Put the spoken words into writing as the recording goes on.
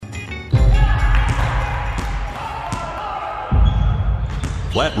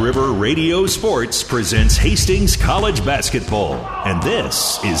Platte River Radio Sports presents Hastings College Basketball, and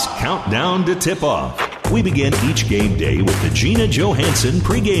this is Countdown to Tip-Off. We begin each game day with the Gina Johansson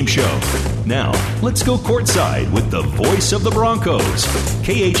pregame show. Now, let's go courtside with the voice of the Broncos,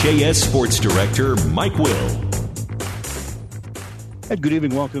 KHAS Sports Director Mike Will. Good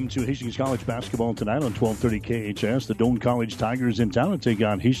evening. Welcome to Hastings College basketball tonight on 1230 KHS. The Doane College Tigers in town to take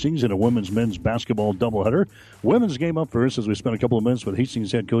on Hastings in a women's-men's basketball doubleheader. Women's game up first as we spent a couple of minutes with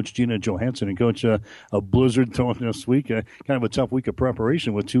Hastings head coach Gina Johansson. And Coach, a blizzard throwing this week, kind of a tough week of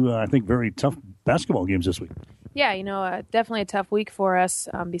preparation with two, I think, very tough basketball games this week. Yeah, definitely a tough week for us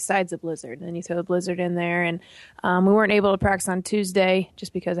besides the blizzard. And then you throw the blizzard in there. And we weren't able to practice on Tuesday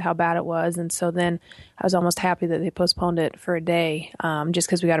just because of how bad it was. And so then I was almost happy that they postponed it for a day just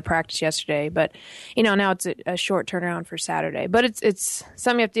because we got to practice yesterday. But, now it's a short turnaround for Saturday. But it's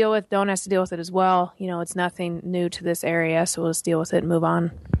something you have to deal with. Doane has to deal with it as well. It's nothing new to this area, so we'll just deal with it and move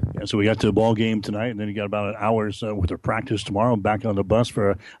on. Yeah, so we got to the ball game tonight, and then you got about an hour's worth of practice tomorrow. Back on the bus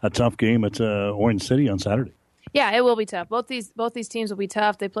for a tough game at Orange City on Saturday. Yeah, it will be tough. Both these teams will be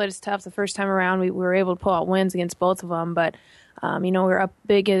tough. They played us tough the first time around. We were able to pull out wins against both of them, but we were up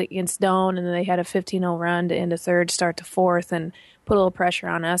big against Doane, and then they had a 15-0 run to end of third, start to fourth, and put a little pressure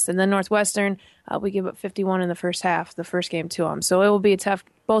on us. And then Northwestern, we gave up 51 in the first half, the first game to them. So it will be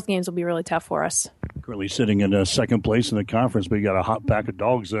both games will be really tough for us. Currently sitting in second place in the conference, but you got a hot pack of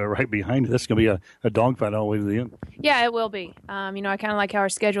dogs right behind you. This is going to be a dogfight all the way to the end. Yeah, it will be. I kind of like how our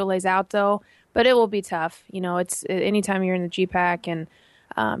schedule lays out, though. But it will be tough. It's anytime you're in the GPAC and,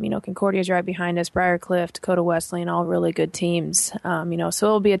 Concordia's right behind us, Briarcliff, Dakota Wesleyan, all really good teams. So it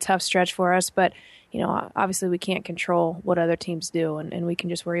will be a tough stretch for us. But, obviously we can't control what other teams do, and we can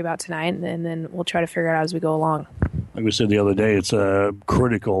just worry about tonight, and then we'll try to figure it out as we go along. Like we said the other day, it's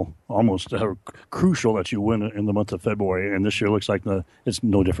critical, almost crucial that you win in the month of February, and this year looks like it's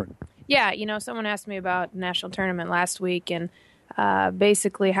no different. Yeah, someone asked me about the national tournament last week, and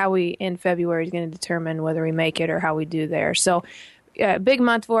basically how we end February is going to determine whether we make it or how we do there. So big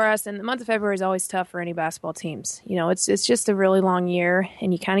month for us, and the month of February is always tough for any basketball teams. It's just a really long year,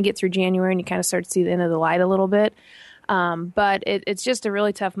 and you kind of get through January and you kind of start to see the end of the light a little bit. But it's just a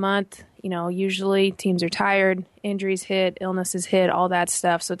really tough month. Usually teams are tired, injuries hit, illnesses hit, all that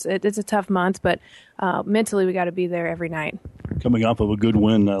stuff. So it's a tough month, but mentally we got to be there every night. Coming off of a good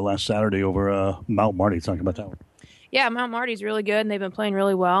win last Saturday over Mount Marty. Talking about that one. Yeah, Mount Marty's really good, and they've been playing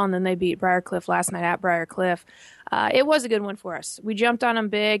really well, and then they beat Briarcliff last night at Briarcliff. It was a good win for us. We jumped on them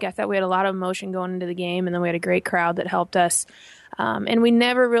big. I thought we had a lot of emotion going into the game, and then we had a great crowd that helped us. And we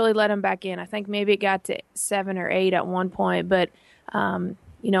never really let them back in. I think maybe it got to 7 or 8 at one point, but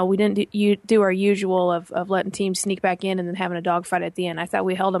we didn't do our usual of letting teams sneak back in and then having a dogfight at the end. I thought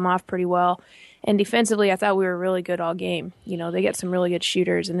we held them off pretty well. And defensively, I thought we were really good all game. They get some really good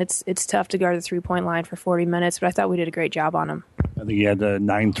shooters, and it's tough to guard the three-point line for 40 minutes, but I thought we did a great job on them. I think he had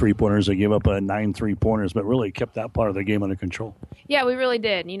 9 3-pointers. They gave up 9 3-pointers, but really kept that part of the game under control. Yeah, we really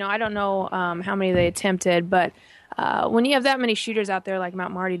did. I don't know how many they attempted, but when you have that many shooters out there like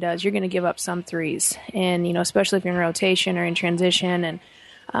Mount Marty does, you're going to give up some threes. And, especially if you're in rotation or in transition. And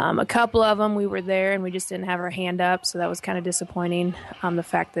a couple of them, we were there and we just didn't have our hand up, so that was kind of disappointing. The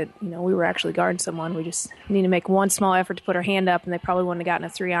fact that, we were actually guarding someone. We just need to make one small effort to put our hand up, and they probably wouldn't have gotten a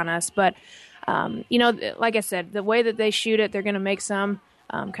 3 on us. But, like I said, the way that they shoot it, they're going to make some.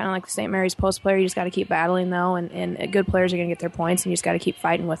 Kind of like the St. Mary's post player, you just got to keep battling, though, and good players are going to get their points, and you just got to keep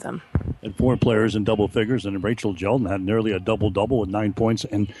fighting with them. And 4 players in double figures, and Rachel Jelden had nearly a double-double with 9 points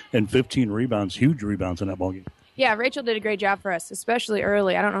and 15 rebounds, huge rebounds in that ballgame. Yeah, Rachel did a great job for us, especially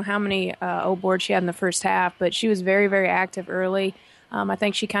early. I don't know how many boards she had in the first half, but she was very, very active early. I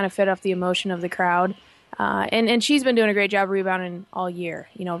think she kind of fed off the emotion of the crowd. And she's been doing a great job rebounding all year,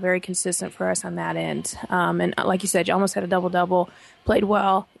 very consistent for us on that end. And like you said, she almost had a double-double, played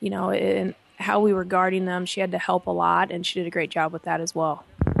well, and how we were guarding them. She had to help a lot, and she did a great job with that as well.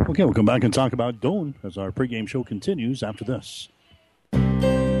 Okay, we'll come back and talk about Doane as our pregame show continues after this.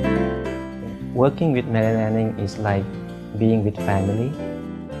 Working with Mary Lanning is like being with family.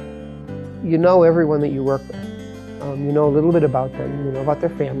 You know everyone that you work with. You know a little bit about them, you know about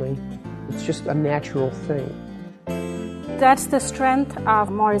their family. It's just a natural thing. That's the strength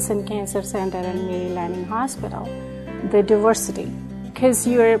of Morrison Cancer Center and Mary Lanning Hospital, the diversity. Because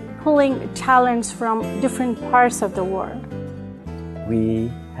you're pulling talents from different parts of the world.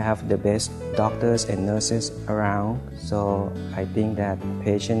 We have the best doctors and nurses around, so I think that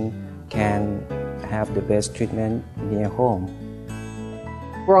patient can have the best treatment near home.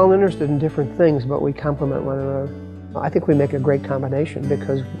 We're all interested in different things, but we complement one another. I think we make a great combination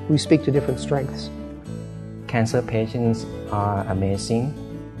because we speak to different strengths. Cancer patients are amazing.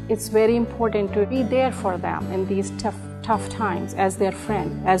 It's very important to be there for them in these tough times as their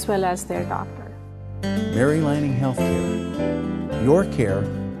friend as well as their doctor. Mary Lanning Healthcare. Your care,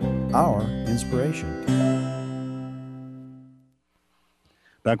 our inspiration.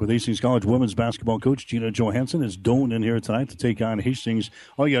 Back with Hastings College women's basketball coach Gina Johansson. Is Doane in here tonight to take on Hastings?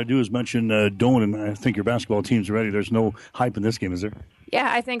 All you got to do is mention Doane, and I think your basketball team's ready. There's no hype in this game, is there? Yeah,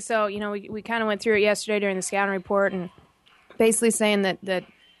 I think so. You know, we kind of went through it yesterday during the scouting report and basically saying that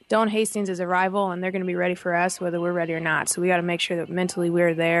Doane Hastings is a rival and they're going to be ready for us whether we're ready or not. So we got to make sure that mentally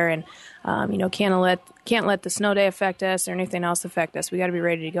we're there and, can't let the snow day affect us or anything else affect us. We got to be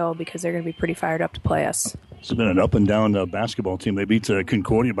ready to go because they're going to be pretty fired up to play us. It's been an up-and-down basketball team. They beat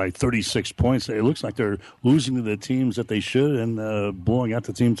Concordia by 36 points. It looks like they're losing to the teams that they should and blowing out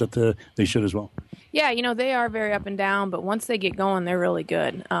the teams that they should as well. Yeah, they are very up and down, but once they get going, they're really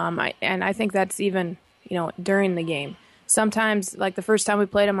good. I think that's even, during the game. Sometimes, like the first time we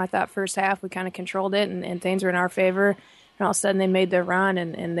played them, I thought first half we kind of controlled it and things were in our favor. And all of a sudden they made their run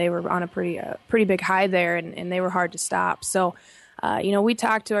and they were on a pretty big high there and they were hard to stop. So, we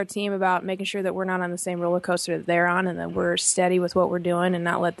talked to our team about making sure that we're not on the same roller coaster that they're on and that we're steady with what we're doing and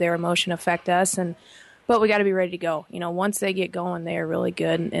not let their emotion affect us. But we got to be ready to go. Once they get going, they are really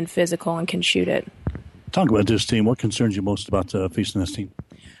good and physical and can shoot it. Talk about this team. What concerns you most about facing this team?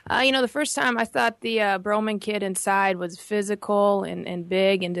 The first time I thought the Broman kid inside was physical and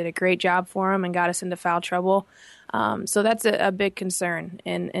big and did a great job for him and got us into foul trouble. So that's a big concern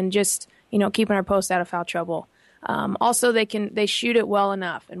and just, keeping our post out of foul trouble. Also, they shoot it well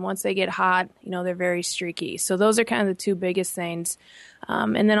enough, and once they get hot, they're very streaky. So those are kind of the two biggest things.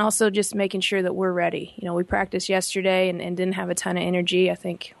 And then also just making sure that we're ready. We practiced yesterday and didn't have a ton of energy. I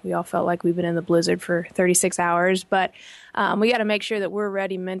think we all felt like we've been in the blizzard for 36 hours, but we got to make sure that we're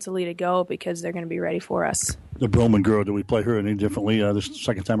ready mentally to go because they're going to be ready for us. The Broman girl, do we play her any differently this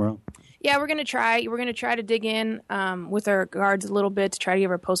second time around? Yeah, we're going to try. We're going to try to dig in with our guards a little bit to try to give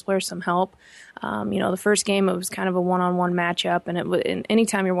our post players some help. The first game, it was kind of a one-on-one matchup, and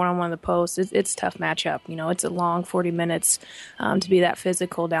anytime you're one-on-one in the post, it's a tough matchup. It's a long 40 minutes to be that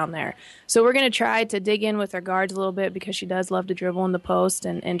physical down there. So we're going to try to dig in with our guards a little bit because she does love to dribble in the post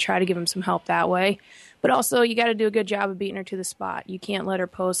and try to give them some help that way. But also, you got to do a good job of beating her to the spot. You can't let her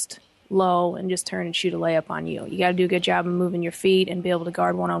post low and just turn and shoot a layup on you. You got to do a good job of moving your feet and be able to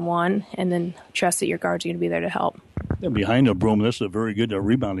guard one-on-one and then trust that your guards are going to be there to help. And behind Broman, this is a very good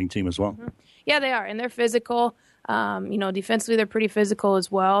rebounding team as well. Mm-hmm. Yeah, they are, and they're physical. Defensively, they're pretty physical as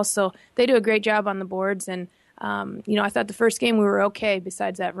well, so they do a great job on the boards. And, I thought the first game we were okay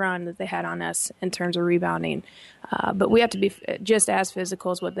besides that run that they had on us in terms of rebounding. But we have to be just as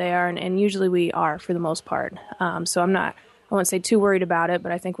physical as what they are, and usually we are for the most part. So I won't say too worried about it,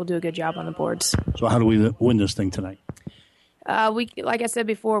 but I think we'll do a good job on the boards. So how do we win this thing tonight? Like I said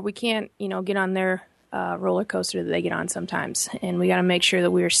before, we can't, get on their roller coaster that they get on sometimes. And we got to make sure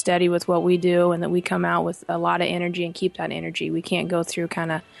that we are steady with what we do and that we come out with a lot of energy and keep that energy. We can't go through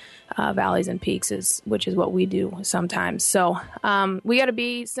kind of valleys and peaks, which is what we do sometimes. So we got to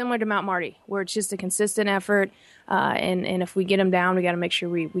be similar to Mount Marty, where it's just a consistent effort. And if we get them down, we got to make sure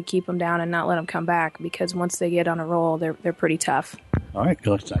we keep them down and not let them come back because once they get on a roll, they're pretty tough. All right,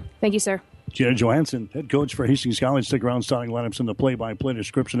 good luck tonight. Thank you, sir. Gina Johansson, head coach for Hastings College. Stick around, starting lineups in the play-by-play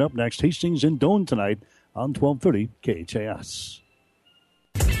description up next. Hastings and Doane tonight on 1230 KHAS.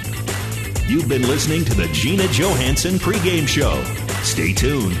 You've been listening to the Gina Johansson pregame show. Stay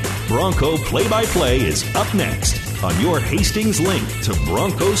tuned. Bronco play-by-play is up next on your Hastings link to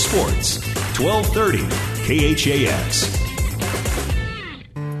Bronco Sports. 1230 KHAS.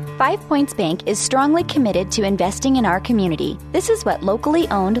 5 Points Bank is strongly committed to investing in our community. This is what locally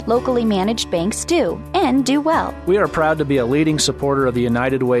owned, locally managed banks do, and do well. We are proud to be a leading supporter of the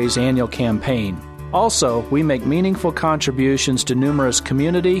United Way's annual campaign. Also, we make meaningful contributions to numerous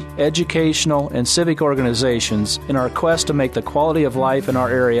community, educational, and civic organizations in our quest to make the quality of life in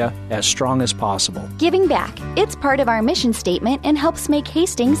our area as strong as possible. Giving back. It's part of our mission statement and helps make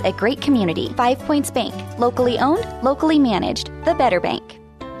Hastings a great community. 5 Points Bank. Locally owned, locally managed. The better bank.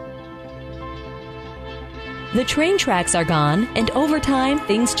 The train tracks are gone, and over time,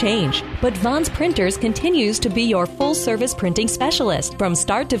 things change. But Vaughn's Printers continues to be your full-service printing specialist. From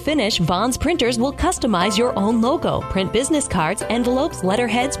start to finish, Vaughn's Printers will customize your own logo, print business cards, envelopes,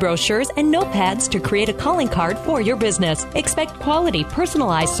 letterheads, brochures, and notepads to create a calling card for your business. Expect quality,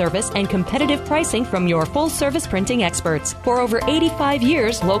 personalized service and competitive pricing from your full-service printing experts. For over 85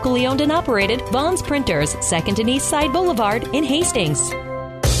 years, locally owned and operated, Vaughn's Printers, 2nd and East Side Boulevard in Hastings.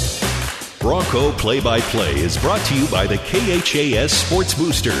 Bronco Play-by-Play is brought to you by the KHAS Sports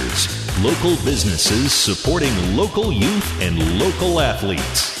Boosters, local businesses supporting local youth and local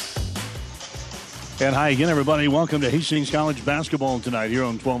athletes. And hi again, everybody. Welcome to Hastings College basketball tonight here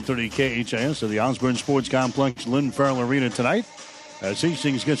on 1230 KHIS at the Osborne Sports Complex, Lynn Farrell Arena tonight. As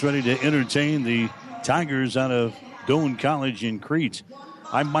Hastings gets ready to entertain the Tigers out of Doane College in Crete.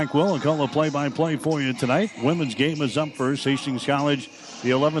 I'm Mike Will. I'll call the play-by-play for you tonight. Women's game is up first. Hastings College, the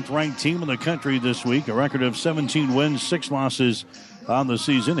 11th ranked team in the country this week. A record of 17 wins, 6 losses on the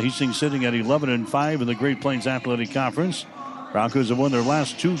season. Hastings sitting at 11-5 in the Great Plains Athletic Conference. Broncos have won their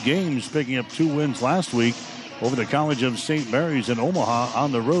last 2 games, picking up 2 wins last week over the College of St. Mary's in Omaha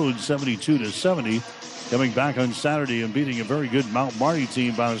on the road, 72-70. Coming back on Saturday and beating a very good Mount Marty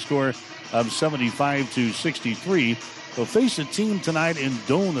team by a score of 75-63. They'll face a team tonight in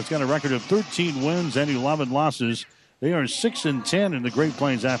Doane that's got a record of 13 wins and 11 losses. They are 6-10 in the Great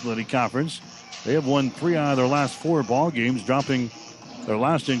Plains Athletic Conference. They have won 3 out of their last 4 ball games, dropping their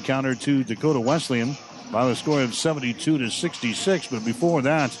last encounter to Dakota Wesleyan by the score of 72-66. But before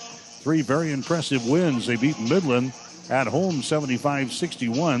that, 3 very impressive wins. They beat Midland at home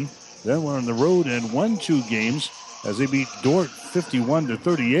 75-61. Then went on the road and won 2 games as they beat Dordt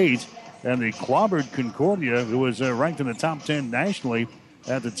 51-38. And they clobbered Concordia, who was ranked in the top 10 nationally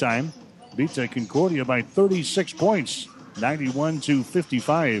at the time. Beat Concordia by 36 points,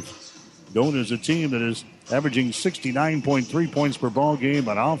 91-55. Doane is a team that is averaging 69.3 points per ball game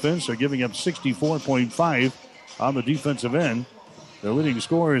on offense. They're giving up 64.5 on the defensive end. Their leading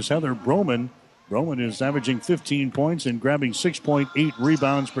scorer is Heather Broman. Broman is averaging 15 points and grabbing 6.8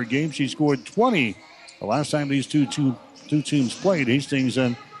 rebounds per game. She scored 20 the last time these two teams played. Hastings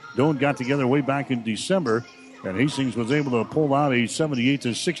and Doane got together way back in December, and Hastings was able to pull out a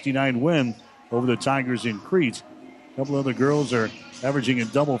 78-69 win over the Tigers in Crete. A couple other girls are averaging in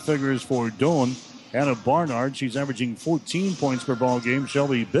double figures for Doane. Anna Barnard, she's averaging 14 points per ball game.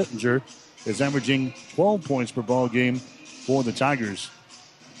 Shelby Bittinger is averaging 12 points per ball game for the Tigers.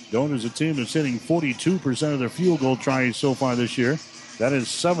 Doane is a team that's hitting 42% of their field goal tries so far this year. That is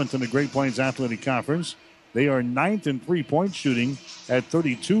 7th in the Great Plains Athletic Conference. They are 9th in three-point shooting at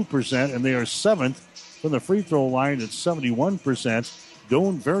 32%, and they are 7th from the free throw line at 71%.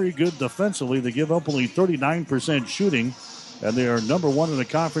 Doane very good defensively. They give up only 39% shooting, and they are number 1 in the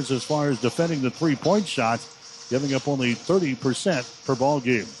conference as far as defending the three-point shot, giving up only 30% per ball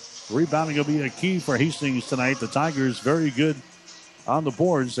game. Rebounding will be a key for Hastings tonight. The Tigers very good on the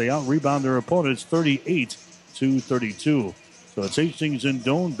boards. They out-rebound their opponents 38-32. So it's Hastings and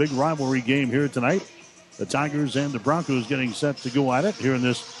Doane, big rivalry game here tonight. The Tigers and the Broncos getting set to go at it here in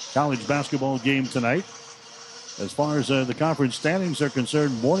this college basketball game tonight. As far as the conference standings are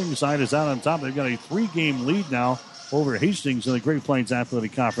concerned, Morningside is out on top. They've got a 3-game lead now over Hastings in the Great Plains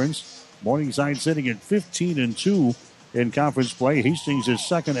Athletic Conference. Morningside sitting at 15-2 in conference play. Hastings is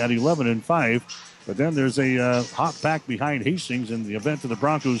second at 11-5. But then there's a hot pack behind Hastings in the event that the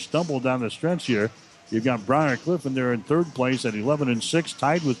Broncos stumble down the stretch here. You've got Briar Cliff in there in third place at 11-6,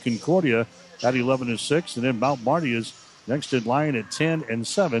 tied with Concordia at 11-6. And then Mount Marty is next in line at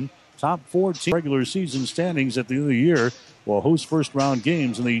 10-7. Top 4 team regular season standings at the end of the year will host first-round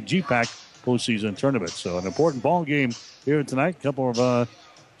games in the GPAC postseason tournament. So an important ball game here tonight. A couple of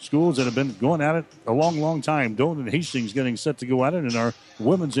schools that have been going at it a long, long time. Doane and Hastings getting set to go at it in our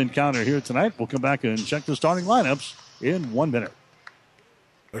women's encounter here tonight. We'll come back and check the starting lineups in 1 minute.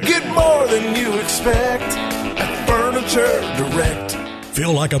 Get more than you expect at Furniture Direct.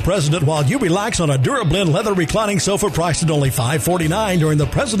 Feel like a president while you relax on a Durablend leather reclining sofa priced at only $549 during the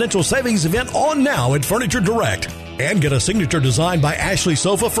Presidential Savings Event on now at Furniture Direct. And get a signature design by Ashley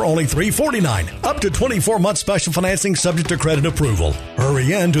sofa for only $349. Up to 24-month special financing subject to credit approval.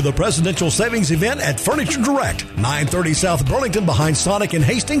 Hurry in to the Presidential Savings Event at Furniture Direct, 930 South Burlington behind Sonic in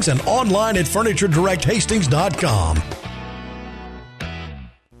Hastings, and online at FurnitureDirectHastings.com.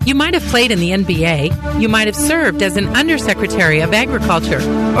 You might have played in the NBA. You might have served as an Undersecretary of Agriculture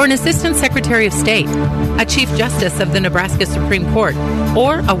or an Assistant Secretary of State, a Chief Justice of the Nebraska Supreme Court,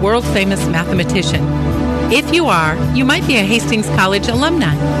 or a world-famous mathematician. If you are, you might be a Hastings College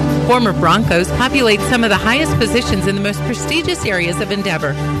alumni. Former Broncos populate some of the highest positions in the most prestigious areas of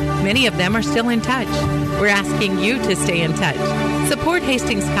endeavor. Many of them are still in touch. We're asking you to stay in touch. Support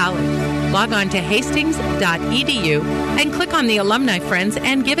Hastings College. Log on to hastings.edu and click on the Alumni Friends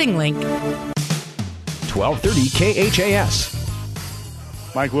and Giving link. 1230 KHAS.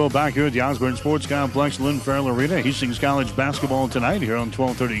 Mike Will back here at the Osborne Sports Complex, Lynn Farrell Arena. Hastings College basketball tonight here on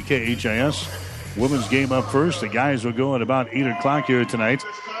 1230 KHAS. Women's game up first. The guys will go at about 8 o'clock here tonight.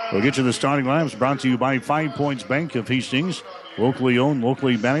 We'll get you the starting lineups brought to you by 5 Points Bank of Hastings. Locally owned,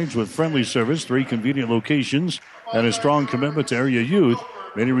 locally managed with friendly service, 3 convenient locations, and a strong commitment to area youth.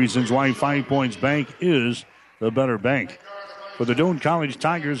 Many reasons why 5 Points Bank is the better bank. for the Doane College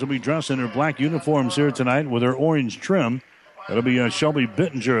Tigers will be dressed in their black uniforms here tonight with their orange trim. That'll be Shelby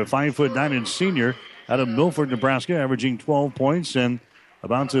Bittinger, a 5'9" senior out of Milford, Nebraska, averaging 12 points and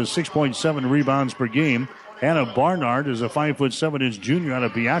about 6.7 rebounds per game. Hannah Barnard is a 5'7" junior out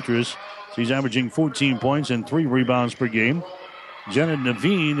of Beatrice. She's averaging 14 points and 3 rebounds per game. Jenna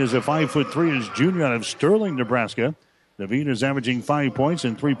Naveen is a 5'3" junior out of Sterling, Nebraska. Naveen is averaging 5 points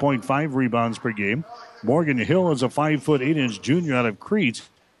and 3.5 rebounds per game. Morgan Hill is a 5'8" junior out of Crete.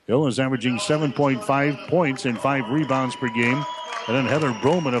 Hill is averaging 7.5 points and 5 rebounds per game. And then Heather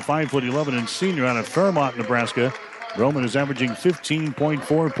Broman, a 5'11" senior out of Fairmont, Nebraska. Broman is averaging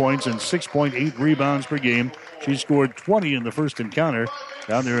 15.4 points and 6.8 rebounds per game. She scored 20 in the first encounter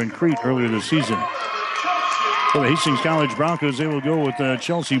down there in Crete earlier this season. For the Hastings College Broncos, they will go with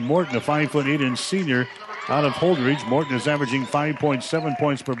Chelsea Morton, a 5'8" senior out of Holdridge. Morton is averaging 5.7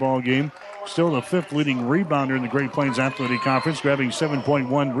 points per ball game. Still the 5th leading rebounder in the Great Plains Athletic Conference, grabbing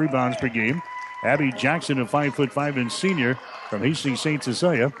 7.1 rebounds per game. Abby Jackson, a 5'5" senior from Hastings St.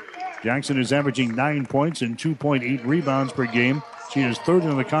 Cecilia. Jackson is averaging 9 points and 2.8 rebounds per game. She is 3rd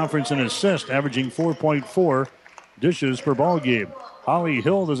in the conference in assists, averaging 4.4 dishes per ball game. Holly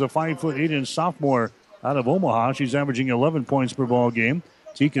Hill is a 5'8" sophomore out of Omaha. She's averaging 11 points per ball game.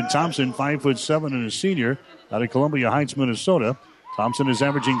 Tika Thompson, 5'7" and a senior out of Columbia Heights, Minnesota. Thompson is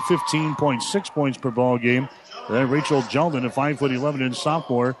averaging 15.6 points per ball game. Then Rachel Jeldon, a 5'11"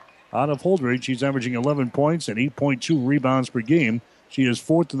 sophomore out of Holdridge. She's averaging 11 points and 8.2 rebounds per game. She is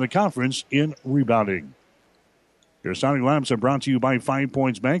 4th in the conference in rebounding. Your starting lineups are brought to you by 5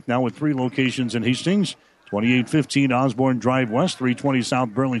 Points Bank, now with 3 locations in Hastings. 2815 Osborne Drive West, 320 South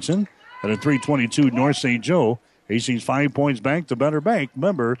Burlington, and at 322 North St. Joe. Hastings 5 Points Bank, the better bank,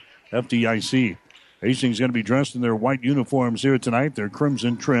 member FDIC. Hastings going to be dressed in their white uniforms here tonight, their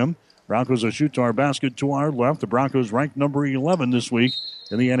crimson trim. Broncos will shoot to our basket to our left. The Broncos ranked number 11 this week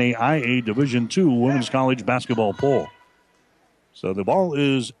in the NAIA Division II Women's College Basketball Poll. So the ball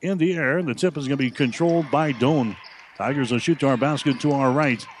is in the air, and the tip is going to be controlled by Doane. Tigers will shoot to our basket to our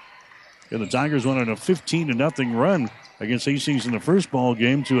right. And the Tigers went on a 15-0 run against Hastings in the first ball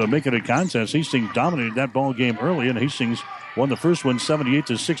game to make it a contest. Hastings dominated that ball game early, and Hastings won the first one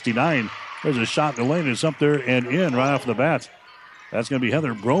 78-69. There's a shot in the lane. It's up there and in right off the bat. That's going to be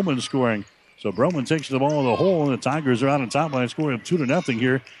Heather Broman scoring. So Broman takes the ball in the hole, and the Tigers are out on top by a score of 2-0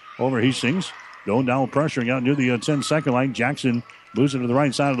 here over Hastings. Doane down pressuring out near the 10-second line. Jackson moves it to the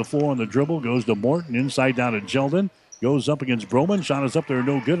right side of the floor on the dribble. Goes to Morton. Inside down to Jeldon. Goes up against Broman. Shot is up there,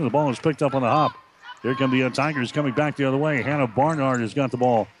 no good, and the ball is picked up on the hop. Here come the Tigers coming back the other way. Hannah Barnard has got the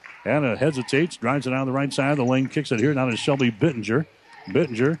ball. Hannah hesitates, drives it down the right side of the lane, kicks it here down to Shelby Bittinger.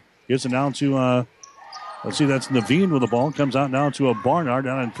 Bittinger gets it down to, let's see, that's Naveen with the ball. Comes out now to a Barnard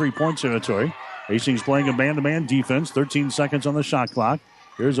down in 3-point territory. Hastings playing a man-to-man defense. 13 seconds on the shot clock.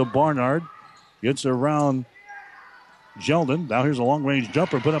 Here's a Barnard. Gets around Jeldon. Now here's a long-range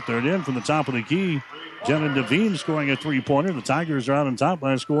jumper put up there and in from the top of the key. Jenna Naveen scoring a 3-pointer. The Tigers are out on top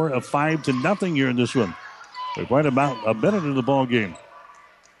by a score of 5-0 here in this one. They're quite about a minute into the ball game.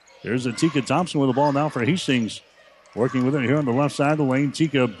 There's a Tika Thompson with the ball now for Hastings. Working with it here on the left side of the lane.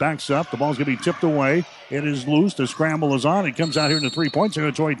 Tika backs up. The ball's going to be tipped away. It is loose. The scramble is on. It comes out here in the 3-point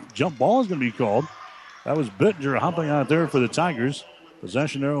territory. Jump ball is going to be called. That was Bittinger hopping out there for the Tigers.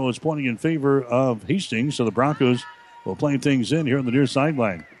 Possession arrow is pointing in favor of Hastings, so the Broncos will play things in here on the near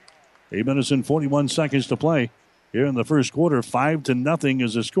sideline. 8 minutes and 41 seconds to play here in the first quarter. 5-0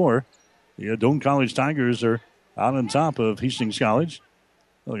 is the score. The Doane College Tigers are out on top of Hastings College.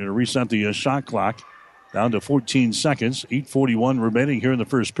 They're going to reset the shot clock down to 14 seconds. 8:41 remaining here in the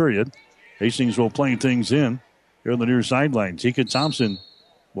first period. Hastings will play things in here on the near sideline. Tika Thompson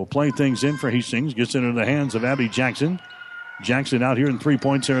will play things in for Hastings. Gets it into the hands of Abby Jackson. Jackson out here in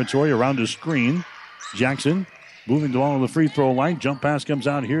 3-point territory around the screen. Jackson moving the ball on the free throw line. Jump pass comes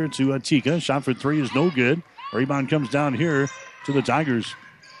out here to Tika. Shot for 3 is no good. Rebound comes down here to the Tigers.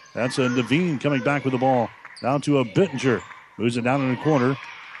 That's a Naveen coming back with the ball. Down to a Bittinger. Moves it down in the corner.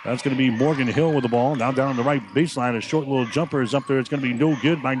 That's going to be Morgan Hill with the ball. Now down on the right baseline. A short little jumper is up there. It's going to be no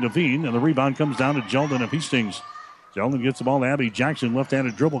good by Naveen. And the rebound comes down to Jeldon of Hastings. Jeldon gets the ball to Abby Jackson.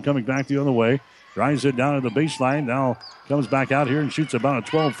 Left-handed dribble coming back the other way. Drives it down to the baseline. Now comes back out here and shoots about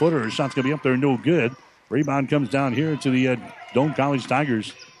a 12-footer. His shot's going to be up there, no good. Rebound comes down here to the Doane College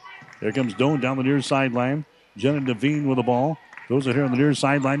Tigers. There comes Doane down the near sideline. Jenna Naveen with the ball. Goes it here on the near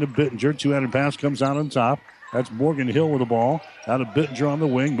sideline to Bittinger. Two-handed pass comes out on top. That's Morgan Hill with the ball. Out of Bittinger on the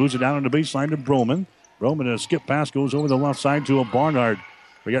wing. Moves it down on the baseline to Broman. Broman, a skip pass, goes over the left side to a Barnard.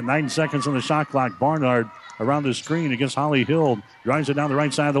 We got 9 seconds on the shot clock. Barnard around the screen against Holly Hill. Drives it down the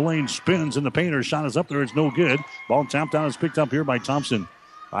right side of the lane. Spins in the paint. Her shot is up there. It's no good. Ball tapped out. Is picked up here by Thompson.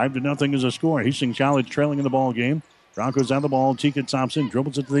 5-0 is a score. Hastings College trailing in the ball game. Broncos have the ball. Tika Thompson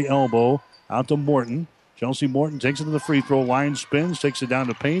dribbles it to the elbow. Out to Morton. Chelsea Morton takes it to the free throw line. Spins. Takes it down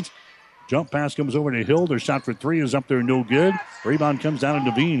to paint. Jump pass comes over to Hill. Their shot for three is up there. No good. Rebound comes down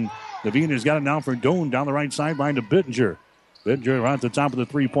to Devine. Devine has got it now for Doane down the right sideline to Bittinger. Bittinger right at the top of the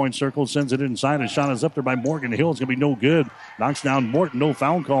three-point circle. Sends it inside. A shot is up there by Morgan Hill. It's going to be no good. Knocks down Morton. No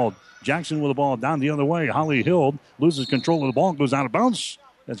foul called. Jackson with the ball down the other way. Holly Hill loses control of the ball. Goes out of bounds.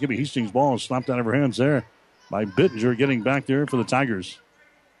 That's going to be Hastings' ball. Slapped out of her hands there by Bittinger, getting back there for the Tigers.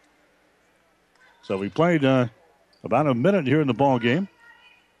 So we played about a minute here in the ball game.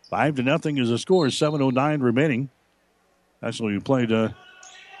 5-0 is the score. 7:09 remaining. Actually, we played a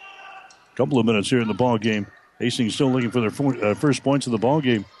couple of minutes here in the ball game. Hastings still looking for their first points of the ball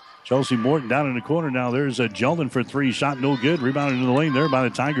game. Chelsea Morton down in the corner now. There's a Jeldon for three. Shot no good. Rebounded in the lane there by the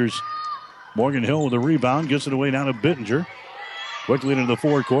Tigers. Morgan Hill with a rebound. Gets it away now to Bittinger. Quickly into the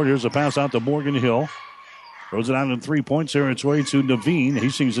forecourt. Here's a pass out to Morgan Hill. Throws it out in 3-point territory to Naveen.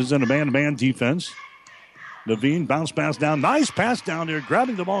 Hastings is in a man-to-man defense. Naveen bounce pass down. Nice pass down there.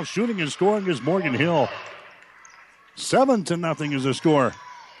 Grabbing the ball, shooting and scoring is Morgan Hill. 7-0 is the score.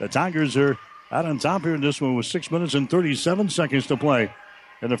 The Tigers are out on top here in this one with 6 minutes and 37 seconds to play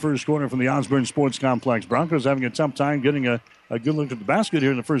in the first quarter from the Osborne Sports Complex. Broncos having a tough time getting a good look at the basket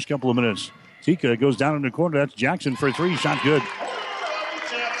here in the first couple of minutes. Tika goes down in the corner. That's Jackson for three. Shot good.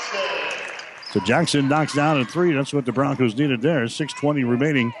 So Jackson knocks down a three. That's what the Broncos needed there. 6:20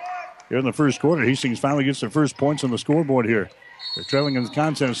 remaining here in the first quarter. Hastings finally gets their first points on the scoreboard here. They're trailing in the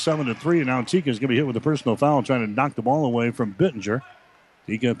contest 7-3, and now Tika is going to be hit with a personal foul, trying to knock the ball away from Bittinger.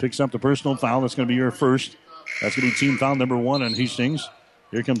 Tika picks up the personal foul. That's going to be her first. That's going to be team foul number 1 on Hastings.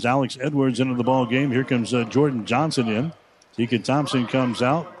 Here comes Alex Edwards into the ball game. Here comes Jordan Johnson in. Tika Thompson comes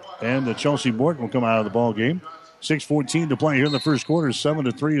out, and Chelsea Morton will come out of the ball game. 6:14 to play here in the first quarter.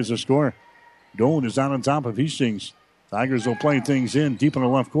 7-3 is the score. Doane is out on top of Hastings. Tigers will play things in deep in the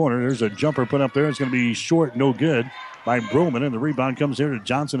left corner. There's a jumper put up there. It's going to be short, no good by Broman, and the rebound comes here to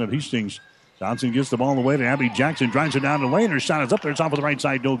Johnson of Hastings. Johnson gets the ball away to Abby Jackson, drives it down the lane. Her shot is up there. It's off of the right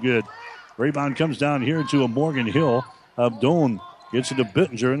side, no good. Rebound comes down here to a Morgan Hill of Doane. Gets it to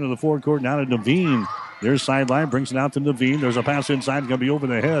Bittinger into the forecourt, now to Naveen. Their sideline brings it out to Naveen. There's a pass inside. It's going to be over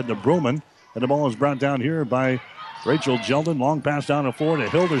the head to Broman. And the ball is brought down here by Rachel Jeldon. Long pass down the floor to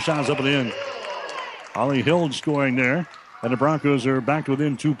Hill. Their shot is up and in. Holly Hill scoring there. And the Broncos are back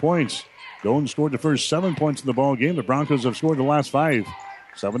within 2 points. Doane scored the first 7 points in the ball game. The Broncos have scored the last 5.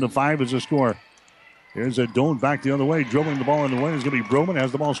 7-5 is the score. Here's a Doane back the other way. Dribbling the ball in the way is going to be Broman.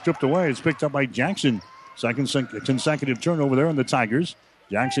 Has the ball stripped away. It's picked up by Jackson. Second consecutive turnover there on the Tigers.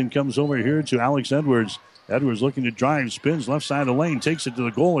 Jackson comes over here to Alex Edwards. Edwards looking to drive. Spins left side of the lane. Takes it to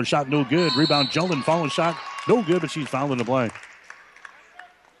the goal. Her shot no good. Rebound Jeldon. Follow shot. No good, but she's fouled in the play.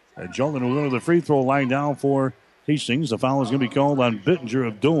 And Jeldon will go to the free throw line now for Hastings. The foul is going to be called on Bittinger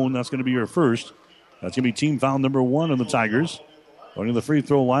of Doane. That's going to be her first. That's going to be team foul number 1 on the Tigers. Going to the free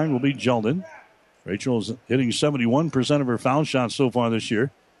throw line will be Jeldon. Rachel's hitting 71% of her foul shots so far this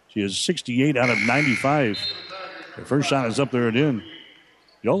year. She is 68 out of 95. Her first shot is up there and in.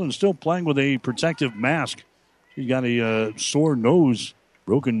 Jeldon's still playing with a protective mask. She's got a sore nose,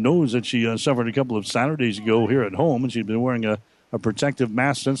 broken nose that she suffered a couple of Saturdays ago here at home, and she's been wearing a protective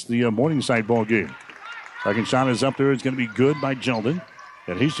mask since the Morningside ball game. Second shot is up there. It's going to be good by Jeldon.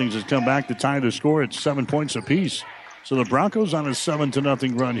 And Hastings has come back to tie the score at 7 points apiece. So the Broncos on a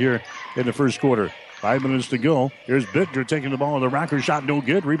 7-0 run here in the first quarter. 5 minutes to go. Here's Bittner taking the ball with a racker shot. No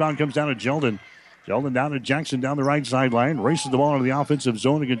good. Rebound comes down to Jeldon. Jeldon down to Jackson down the right sideline. Races the ball into the offensive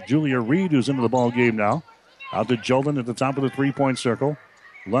zone against Julia Reed, who's into the ball game now. Out to Jeldon at the top of the three-point circle.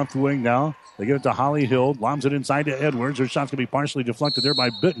 Left wing now. They get it to Holly Hill. Lobs it inside to Edwards. Her shot's going to be partially deflected there by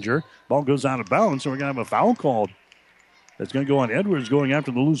Bittinger. Ball goes out of bounds, so we're going to have a foul called. It's going to go on Edwards going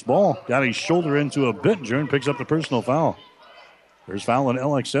after the loose ball. Got his shoulder into a Bittinger and picks up the personal foul. There's foul on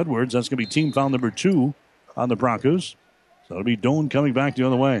Alex Edwards. That's going to be team foul number 2 on the Broncos. So it'll be Doane coming back the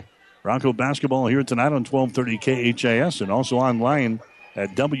other way. Bronco basketball here tonight on 1230 KHAS and also online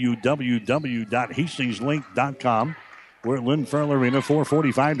at www.hastingslink.com. We're at Lynn Farrell Arena.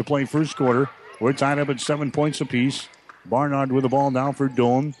 4:45 to play first quarter. We're tied up at 7 points apiece. Barnard with the ball now for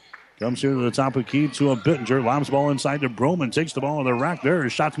Doane. Comes here to the top of the key to a Bittinger. Lobs ball inside to Broman. Takes the ball to the rack there.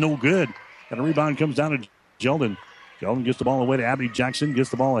 His shot's no good. And a rebound comes down to Jeldon. Jeldon gets the ball away to Abby Jackson. Gets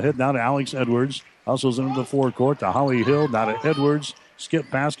the ball ahead now to Alex Edwards. Hustles into the forecourt to Holly Hill. Now to Edwards.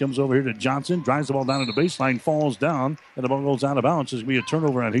 Skip pass comes over here to Johnson. Drives the ball down to the baseline. Falls down. And the ball goes out of bounds. There's going to be a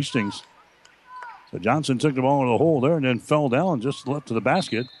turnover on Hastings. So Johnson took the ball in the hole there and then fell down and just left to the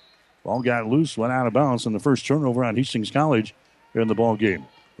basket. Ball got loose, went out of bounds, and the first turnover on Hastings College here in the ball game.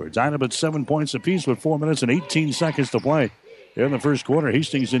 We're tied up at 7 points apiece with 4 minutes and 18 seconds to play. Here in the first quarter,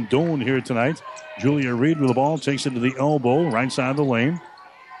 Hastings and Doane here tonight. Julia Reed with the ball, takes it to the elbow, right side of the lane.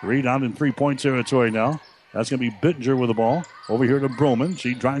 Reed out in 3-point territory now. That's going to be Bittinger with the ball. Over here to Broman.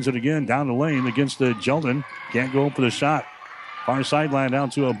 She drives it again down the lane against the Jeldon. Can't go for the shot. Far sideline down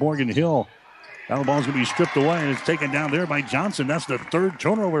to Morgan Hill. Now the ball's going to be stripped away, and it's taken down there by Johnson. That's the third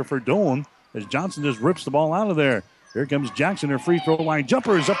turnover for Doane as Johnson just rips the ball out of there. Here comes Jackson. Her free throw line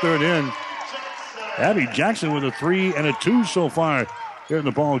jumper is up there and in. Abby Jackson with a 3 and a 2 so far here in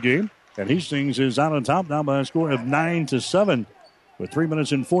the ball game. And Hastings is out on top now by a score of 9-7. With 3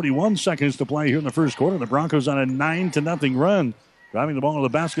 minutes and 41 seconds to play here in the first quarter, the Broncos on a 9-0 run. Driving the ball to the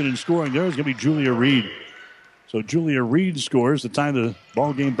basket and scoring there is going to be Julia Reed. So Julia Reed scores to tie the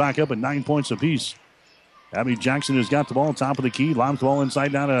ball game back up at 9 points apiece. Abby Jackson has got the ball top of the key. Lobs the ball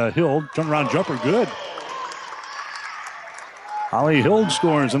inside down to Hill. Turnaround jumper, good. Holly Hill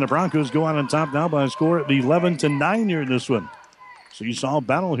scores, and the Broncos go out on top now by a score of 11-9 here in this one. So you saw a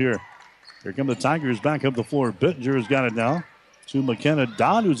battle here. Here come the Tigers back up the floor. Bittinger has got it now to McKenna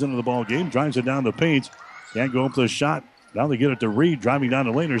Dodd, who's into the ball game. Drives it down the paint. Can't go up to the shot. Now they get it to Reed. Driving down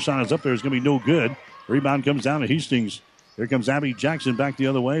the lane. Her shot is up there. It's going to be no good. Rebound comes down to Hastings. Here comes Abby Jackson back the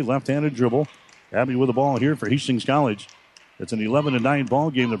other way. Left-handed dribble. Abby with the ball here for Hastings College. It's an 11-9 ball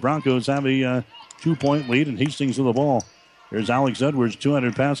game. The Broncos have a 2-point lead, and Hastings with the ball. Here's Alex Edwards.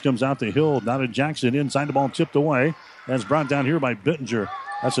 200 pass comes out to Hill. Now to Jackson. Inside the ball tipped away. That's brought down here by Bittinger.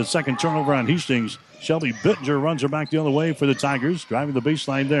 That's the second turnover on Hastings. Shelby Bittinger runs her back the other way for the Tigers. Driving the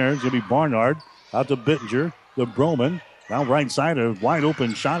baseline there. It's going to be Barnard. Out to Bittinger. The Broman. Now right side, a wide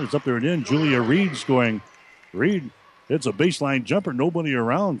open shot. It's up there and in. Julia Reed scoring. Reed hits a baseline jumper. Nobody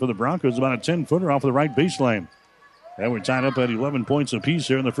around for the Broncos. About a 10-footer off the right baseline. And we're tied up at 11 points apiece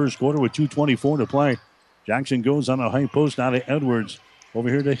here in the first quarter with 2:24 to play. Jackson goes on a high post now to Edwards. Over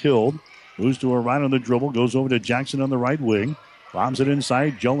here to Hill. Moves to her right on the dribble. Goes over to Jackson on the right wing. Bombs it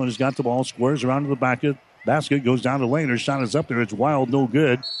inside. Jolin has got the ball. Squares around to the basket. Goes down the lane. Her shot is up there. It's wild. No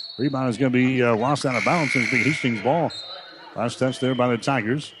good. Rebound is going to be lost out of bounds. And it's the Hastings ball. Last touch there by the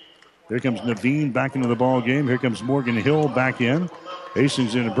Tigers. Here comes Naveen back into the ball game. Here comes Morgan Hill back in.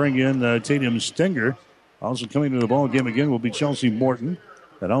 Hastings going to bring in Tatum Stenger. Also coming to the ball game again will be Chelsea Morton.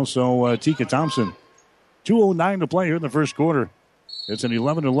 And also Tika Thompson. 2:09 to play here in the first quarter. It's an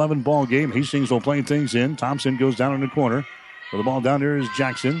 11-11 ball game. Hastings will play things in. Thompson goes down in the corner. For the ball down there is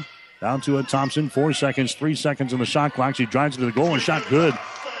Jackson. Down to a Thompson. 4 seconds, 3 seconds on the shot clock. She drives it to the goal and shot good.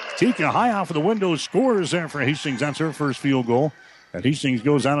 Tika high off of the window scores there for Hastings. That's her first field goal. And Hastings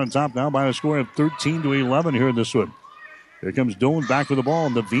goes out on top now by a score of 13-11 here in this one. Here comes Doane back with the ball.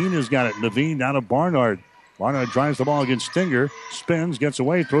 Naveen has got it. Naveen down to Barnard. Barnard drives the ball against Stinger. Spins, gets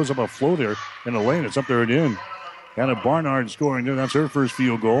away, throws up a floater in the lane. It's up there and in. Got a Barnard scoring there. That's her first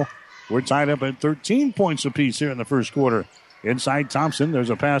field goal. We're tied up at 13 points apiece here in the first quarter. Inside Thompson. There's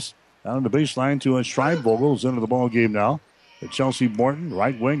a pass down the baseline to a Schreibvogel, who's into the ball game now. To Chelsea Morton,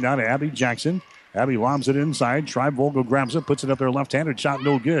 right wing down to Abby Jackson. Abby lobs it inside. Schreibvogel grabs it, puts it up there left-handed. Shot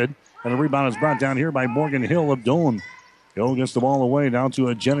no good. And the rebound is brought down here by Morgan Hill of Doane. Hill gets the ball away down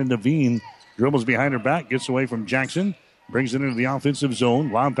to Jenna Naveen. Dribbles behind her back, gets away from Jackson. Brings it into the offensive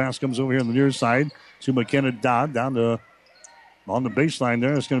zone. Lob pass comes over here on the near side to McKenna Dodd. Down to on the baseline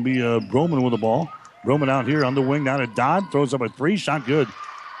there. It's going to be Broman with the ball. Broman out here on the wing down to Dodd. Throws up a 3. Shot good.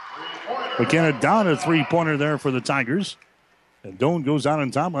 McKenna Dodd a 3-pointer there for the Tigers. And Doane goes out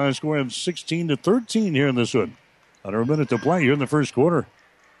on top by a score of 16-13 here in this one. Under a minute to play here in the first quarter.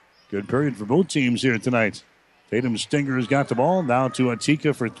 Good period for both teams here tonight. Tatum Stinger has got the ball. Now to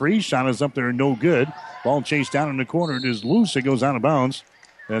Atika for 3. Shot is up there, no good. Ball chased down in the corner. It is loose. It goes out of bounds.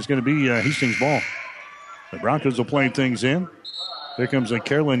 And it's going to be Hastings' ball. The Broncos will play things in. Here comes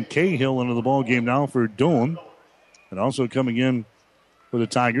Carolyn Cahill into the ball game now for Doane. And also coming in for the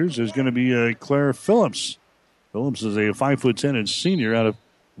Tigers is going to be Claire Phillips. Phillips is a 5'10" and senior out of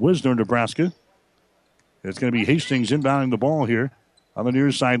Wisner, Nebraska. It's going to be Hastings inbounding the ball here on the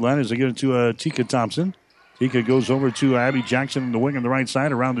near sideline as they get it to Tika Thompson. Tika goes over to Abby Jackson in the wing on the right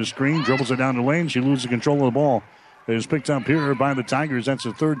side around the screen, dribbles it down the lane. She loses control of the ball. It is picked up here by the Tigers. That's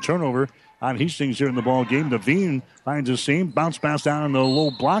the third turnover on Hastings here in the ball game. Naveen finds a seam, bounce pass down on the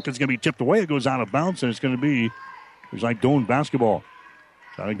low block. It's going to be tipped away. It goes out of bounds, and it's going to be, it's like Doane basketball.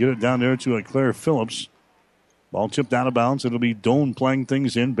 Trying to get it down there to Claire Phillips. Ball tipped out of bounds. It'll be Doane playing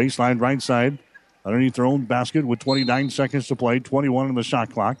things in. Baseline right side. Underneath their own basket with 29 seconds to play. 21 on the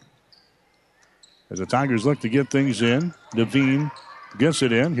shot clock. As the Tigers look to get things in. Naveen gets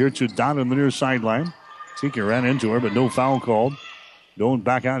it in. Here to Doane on the near sideline. Tika ran into her, but no foul called. Doane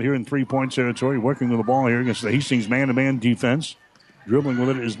back out here in 3-point territory, working with the ball here against the Hastings man-to-man defense. Dribbling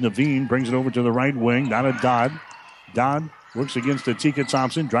with it is Naveen. Brings it over to the right wing. Down to Dodd. Dodd works against the Tika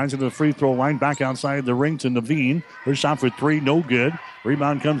Thompson. Drives into the free throw line. Back outside the ring to Naveen. Her shot for three. No good.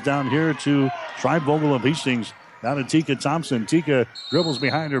 Rebound comes down here to Schreibvogel of Hastings. Down to Tika Thompson. Tika dribbles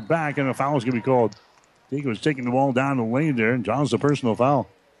behind her back, and a foul is going to be called. Tika was taking the ball down the lane there and draws a personal foul.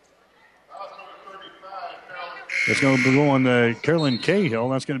 It's going to go on Carolyn Cahill.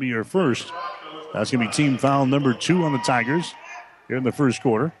 That's going to be her first. That's going to be team foul number 2 on the Tigers here in the first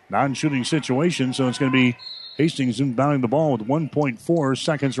quarter. Non-shooting situation, so it's going to be Hastings inbounding the ball with 1.4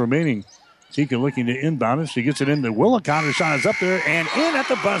 seconds remaining. Tika looking to inbound it. She gets it into Willicott. Her shot is up there and in at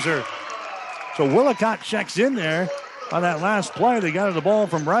the buzzer. So Willicott checks in there on that last play. They got her the ball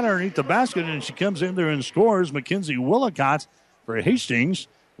from right underneath the basket, and she comes in there and scores. Mackenzie Willicott for Hastings.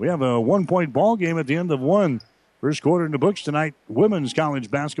 We have a 1-point ball game at the end of one. First quarter in the books tonight, women's college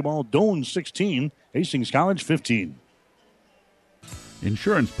basketball, Doane 16, Hastings College 15.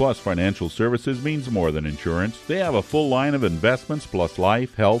 Insurance Plus Financial Services means more than insurance. They have a full line of investments plus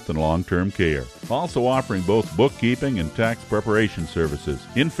life, health, and long-term care. Also offering both bookkeeping and tax preparation services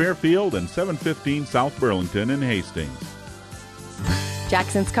in Fairfield and 715 South Burlington in Hastings.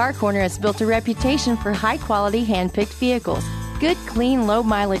 Jackson's Car Corner has built a reputation for high-quality hand-picked vehicles. Good, clean,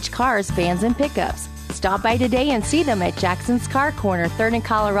 low-mileage cars, vans, and pickups. Stop by today and see them at Jackson's Car Corner, 3rd and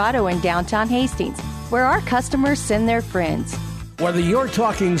Colorado in downtown Hastings, where our customers send their friends. Whether you're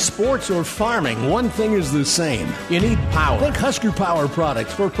talking sports or farming, one thing is the same. You need power. Think Husker Power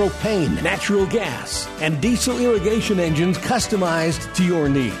products for propane, natural gas, and diesel irrigation engines customized to your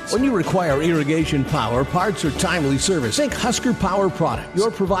needs. When you require irrigation power, parts, or timely service, think Husker Power products, your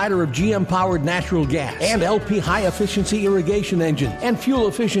provider of GM-powered natural gas and LP high-efficiency irrigation engines and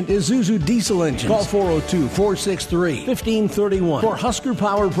fuel-efficient Isuzu diesel engines. Call 402-463-1531 for Husker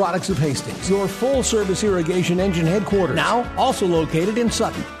Power products of Hastings, your full-service irrigation engine headquarters. Now, also located in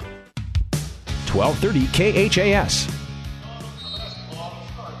Sutton. 1230 KHAS.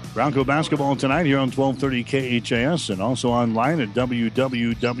 Bronco basketball tonight here on 1230 KHAS and also online at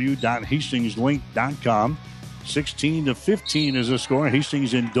www.hastingslink.com. 16-15 is the score.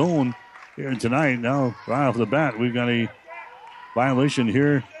 Hastings and Doane here tonight. Now, right off the bat, we've got a violation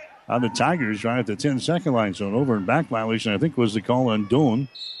here on the Tigers right at the 10-second line. So an over and back violation, I think, was the call on Doane.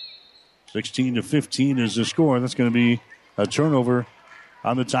 16-15 is the score. That's going to be a turnover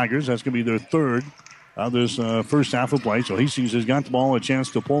on the Tigers. That's going to be their third of this first half of play. So Hastings has got the ball, a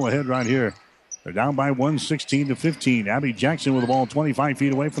chance to pull ahead right here. They're down by 1, 16-15. Abby Jackson with the ball 25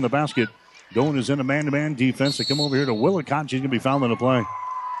 feet away from the basket. Doane is in a man-to-man defense. They come over here to Willicott. She's going to be fouled on the play.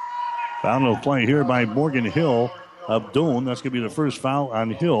 Foul on the play here by Morgan Hill of Doane. That's going to be the first foul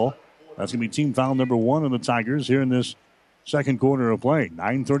on Hill. That's going to be team foul number 1 on the Tigers here in this second quarter of play.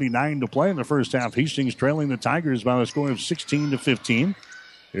 9:39 to play in the first half. Hastings trailing the Tigers by a score of 16-15.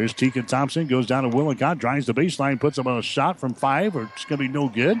 Here's Tika Thompson, goes down to Willicott, drives the baseline, puts up a shot from 5, or it's going to be no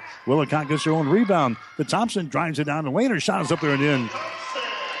good. Willicott gets her own rebound. The Thompson drives it down the lane. Her shot is up there and in.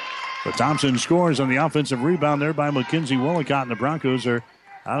 The Thompson scores on the offensive rebound there by Mackenzie Willicott, and the Broncos are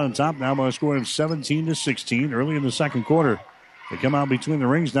out on top now by a score of 17-16 early in the second quarter. They come out between the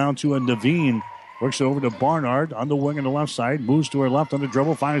rings down to a Naveen. Works it over to Barnard on the wing on the left side. Moves to her left on the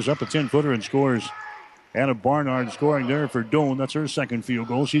dribble. Fires up a 10-footer and scores. Anna Barnard scoring there for Doane. That's her second field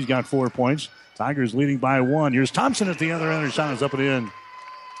goal. She's got 4 points. Tigers leading by 1. Here's Thompson at the other end. Her shot is up and in.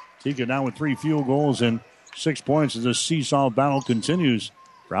 Tika now with 3 field goals and 6 points as the seesaw battle continues.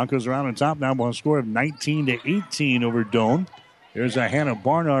 Broncos are out on top now by a score of 19-18 over Doane. Here's a Hannah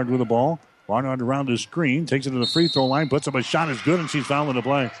Barnard with the ball. Barnard around the screen. Takes it to the free throw line. Puts up a shot. Is good, and she's fouled in the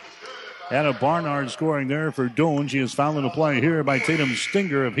play. Anna Barnard scoring there for Doane. She is fouling the play here by Tatum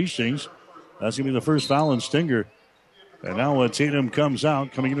Stinger of Hastings. That's going to be the first foul on Stinger. And now Tatum comes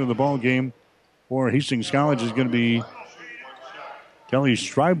out. Coming into the ball game for Hastings College is going to be Kelly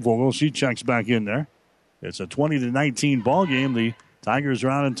Schreibvogel. She checks back in there. It's a 20-19 ball game. The Tigers are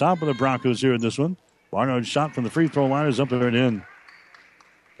out on top of the Broncos here in this one. Barnard's shot from the free throw line is up there and in.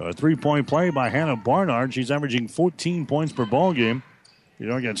 A 3-point play by Hannah Barnard. She's averaging 14 points per ball game. You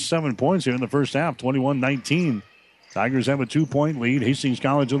know, got 7 points here in the first half, 21-19. Tigers have a 2-point lead. Hastings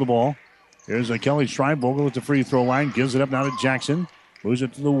College with the ball. Here's a Kelly Schreibvogel with the free throw line. Gives it up now to Jackson. Moves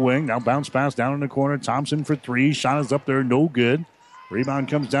it to the wing. Now bounce pass down in the corner. Thompson for 3. Shot is up there. No good. Rebound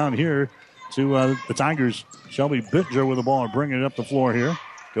comes down here to the Tigers. Shelby Bittger with the ball. Bringing it up the floor here.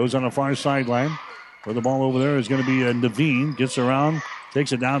 Goes on the far sideline. Where the ball over there is going to be Naveen. Gets around.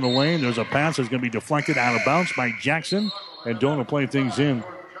 Takes it down the lane. There's a pass that's going to be deflected out of bounds by Jackson. and Doane will play things in.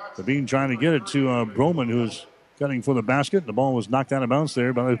 Devine trying to get it to Broman, who's cutting for the basket. The ball was knocked out of bounds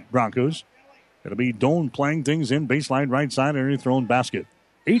there by the Broncos. It'll be Doane playing things in. Baseline right side, underneath their own basket.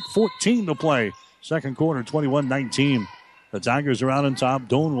 8:14 to play. Second quarter, 21-19. The Tigers are out on top.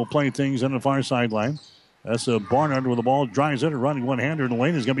 Doane will play things on the far sideline. That's Barnard with the ball. Drives it. Running one-hander in the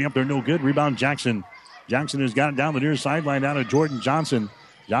lane is going to be up there. No good. Rebound Jackson. Jackson has got it down the near sideline down to Jordan Johnson.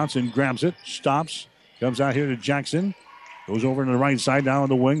 Johnson grabs it. Stops. Comes out here to Jackson. Goes over to the right side down on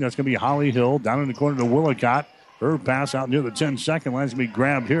the wing. That's going to be Holly Hill. Down in the corner to Willicott. Her pass out near the 10-second line is going to be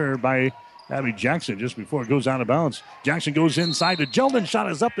grabbed here by Abby Jackson just before it goes out of bounds. Jackson goes inside to Jeldon. Shot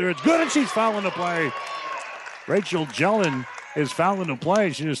is up there. It's good, and she's fouling the play. Rachel Jeldon is fouling the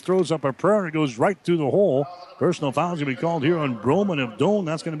play. She just throws up a prayer, and it goes right through the hole. Personal foul is going to be called here on Broman of Doane.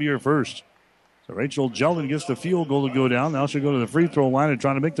 That's going to be her first. So Rachel Jeldon gets the field goal to go down. Now she'll go to the free throw line and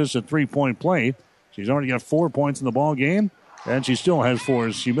try to make this a 3-point play. She's already got 4 points in the ball game, and she still has 4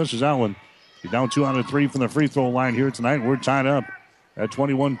 as she misses that one. She's down 2 out of 3 from the free throw line here tonight. We're tied up at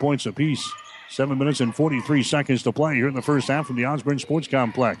 21 points apiece. 7 minutes and 43 seconds to play here in the first half from the Osborne Sports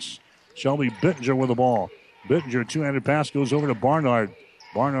Complex. Shelby Bittinger with the ball. Bittinger, two-handed pass goes over to Barnard.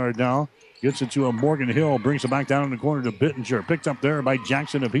 Barnard now gets it to a Morgan Hill. Brings it back down in the corner to Bittinger. Picked up there by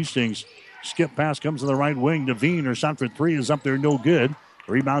Jackson of Hastings. Skip pass comes to the right wing. Devine, her shot for 3 is up there, no good.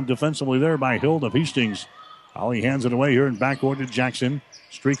 Rebound defensively there by Hill of Hastings. Holly hands it away here in backcourt to Jackson.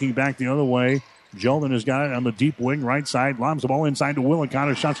 Streaking back the other way. Jeldon has got it on the deep wing right side. Lobs the ball inside to Willicott.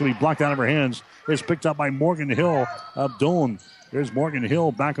 Her shot's going to be blocked out of her hands. It's picked up by Morgan Hill of Doane. There's Morgan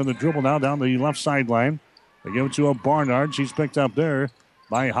Hill back on the dribble now down the left sideline. They give it to a Barnard. She's picked up there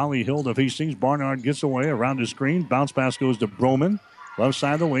by Holly Hill of Hastings. Barnard gets away around the screen. Bounce pass goes to Broman. Left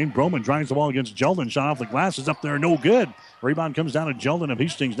side of the lane. Broman drives the ball against Jeldon. Shot off the glass is up there. No good. Rebound comes down to Jeldon of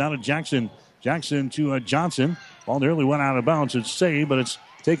Hastings. Down to Jackson. Jackson to Johnson. Ball nearly went out of bounds. It's saved, but it's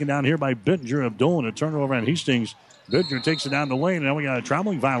taken down here by Bittinger of Doane. A turnover on Hastings. Bittinger takes it down the lane. And now we got a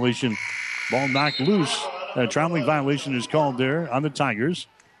traveling violation. Ball knocked loose. A traveling violation is called there on the Tigers.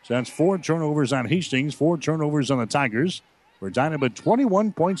 So that's 4 turnovers on Hastings, 4 turnovers on the Tigers. We're tied up at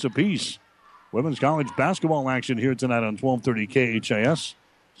 21 points apiece. Women's college basketball action here tonight on 1230 KHIS.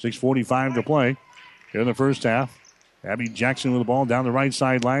 6:45 to play here in the first half. Abby Jackson with the ball down the right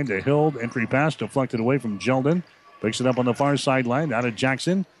sideline to Hill. Entry pass deflected away from Jeldon. Picks it up on the far sideline. Down to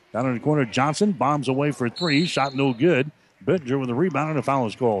Jackson. Down in the corner, Johnson. Bombs away for 3. Shot no good. Bittinger with a rebound and a foul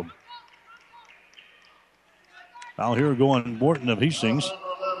is called. Foul here going Morton of Hastings.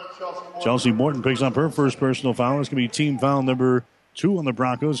 Chelsea Morton picks up her first personal foul. It's going to be team foul number 2 on the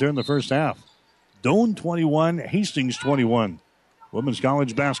Broncos here in the first half. Doane 21, Hastings 21. Women's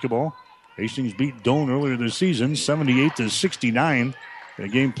college basketball. Hastings beat Doane earlier this season, 78-69. A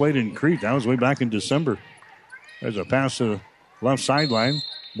game played in Crete. That was way back in December. There's a pass to the left sideline.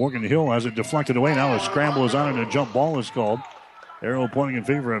 Morgan Hill has it deflected away. Now a scramble is on and a jump ball is called. Arrow pointing in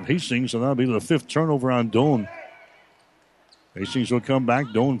favor of Hastings, so that'll be the 5th turnover on Doane. Hastings will come back.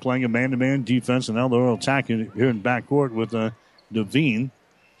 Doane playing a man-to-man defense, and now they'll attack here in backcourt with Devine.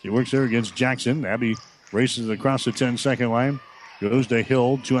 She works there against Jackson. Abby races across the 10-second line. Goes to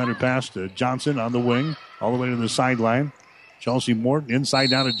Hill. 200 pass to Johnson on the wing. All the way to the sideline. Chelsea Morton inside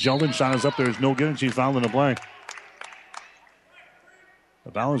down to Jeldon. Shot is up there. It's no good, and she's fouling the play.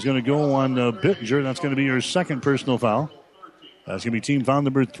 The foul is going to go on Bittinger. That's going to be her second personal foul. That's going to be team foul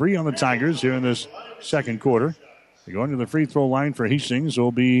number 3 on the Tigers here in this second quarter. They're going to the free throw line for Hastings.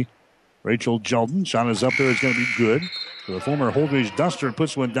 Will be Rachel Jeldon. Shot is up there. It's going to be good. So the former Holdridge Duster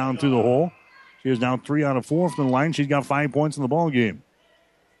puts one down through the hole. She is now 3 out of 4 from the line. She's got 5 points in the ball game.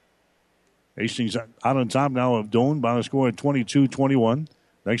 Hastings out on top now of Doane by a score of 22-21.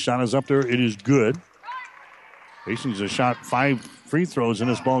 Next shot is up there. It is good. Hastings has shot 5 free throws in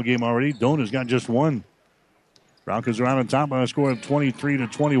this ball game already. Doane has got just 1. Broncos are out on top by a score of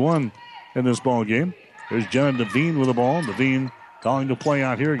 23-21 in this ball game. There's Jenna Devine with the ball. Devine calling the play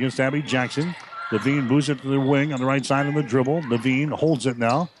out here against Abby Jackson. Devine moves it to the wing on the right side of the dribble. Devine holds it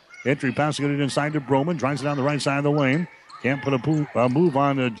now. Entry pass getting inside to Broman. Drives it down the right side of the lane. Can't put a move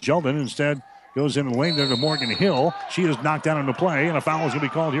on Jeldon. Instead, goes in the lane there to Morgan Hill. She is knocked down on the play, and a foul is going to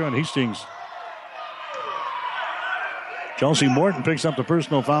be called here on Hastings. Chelsea Morton picks up the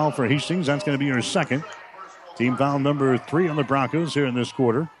personal foul for Hastings. That's going to be her second. Team foul number 3 on the Broncos here in this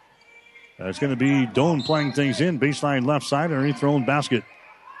quarter. It's going to be Doane playing things in. Baseline left side underneath their own basket.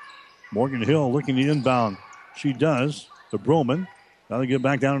 Morgan Hill looking to inbound. She does. To Broman. Now they get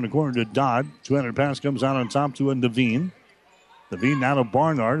back down in the corner to Dodd. 200 pass comes out on top to Devine. Devine now to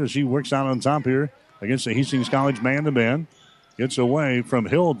Barnard as she works out on top here against the Hastings College man-to-man. Gets away from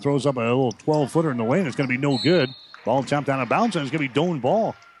Hill. Throws up a little 12-footer in the lane. It's going to be no good. Ball tapped out of bounds, and it's going to be Doane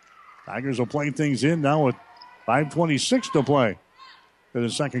ball. Tigers will play things in now with 5:26 to play in the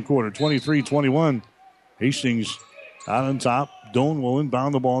second quarter. 23-21. Hastings out on top. Doane will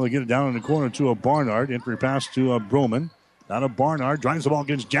inbound the ball. They get it down in the corner to a Barnard. Entry pass to Broman. Now to Barnard. Drives the ball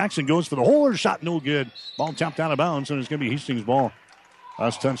against Jackson. Goes for the hole. Shot no good. Ball tapped out of bounds, and it's going to be Hastings ball.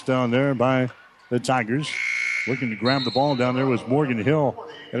 Last touchdown there by the Tigers. Looking to grab the ball down there was Morgan Hill.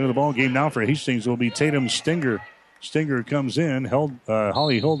 Into the ball game now for Hastings will be Tatum Stinger. Stinger comes in.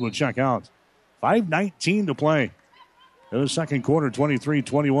 Holly Hild will check out. 5:19 to play in the second quarter.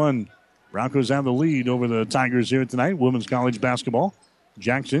 23-21. Broncos have the lead over the Tigers here tonight. Women's college basketball.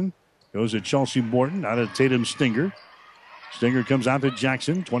 Jackson goes to Chelsea Morton out of Tatum Stinger. Stinger comes out to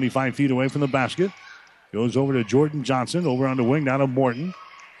Jackson, 25 feet away from the basket. Goes over to Jordan Johnson, over on the wing, down to Morton.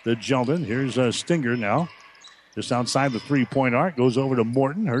 To Jeldon. Here's Stinger now. Just outside the three-point arc. Goes over to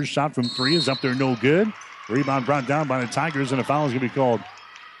Morton. Her shot from three is up there, no good. Rebound brought down by the Tigers, and a foul is going to be called.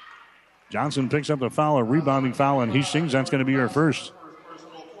 Johnson picks up the foul, a rebounding foul on Hastings. That's going to be her first.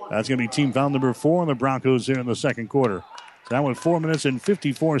 That's going to be team foul number 4 on the Broncos here in the second quarter. So now with 4 minutes and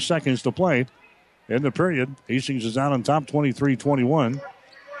 54 seconds to play in the period. Hastings is out on top, 23-21.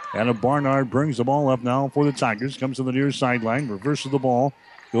 Anna Barnard brings the ball up now for the Tigers. Comes to the near sideline, reverses the ball,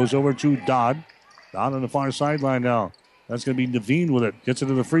 goes over to Dodd. Dodd on the far sideline now. That's going to be Devine with it. Gets it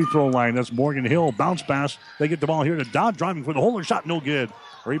to the free throw line. That's Morgan Hill. Bounce pass. They get the ball here to Dodd, driving for the hole. Shot no good.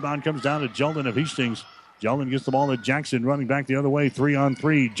 Rebound comes down to Jeldon of Hastings. Jeldon gets the ball to Jackson, running back the other way.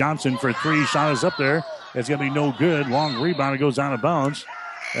 3-on-3. Johnson for three. Shot is up there. It's going to be no good. Long rebound. It goes out of bounds.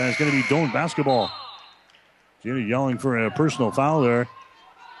 And it's going to be Doane basketball. Gina yelling for a personal foul there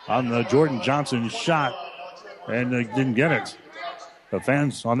on the Jordan Johnson shot. And they didn't get it. The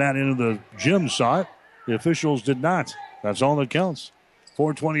fans on that end of the gym saw it. The officials did not. That's all that counts.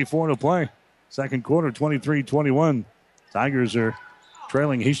 4:24 to play. Second quarter, 23-21. Tigers are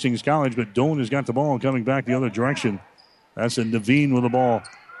trailing Hastings College, but Doane has got the ball coming back the other direction. That's a Devine with the ball.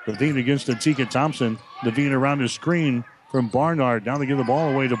 Devine against Atika Thompson. Devine around the screen from Barnard. Now they give the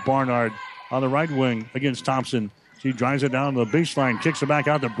ball away to Barnard on the right wing against Thompson. She drives it down to the baseline, kicks it back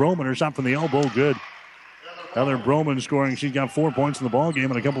out to Broman. Her shot from the elbow, good. Heather Broman scoring. She's got 4 points in the ball game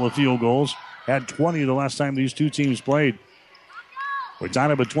and a couple of field goals. Had 20 the last time these two teams played. We're tied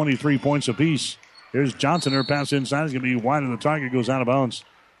up at 23 points apiece. Here's Johnson. Her pass inside is going to be wide, and the target goes out of bounds.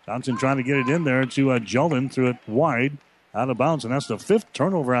 Johnson trying to get it in there to Jeldon. Threw it wide, out of bounds, and that's the 5th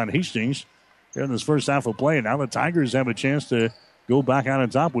turnover on Hastings here in this first half of play. Now the Tigers have a chance to go back out on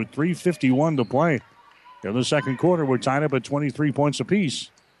top with 3:51 to play. In the second quarter, we're tied up at 23 points apiece.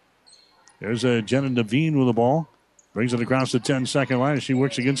 There's Jenna Devine with the ball. Brings it across the 10-second line as she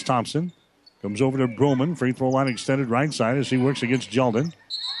works against Thompson. Comes over to Broman. Free throw line extended right side as he works against Jeldon.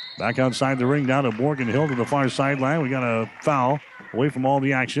 Back outside the ring down to Morgan Hill to the far sideline. We got a foul away from all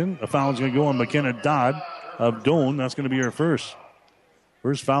the action. A foul is going to go on McKenna Dodd of Doane. That's going to be her first.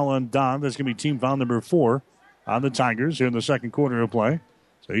 First foul on Dodd. That's going to be team foul number 4 on the Tigers here in the second quarter of play.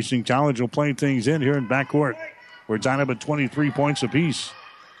 So Hastings College will play things in here in backcourt. We're tied up at 23 points apiece.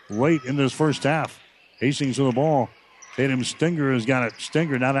 Late in this first half. Hastings with the ball. Tatum Stinger has got it.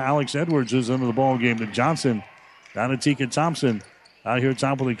 Stinger now to Alex Edwards is into the ball game. To Johnson. Down to Tika Thompson. Out here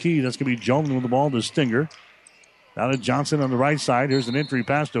top of the key. That's going to be Jeldon with the ball to Stinger. Down to Johnson on the right side. Here's an entry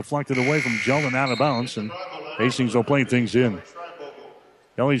pass deflected away from Jeldon out of bounds. And Hastings will play things in.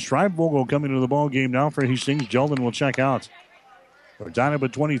 Kelly Schreibvogel coming to the ball game now for Hastings. Jeldon will check out. We're down up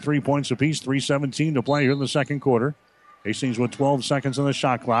at 23 points apiece. 3:17 to play here in the second quarter. Hastings with 12 seconds on the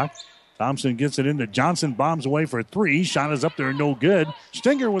shot clock. Thompson gets it into Johnson. Bombs away for 3. Shot is up there. No good.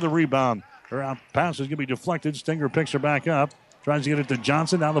 Stinger with a rebound. Her pass is going to be deflected. Stinger picks her back up. Tries to get it to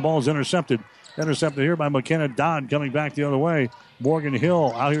Johnson. Now the ball is intercepted. Intercepted here by McKenna Dodd coming back the other way. Morgan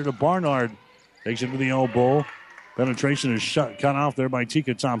Hill out here to Barnard. Takes it to the elbow. Penetration is cut off there by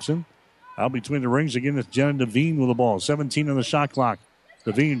Tika Thompson. Out between the rings again, it's Jenna Devine with the ball. 17 on the shot clock.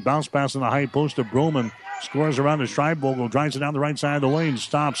 Devine bounce pass on the high post to Broman. Scores around to Schreibvogel. Drives it down the right side of the lane.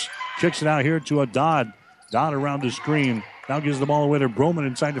 Stops. Kicks it out here to a Dodd. Dodd around the screen. Now gives the ball away to Broman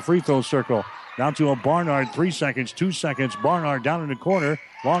inside the free throw circle. Down to a Barnard. 3 seconds. 2 seconds. Barnard down in the corner.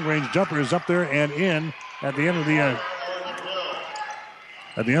 Long range jumper is up there and in at the end of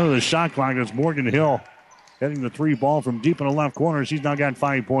the shot clock. It's Morgan Hill hitting the 3 ball from deep in the left corner. She's now got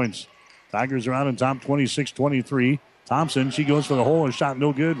 5 points. Tigers are out on top 26-23. Thompson, she goes for the hole. Her shot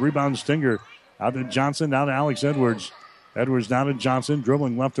no good. Rebound Stinger. Out to Johnson. Now to Alex Edwards. Edwards down to Johnson.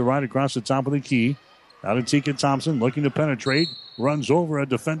 Dribbling left to right across the top of the key. Out to Tika Thompson. Looking to penetrate. Runs over a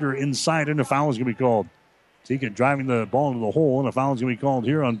defender inside. And a foul is going to be called. Tika driving the ball into the hole. And a foul is going to be called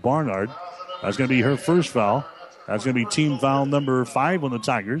here on Barnard. That's going to be her first foul. That's going to be team foul number 5 on the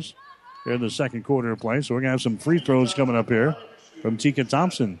Tigers here in the second quarter of play. So we're going to have some free throws coming up here from Tika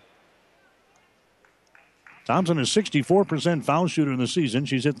Thompson. Thompson is 64% foul shooter in the season.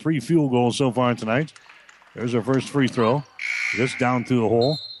 She's hit 3 field goals so far tonight. There's her first free throw. Just down through the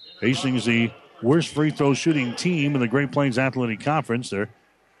hole. Hastings, the worst free throw shooting team in the Great Plains Athletic Conference. They're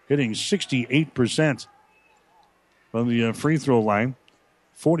hitting 68% from the free throw line,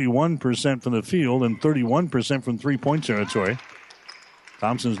 41% from the field, and 31% from three-point territory.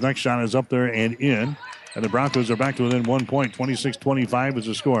 Thompson's next shot is up there and in. And the Broncos are back to within 1 point. 26-25 is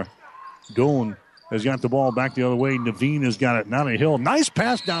the score. Doane has got the ball back the other way. Naveen has got it. Now to Hill. Nice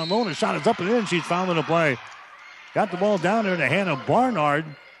pass down low. The shot is up and in. She's fouling the play. Got the ball down there to Hannah Barnard.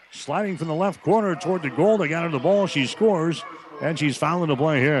 Sliding from the left corner toward the goal. They got her the ball. She scores. And she's fouling the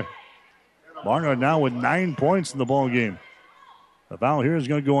play here. Barnard now with 9 points in the ball game. The foul here is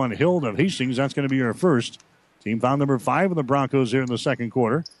going to go on Hill of Hastings. That's going to be her first. Team foul number 5 of the Broncos here in the second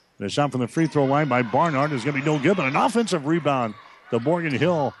quarter. The shot from the free throw line by Barnard is going to be no good, but an offensive rebound to Morgan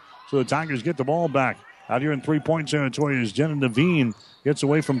Hill. So the Tigers get the ball back. Out here in three-point territory is Jenna Devine. Gets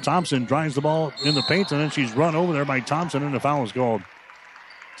away from Thompson, drives the ball in the paint, and then she's run over there by Thompson, and the foul is called.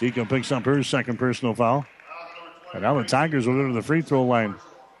 Tika picks up her second personal foul. And now the Tigers will go to the free throw line.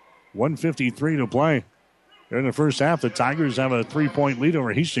 1:53 to play. Here in the first half, the Tigers have a 3-point lead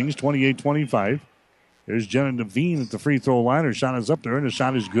over Hastings, 28-25. There's Jenna Devine at the free throw line. Her shot is up there, and the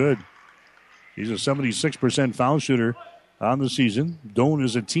shot is good. She's a 76% foul shooter on the season. Doane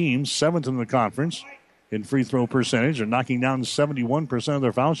is a team, 7th in the conference in free throw percentage. They're knocking down 71% of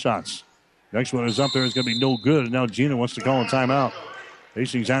their foul shots. Next one is up there. It's going to be no good. And now Gina wants to call a timeout.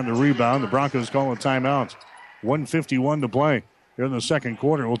 Hastings had the rebound. The Broncos call a timeout. 1:51 to play here in the second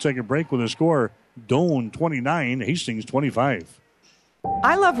quarter. We'll take a break with a score. Doane 29, Hastings 25.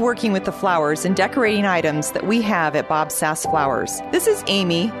 I love working with the flowers and decorating items that we have at Bob Sass Flowers. This is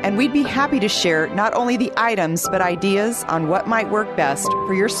Amy, and we'd be happy to share not only the items, but ideas on what might work best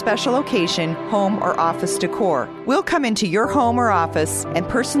for your special occasion, home, or office decor. We'll come into your home or office and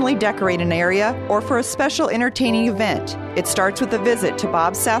personally decorate an area or for a special entertaining event. It starts with a visit to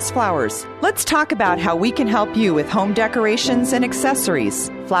Bob Sass Flowers. Let's talk about how we can help you with home decorations and accessories,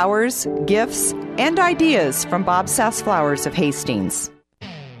 flowers, gifts, and ideas from Bob Sass Flowers of Hastings.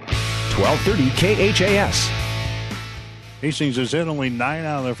 1230 KHAS. Hastings has hit only 9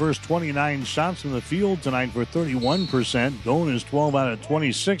 out of their first 29 shots from the field tonight for 31%. Doane is 12 out of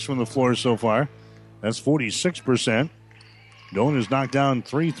 26 from the floor so far. That's 46%. Doane has knocked down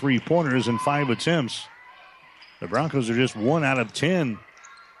 3 3-pointers in 5 attempts. The Broncos are just 1 out of 10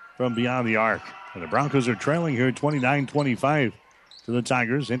 from beyond the arc. And the Broncos are trailing here 29-25 to the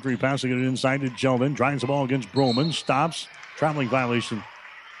Tigers. Entry passing it inside to Jeldon. Drives the ball against Broman. Stops. Traveling violation.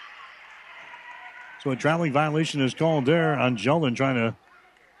 So a traveling violation is called there on Jeldon trying to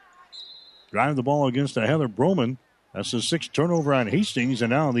drive the ball against Heather Broman. That's the 6th turnover on Hastings. And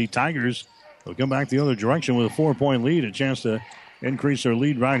now the Tigers will come back the other direction with a 4-point lead. A chance to increase their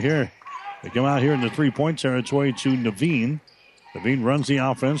lead right here. They come out here in the 3-point territory to Naveen. Naveen runs the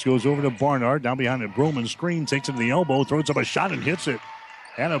offense, goes over to Barnard. Down behind the Broman screen, takes it to the elbow, throws up a shot and hits it.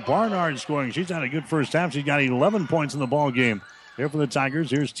 Hannah Barnard scoring. She's had a good first half. She's got 11 points in the ball game. Here for the Tigers,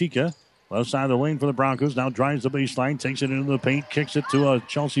 here's Tika. Left side of the lane for the Broncos. Now drives the baseline, takes it into the paint, kicks it to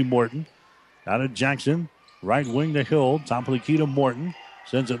Chelsea Morton. Out of Jackson. Right wing to Hill. Top of the key to Morton.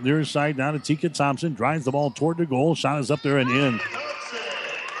 Sends it near side down to Tika Thompson. Drives the ball toward the goal. Shot is up there and in.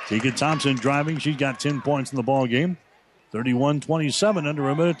 Tika Thompson driving. She's got 10 points in the ball game. 31-27, under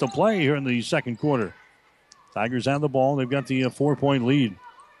a minute to play here in the second quarter. Tigers have the ball. They've got the 4-point lead.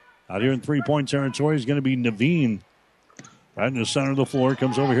 Out here in 3-point territory is going to be Naveen. Right in the center of the floor.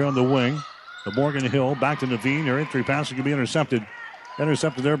 Comes over here on the wing. The Morgan Hill. Back to Naveen. Her entry pass can be intercepted.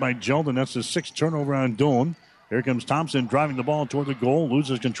 Intercepted there by Jeldon. That's the 6th turnover on Doane. Here comes Thompson driving the ball toward the goal.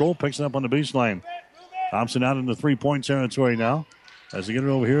 Loses control. Picks it up on the baseline. Thompson out in the 3-point territory now. As they get it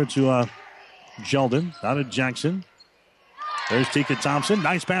over here to Jeldon. Out of Jackson. There's Tika Thompson.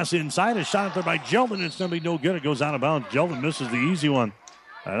 Nice pass inside. A shot up there by Jeldon. It's going to be no good. It goes out of bounds. Jeldon misses the easy one.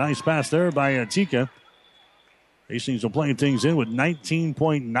 A nice pass there by Tika. Hastings are playing things in with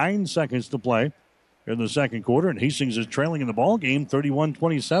 19.9 seconds to play in the second quarter. And Hastings is trailing in the ball game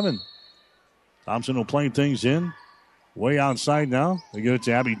 31-27. Thompson will play things in. Way outside now. They get it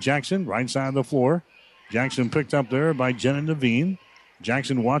to Abby Jackson. Right side of the floor. Jackson picked up there by Jenna Naveen.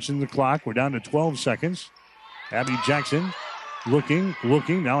 Jackson watching the clock. We're down to 12 seconds. Abby Jackson looking.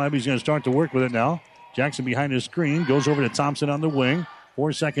 Now Abby's going to start to work with it now. Jackson behind his screen. Goes over to Thompson on the wing.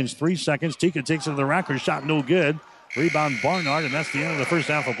 4 seconds, 3 seconds. Tika takes it to the rack. Her shot no good. Rebound Barnard, and that's the end of the first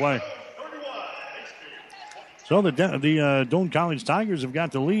half of play. So the Doane College Tigers have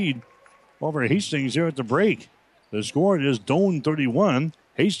got the lead over Hastings here at the break. The score is Doane 31,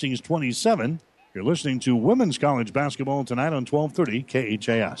 Hastings 27. You're listening to Women's College Basketball tonight on 1230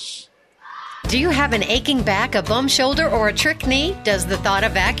 KHAS. Do you have an aching back, a bum shoulder, or a trick knee? Does the thought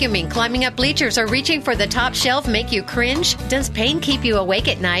of vacuuming, climbing up bleachers, or reaching for the top shelf make you cringe? Does pain keep you awake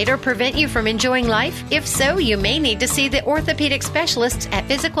at night or prevent you from enjoying life? If so, you may need to see the orthopedic specialists at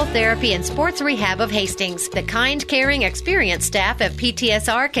Physical Therapy and Sports Rehab of Hastings. The kind, caring, experienced staff of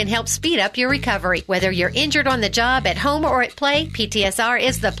PTSR can help speed up your recovery. Whether you're injured on the job, at home, or at play, PTSR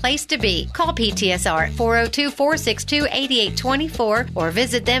is the place to be. Call PTSR at 402-462-8824 or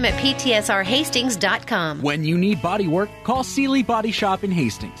visit them at PTSRHastings.com. When you need body work, call Seeley Body Shop in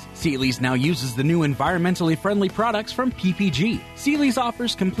Hastings. Seeley's now uses the new environmentally friendly products from PPG. Seeley's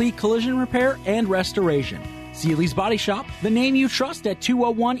offers complete collision repair and restoration. Seeley's Body Shop, the name you trust at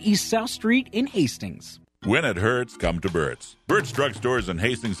 201 East South Street in Hastings. When it hurts, come to Burt's. Burt's Drug Stores in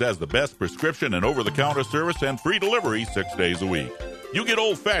Hastings has the best prescription and over-the-counter service and free delivery 6 days a week. You get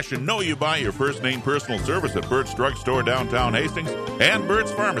old-fashioned, know you buy your first-name personal service at Burt's Drug Store downtown Hastings and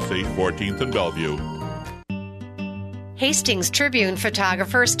Burt's Pharmacy, 14th and Bellevue. Hastings Tribune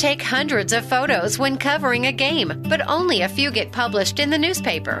photographers take hundreds of photos when covering a game, but only a few get published in the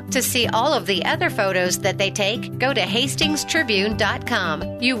newspaper. To see all of the other photos that they take, go to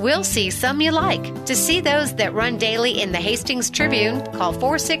hastingstribune.com. You will see some you like. To see those that run daily in the Hastings Tribune, call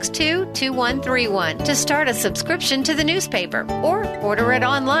 462-2131 to start a subscription to the newspaper, or order it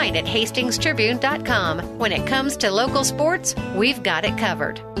online at hastingstribune.com. When it comes to local sports, we've got it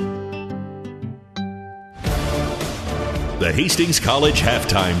covered. The Hastings College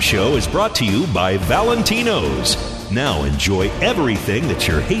Halftime Show is brought to you by Valentino's. Now enjoy everything that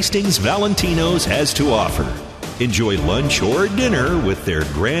your Hastings Valentino's has to offer. Enjoy lunch or dinner with their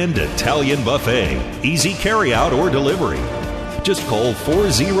grand Italian buffet. Easy carryout or delivery. Just call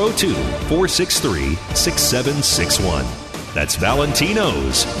 402-463-6761. That's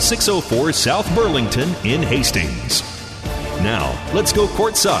Valentino's, 604 South Burlington in Hastings. Now, let's go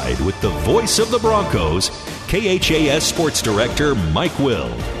courtside with the voice of the Broncos, KHAS Sports Director Mike Will.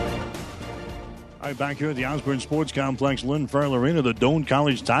 All right, back here at the Osborne Sports Complex, Lynn Farrell Arena, the Doane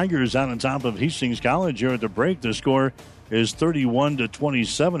College Tigers out on top of Hastings College here at the break. The score is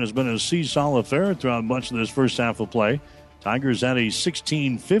 31-27. It's been a seesaw affair throughout much of this first half of play. Tigers had a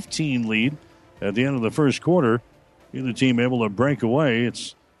 16-15 lead at the end of the first quarter. Either team able to break away.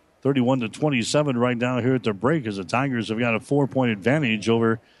 It's 31-27 right now here at the break as the Tigers have got a 4-point advantage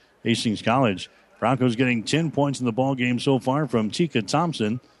over Hastings College. Broncos getting 10 points in the ball game so far from Tika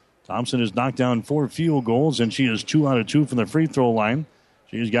Thompson. Thompson has knocked down 4 field goals, and she is 2 out of 2 from the free throw line.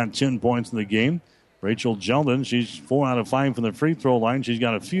 She's got 10 points in the game. Rachel Jeldon, she's 4 out of 5 from the free throw line. She's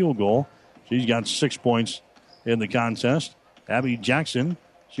got a field goal. She's got 6 points in the contest. Abby Jackson,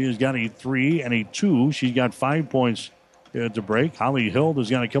 she has got a 3 and a 2. She's got 5 points at the break. Holly Hild has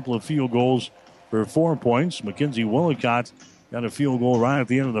got a couple of field goals for 4 points. Mackenzie Willicott got a field goal right at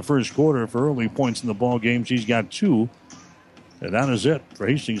the end of the first quarter for early points in the ball game. She's got 2. And that is it for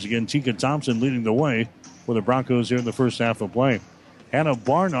Hastings. Again, Tika Thompson leading the way for the Broncos here in the first half of play. Hannah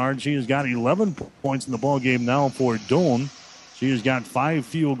Barnard, she has got 11 points in the ball game now for Doane. She has got 5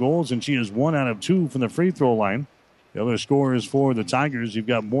 field goals, and she is 1 out of 2 from the free throw line. The other scorers for the Tigers, you've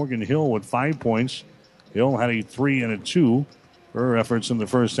got Morgan Hill with 5 points. Hill had a 3 and a 2 for her efforts in the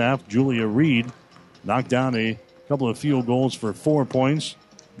first half. Julia Reed knocked down a couple of field goals for 4 points.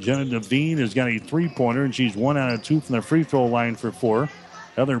 Jenna Devine has got a 3-pointer, and she's 1 out of 2 from the free throw line for 4.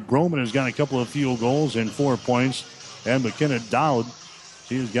 Heather Broman has got a couple of field goals and 4 points. And McKenna Dowd,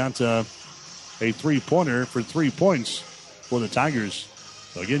 she has got a 3-pointer for 3 points for the Tigers.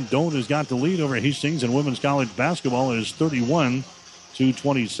 So again, Doane has got the lead over Hastings, and women's college basketball is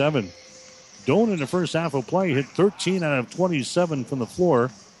 31-27. Doane in the first half of play hit 13 out of 27 from the floor.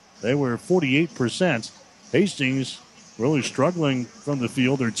 They were 48%. Hastings really struggling from the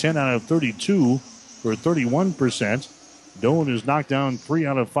field. They're 10 out of 32 for 31%. Doane has knocked down 3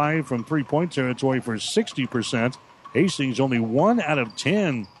 out of 5 from three-point territory for 60%. Hastings only 1 out of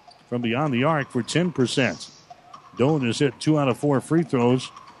 10 from beyond the arc for 10%. Doane has hit 2 out of 4 free throws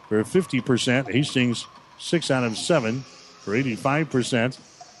for 50%. Hastings 6 out of 7 for 85%.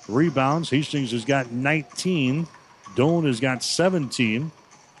 Rebounds, Hastings has got 19. Doane has got 17.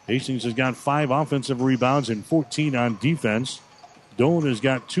 Hastings has got 5 offensive rebounds and 14 on defense. Doane has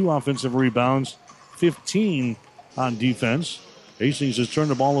got 2 offensive rebounds, 15 on defense. Hastings has turned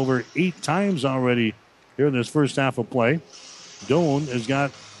the ball over 8 times already here in this first half of play. Doane has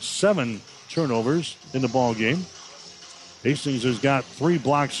got 7 turnovers in the ball game. Hastings has got 3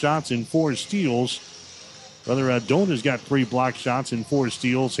 blocked shots and 4 steals. Doane has got 3 block shots and 4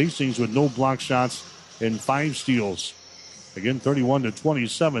 steals. Hastings with no block shots and 5 steals. Again,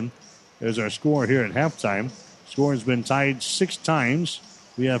 31-27 is our score here at halftime. Score has been tied 6 times.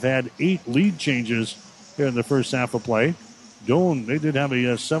 We have had 8 lead changes here in the first half of play. Doane, they did have a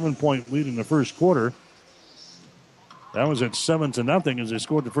 7-point lead in the first quarter. That was at 7-0 as they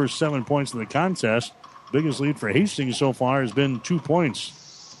scored the first 7 points in the contest. Biggest lead for Hastings so far has been 2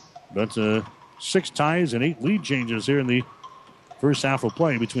 points. But 6 ties and 8 lead changes here in the first half of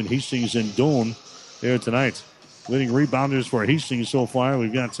play between Hastings and Doane here tonight. Leading rebounders for Hastings so far,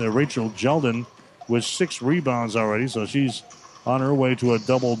 we've got Rachel Jeldon with 6 rebounds already, so she's on her way to a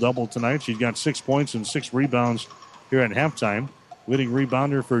double-double tonight. She's got 6 points and 6 rebounds here at halftime. Leading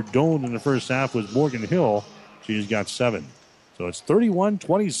rebounder for Doane in the first half was Morgan Hill. She's got 7. So it's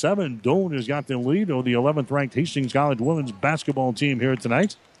 31-27. Doane has got the lead over the 11th-ranked Hastings College women's basketball team here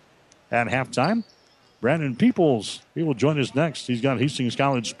tonight. At halftime, Brandon Peoples, he will join us next. He's got Hastings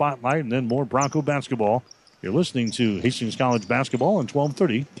College Spotlight and then more Bronco basketball. You're listening to Hastings College basketball on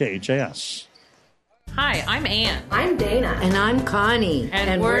 1230 KHAS. Hi, I'm Ann. I'm Dana. And I'm Connie.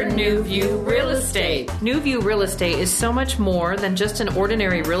 And we're New View Real Estate. New View Real Estate is so much more than just an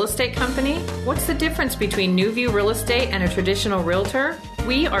ordinary real estate company. What's the difference between New View Real Estate and a traditional realtor?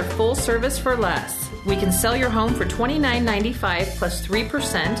 We are full service for less. We can sell your home for $29.95 plus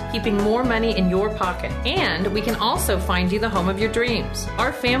 3%, keeping more money in your pocket. And we can also find you the home of your dreams.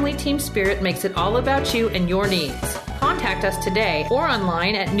 Our family team spirit makes it all about you and your needs. Contact us today or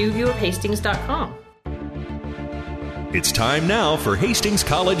online at newviewofhastings.com. It's time now for Hastings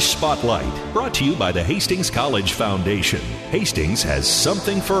College Spotlight, brought to you by the Hastings College Foundation. Hastings has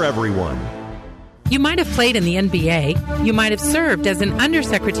something for everyone. You might have played in the NBA. You might have served as an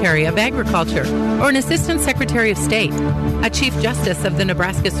Undersecretary of Agriculture or an Assistant Secretary of State, a Chief Justice of the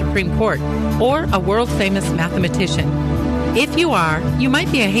Nebraska Supreme Court, or a world-famous mathematician. If you are, you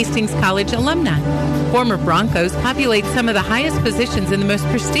might be a Hastings College alumni. Former Broncos populate some of the highest positions in the most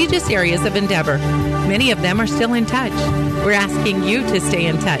prestigious areas of endeavor. Many of them are still in touch. We're asking you to stay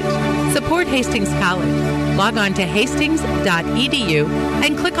in touch. Support Hastings College. Log on to hastings.edu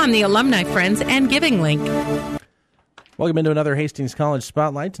and click on the Alumni Friends and Giving link. Welcome into another Hastings College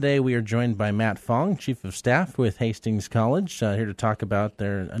Spotlight. Today we are joined by Matt Fong, Chief of Staff with Hastings College, here to talk about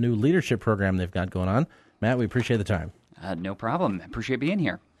a new leadership program they've got going on. Matt, we appreciate the time. No problem. Appreciate being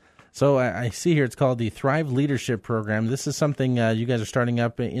here. So I see here it's called the Thrive Leadership Program. This is something you guys are starting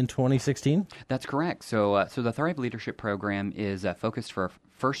up in 2016? That's correct. So the Thrive Leadership Program is focused for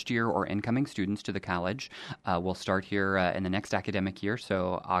first-year or incoming students to the college. We'll start here in the next academic year,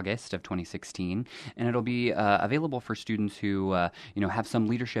 so August of 2016, and it'll be available for students who have some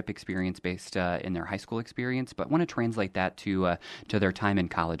leadership experience based in their high school experience, but want to translate that to their time in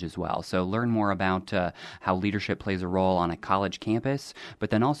college as well. So learn more about how leadership plays a role on a college campus,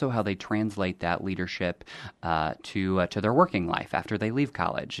 but then also how they translate that leadership to their working life after they leave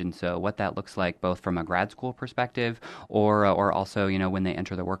college, and so what that looks like both from a grad school perspective or also when they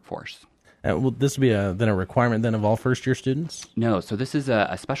enter the workforce. Will this be then a requirement then of all first-year students? No. So this is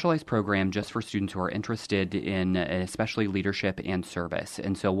a specialized program just for students who are interested in especially leadership and service.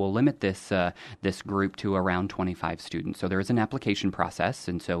 And so we'll limit this group to around 25 students. So there is an application process,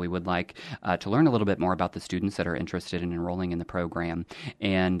 and so we would like to learn a little bit more about the students that are interested in enrolling in the program.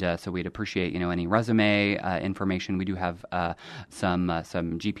 And so we'd appreciate any resume information. We do have some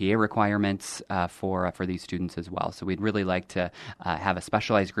GPA requirements for these students as well. So we'd really like to have a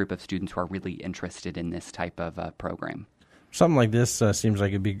specialized group of students who are really interested in this type of program. Something like this seems like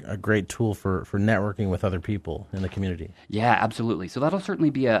it'd be a great tool for networking with other people in the community. Yeah, absolutely. So that'll certainly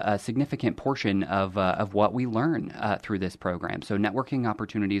be a significant portion of what we learn through this program. So networking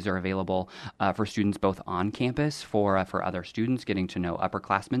opportunities are available for students both on campus for other students, getting to know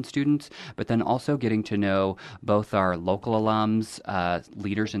upperclassmen students, but then also getting to know both our local alums,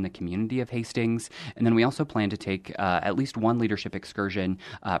 leaders in the community of Hastings, and then we also plan to take at least one leadership excursion,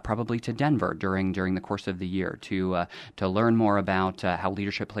 probably to Denver during the course of the year to learn more about how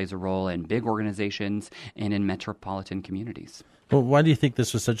leadership plays a role in big organizations and in metropolitan communities. Well, why do you think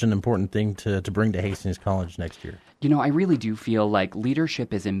this was such an important thing to bring to Hastings College next year? I really do feel like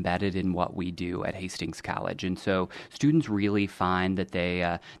leadership is embedded in what we do at Hastings College. And so students really find that they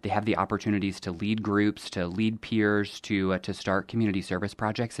have the opportunities to lead groups, to lead peers, to start community service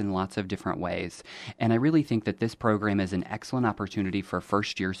projects in lots of different ways. And I really think that this program is an excellent opportunity for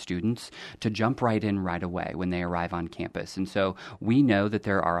first-year students to jump right in right away when they arrive on campus. And so we know that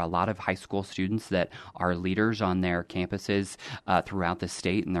there are a lot of high school students that are leaders on their campuses throughout the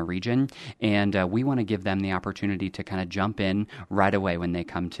state and the region. And we want to give them the opportunity to kind of jump in right away when they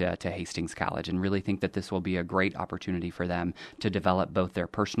come to Hastings College, and really think that this will be a great opportunity for them to develop both their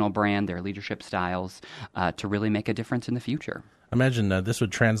personal brand, their leadership styles, to really make a difference in the future. I imagine this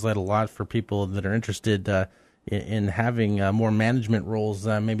would translate a lot for people that are interested in having more management roles,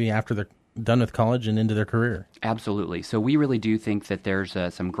 maybe after they're done with college and into their career. Absolutely. So we really do think that there's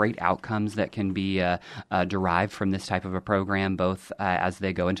some great outcomes that can be derived from this type of a program, both as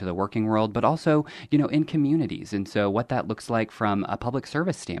they go into the working world, but also, in communities. And so what that looks like from a public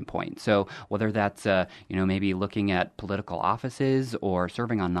service standpoint. So whether that's, maybe looking at political offices or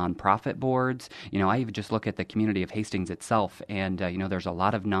serving on nonprofit boards, I even just look at the community of Hastings itself, and, there's a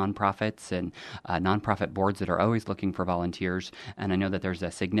lot of nonprofits and nonprofit boards that are always looking for volunteers. And I know that there's a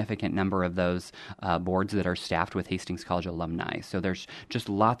significant number of those boards that are staffed with Hastings College alumni. So there's just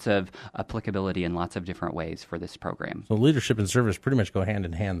lots of applicability in lots of different ways for this program. So leadership and service pretty much go hand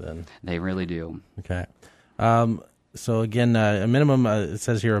in hand then. They really do. Okay. So again, a minimum, it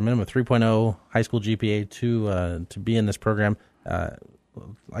says here, a minimum of 3.0 high school GPA to be in this program.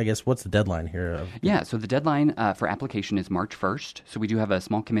 I guess, what's the deadline here? Yeah, so the deadline for application is March 1st. So we do have a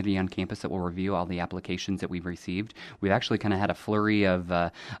small committee on campus that will review all the applications that we've received. We've actually kind of had a flurry of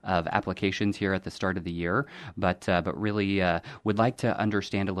applications here at the start of the year, but really would like to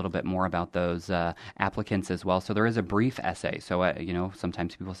understand a little bit more about those applicants as well. So there is a brief essay. So,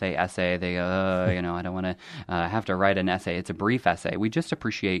 sometimes people say essay, they I don't want to have to write an essay. It's a brief essay. We just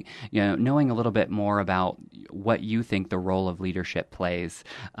appreciate, knowing a little bit more about what you think the role of leadership plays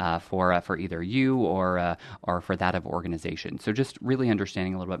for either you or for that of organization. So just really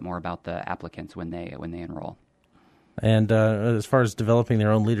understanding a little bit more about the applicants when they enroll. And as far as developing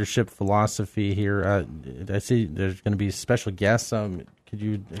their own leadership philosophy here, I see there's going to be special guests. Could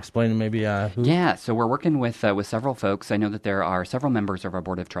you explain maybe who? Yeah, so we're working with several folks. I know that there are several members of our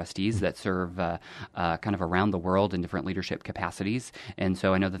Board of Trustees that serve kind of around the world in different leadership capacities. And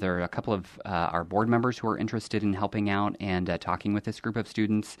so I know that there are a couple of our board members who are interested in helping out and talking with this group of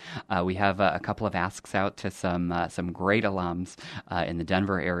students. We have a couple of asks out to some great alums in the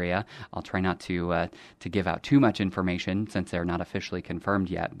Denver area. I'll try not to give out too much information since they're not officially confirmed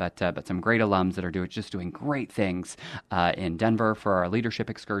yet, but some great alums that are doing great things in Denver for our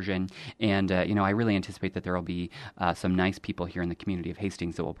leadership excursion, and I really anticipate that there will be some nice people here in the community of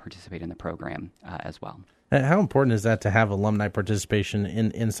Hastings that will participate in the program as well. How important is that to have alumni participation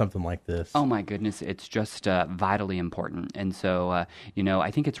in something like this? Oh my goodness, it's just vitally important. And so,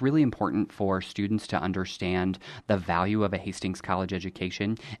 I think it's really important for students to understand the value of a Hastings College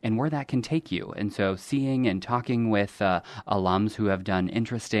education and where that can take you. And so seeing and talking with alums who have done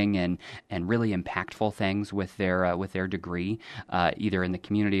interesting and really impactful things with their degree, either in the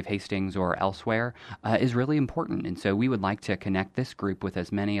community of Hastings or elsewhere, is really important. And so we would like to connect this group with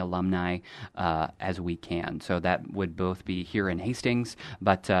as many alumni as we can. So that would both be here in Hastings,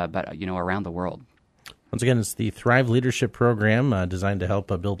 but around the world. Once again, it's the Thrive Leadership Program designed to help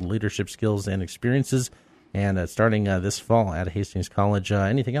build leadership skills and experiences, and starting this fall at Hastings College.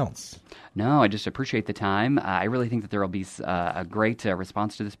 Anything else? No, I just appreciate the time. I really think that there will be a great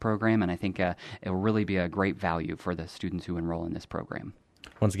response to this program, and I think it will really be a great value for the students who enroll in this program.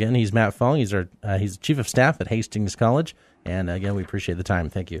 Once again, he's Matt Fong. He's Chief of Staff at Hastings College, and again, we appreciate the time.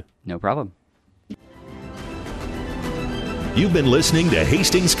 Thank you. No problem. You've been listening to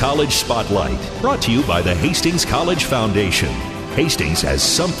Hastings College Spotlight, brought to you by the Hastings College Foundation. Hastings has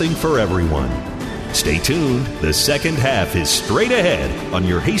something for everyone. Stay tuned. The second half is straight ahead on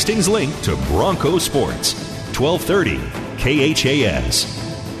your Hastings link to Bronco Sports. 1230 KHAS.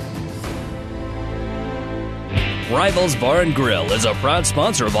 Rivals Bar and Grill is a proud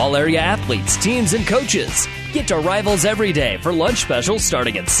sponsor of all area athletes, teams, and coaches. Get to Rivals every day for lunch specials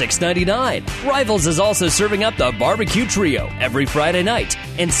starting at $6.99. Rivals is also serving up the Barbecue Trio every Friday night,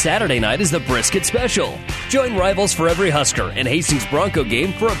 and Saturday night is the Brisket Special. Join Rivals for every Husker and Hastings Bronco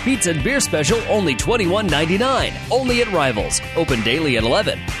game for a pizza and beer special only $21.99. Only at Rivals. Open daily at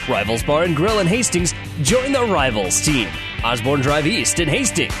 11. Rivals Bar and Grill in Hastings. Join the Rivals team. Osborne Drive East in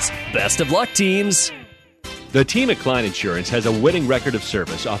Hastings. Best of luck, teams. The team at Klein Insurance has a winning record of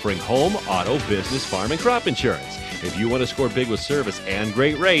service, offering home, auto, business, farm, and crop insurance. If you want to score big with service and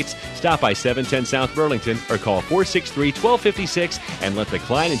great rates, stop by 710 South Burlington or call 463-1256 and let the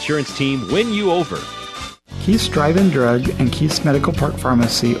Klein Insurance team win you over. Keith's Drive-In Drug and Keith's Medical Park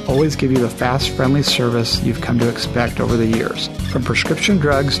Pharmacy always give you the fast, friendly service you've come to expect over the years. From prescription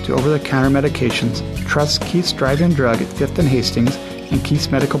drugs to over-the-counter medications, trust Keith's Drive-In Drug at 5th and Hastings and Keith's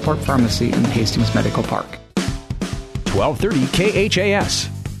Medical Park Pharmacy in Hastings Medical Park. 1230 KHAS.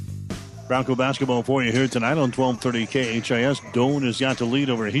 Bronco basketball for you here tonight on 1230 KHIS. Doane has got the lead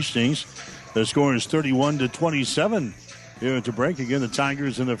over Hastings. The score is 31-27 here at the break. Again, the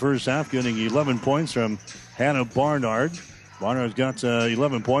Tigers in the first half getting 11 points from Hannah Barnard. Barnard's got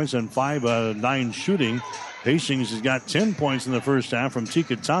 11 points and 5 out of 9 shooting. Hastings has got 10 points in the first half from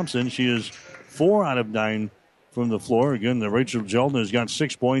Tika Thompson. She is 4 out of 9 from the floor. Again, Rachel Jelden has got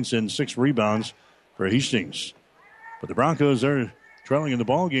 6 points and 6 rebounds for Hastings. But the Broncos are trailing in the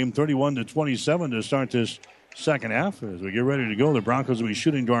ball game 31-27 to start this second half. As we get ready to go, the Broncos will be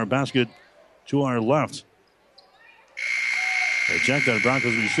shooting to our basket to our left. They check that.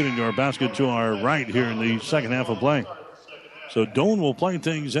 Broncos will be shooting to our basket to our right here in the second half of play. So Doane will play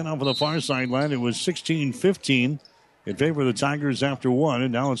things in off of the far sideline. It was 16-15 in favor of the Tigers after one,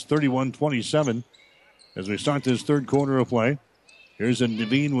 and now it's 31-27 as we start this third quarter of play. Here's a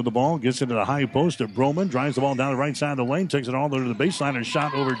Devine with the ball, gets it to the high post to Broman, drives the ball down the right side of the lane, takes it all the way to the baseline, and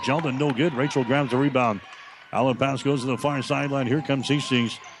shot over Jelden, no good. Rachel grabs the rebound. Outlet pass goes to the far sideline. Here comes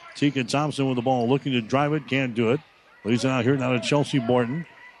Hastings. Tika Thompson with the ball, looking to drive it, can't do it. Leads it out here now to Chelsea Morton.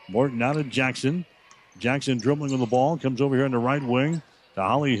 Morton out to Jackson. Jackson dribbling with the ball, comes over here on the right wing to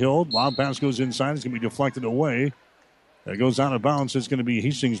Holly Hill. Lob pass goes inside, it's going to be deflected away. It goes out of bounds. It's going to be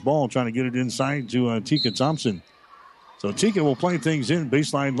Hastings' ball, trying to get it inside to Tika Thompson. So Tika will play things in.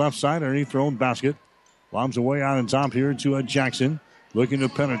 Baseline left side underneath their own basket. Lobs away out on top here to Jackson. Looking to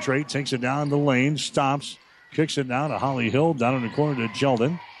penetrate. Takes it down the lane. Stops. Kicks it down to Holly Hill. Down in the corner to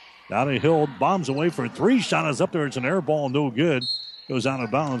Jelden. Down to Hill. Bombs away for 3. Shot is up there. It's an air ball. No good. Goes out of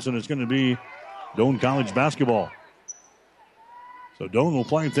bounds. And it's going to be Doane College basketball. So Doane will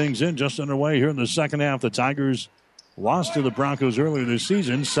play things in just underway here in the second half. The Tigers lost to the Broncos earlier this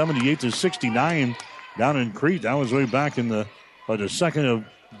season, 78-69 down in Crete. That was way back in the 2nd of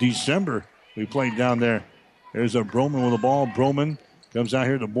December we played down there. There's a Broman with the ball. Broman comes out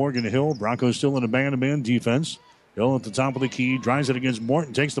here to Morgan Hill. Broncos still in a man-to-man defense. Hill at the top of the key, drives it against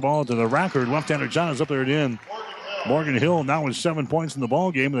Morton, takes the ball to the racker. Left-hander shot is up there at the end. Morgan Hill now with 7 points in the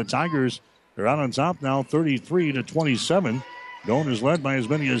ball game, and the Tigers are out on top now, 33-27. Doane is led by as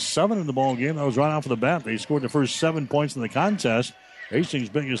many as 7 in the ball game. That was right off of the bat. They scored the first 7 points in the contest. Hastings'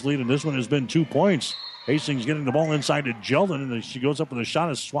 biggest lead in this one has been 2 points. Hastings getting the ball inside to Jelden, and she goes up with a shot,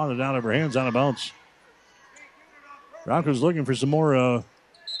 is swatted out of her hands, out of bounds. Broncos looking for some more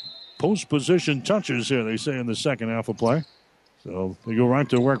post-position touches here, they say, in the second half of play. So they go right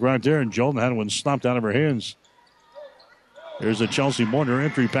to work right there, and Jelden had one stomped out of her hands. There's a Chelsea Morton. Her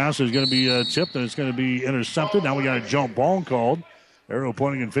entry pass is going to be tipped, and it's going to be intercepted. Now we got a jump ball called. Arrow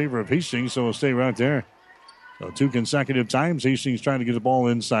pointing in favor of Hastings, so it'll stay right there. So 2 consecutive times, Hastings trying to get the ball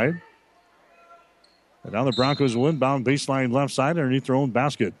inside. And now the Broncos will inbound baseline left side underneath their own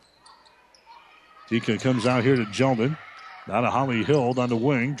basket. Tika comes out here to Jelden. Now to Holly Hill on the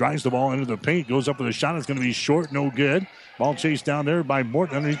wing. Drives the ball into the paint. Goes up with a shot. It's going to be short. No good. Ball chased down there by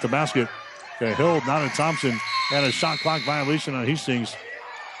Morton underneath the basket. To Hill, now to Thompson. And a shot clock violation on Hastings.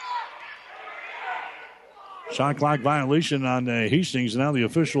 Shot clock violation on Hastings. Now the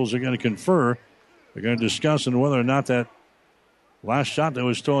officials are going to confer. They're going to discuss whether or not that last shot that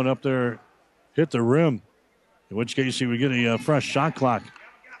was thrown up there hit the rim, in which case he would get a fresh shot clock.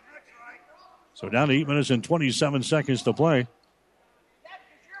 So down to 8 minutes and 27 seconds to play.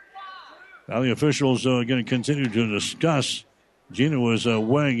 Now the officials are going to continue to discuss. Gina was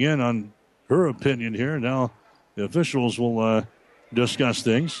weighing in on her opinion here. Now the officials will discuss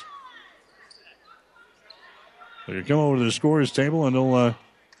things. They come over to the scorer's table and they'll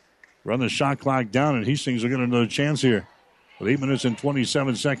run the shot clock down, and Hastings will get another chance here with 8 minutes and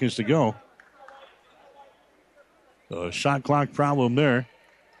 27 seconds to go. The shot clock problem there.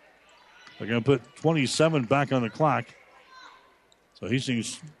 They're going to put 27 back on the clock. So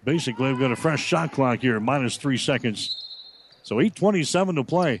Hastings basically have got a fresh shot clock here, minus 3 seconds. So 8:27 to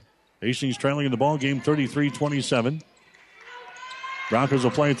play. Hastings trailing in the ball game, 33-27. Broncos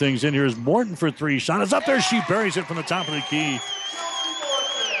will play things in. Here's Morton for 3. Shot is up there. She buries it from the top of the key.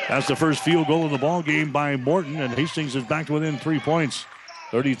 That's the first field goal of the ball game by Morton, and Hastings is back to within 3 points.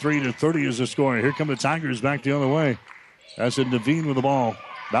 33-30 is the score. Here come the Tigers back the other way. That's a Devine with the ball.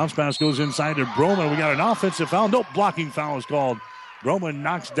 Bounce pass goes inside to Broman. We got an offensive foul. Nope, blocking foul is called. Broman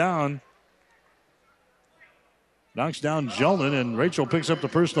knocks down Jelden, and Rachel picks up the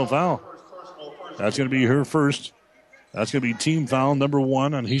personal foul. That's going to be her first. That's going to be team foul number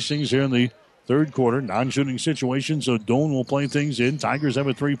 1 on Hastings here in the third quarter. Non-shooting situation, so Doane will play things in. Tigers have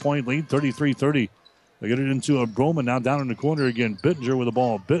a 3-point lead, 33-30. They get it into a Broman now down in the corner again. Bittinger with the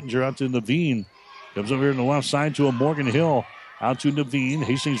ball. Bittinger out to Devine. Comes over here on the left side to a Morgan Hill. Out to Devine.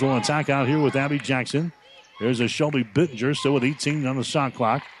 Hastings will attack out here with Abby Jackson. There's a Shelby Bittinger still with 18 on the shot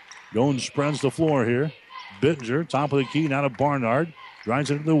clock. Doane spreads the floor here. Bittinger, top of the key, now to Barnard.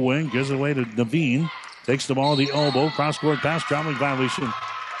 Drives it to the wing, gives it away to Naveen. Takes the ball to the elbow. Cross-court pass, traveling violation.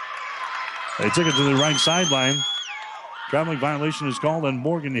 They took it to the right sideline. Traveling violation is called on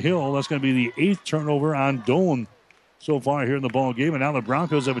Morgan Hill. That's going to be the 8th turnover on Doane so far here in the ball game. And now the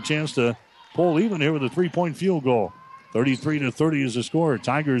Broncos have a chance to pull even here with a 3-point field goal. 33-30 is the score.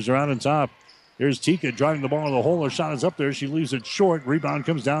 Tigers are out on top. Here's Tika driving the ball to the hole. Her shot is up there. She leaves it short. Rebound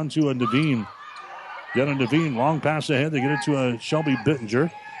comes down to a Naveen. Jenna Naveen, long pass ahead. They get it to a Shelby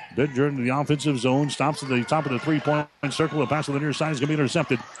Bittinger. Bittinger into the offensive zone. Stops at the top of the 3-point circle. The pass to the near side is going to be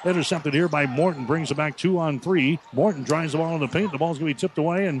intercepted. Intercepted here by Morton. Brings it back 2-on-3. Morton drives the ball in the paint. The ball's going to be tipped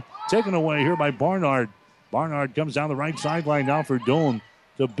away and taken away here by Barnard. Barnard comes down the right sideline now for Doane.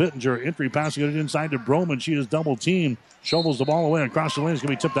 To Bittinger. Entry pass to get it inside to Broman. She is double teamed. Shovels the ball away across the lane. It's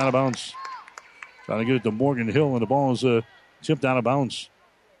going to be tipped out of bounds. Trying to get it to Morgan Hill, and the ball is tipped out of bounds.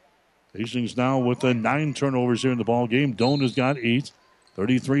 Hastings now with 9 turnovers here in the ball game. Doane has got 8.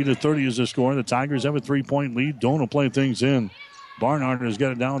 33-30 is the score. The Tigers have a 3-point lead. Doane will play things in. Barnard has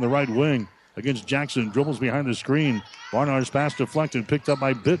got it down on the right wing against Jackson. Dribbles behind the screen. Barnard's pass deflected, picked up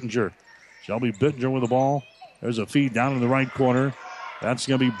by Bittinger. Shelby Bittinger with the ball. There's a feed down in the right corner. That's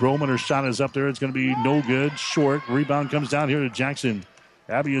going to be Broman. Her shot is up there. It's going to be no good. Short. Rebound comes down here to Jackson.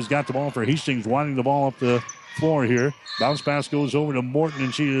 Abby has got the ball for Hastings, winding the ball up the floor here. Bounce pass goes over to Morton,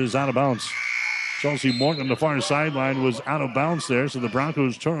 and she is out of bounds. Chelsea Morton on the far sideline was out of bounds there, so the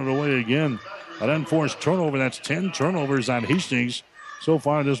Broncos turn it away again. An unforced turnover. That's 10 turnovers on Hastings so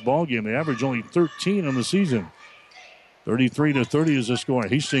far in this ball game. They average only 13 on the season. 33-30 is the score.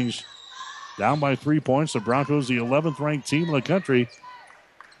 Hastings down by 3 points. The Broncos, the 11th ranked team in the country,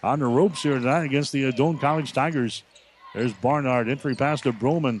 on the ropes here tonight against the Doane College Tigers. There's Barnard. Entry pass to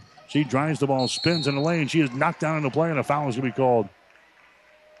Broman. She drives the ball, spins in the lane. She is knocked down in the play, and a foul is going to be called.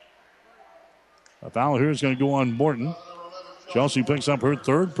 A foul here is going to go on Morton. Chelsea picks up her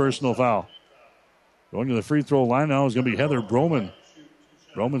 3rd personal foul. Going to the free throw line now is going to be Heather Broman.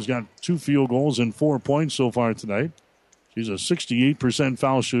 Broman's got 2 field goals and 4 points so far tonight. She's a 68%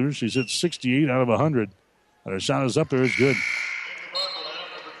 foul shooter. She's hit 68 out of 100. And her shot is up there. It's good.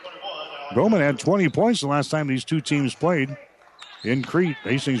 Broman had 20 points the last time these two teams played in Crete.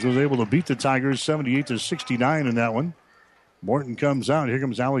 Hastings was able to beat the Tigers 78-69 in that one. Morton comes out. Here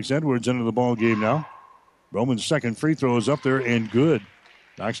comes Alex Edwards into the ball game now. Broman's 2nd free throw is up there and good.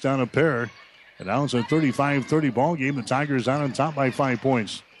 Knocks down a pair. And now it's a 35-30 ball game. The Tigers out on top by 5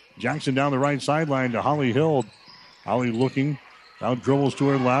 points. Jackson down the right sideline to Holly Hill. Holly looking. Now dribbles to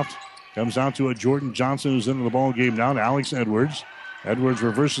her left. Comes out to a Jordan Johnson who's into the ball game now to Alex Edwards. Edwards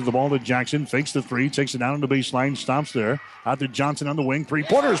reverses the ball to Jackson. Fakes the 3. Takes it down on the baseline. Stops there. Out to Johnson on the wing.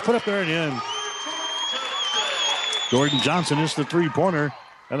 3-pointer is put up there and in. Jordan Johnson is the 3-pointer.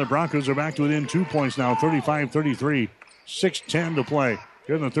 And the Broncos are back to within 2 points now. 35-33. 6:10 to play.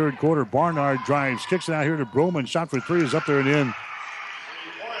 Here in the 3rd quarter. Barnard drives. Kicks it out here to Broman. Shot for 3 is up there and in.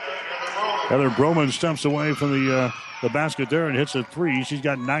 Heather Broman steps away from the basket there and hits a 3. She's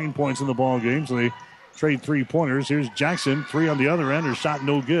got 9 points in the ball game. So they trade 3-pointers. Here's Jackson. 3 on the other end. Her shot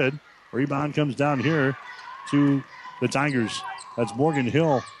no good. Rebound comes down here to the Tigers. That's Morgan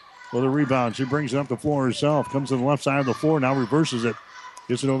Hill with a rebound. She brings it up the floor herself. Comes to the left side of the floor. Now reverses it.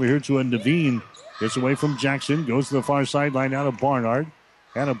 Gets it over here to a Naveen. Gets away from Jackson. Goes to the far sideline out of Barnard.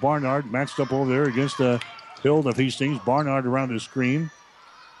 Hannah Barnard matched up over there against the Hill of Hastings. Barnard around the screen.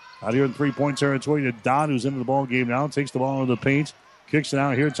 Out here in 3-point territory to Dodd, who's into the ball game now. Takes the ball into the paint. Kicks it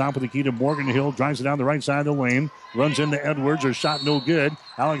out here, top of the key to Morgan Hill. Drives it down the right side of the lane. Runs into Edwards. Her shot no good.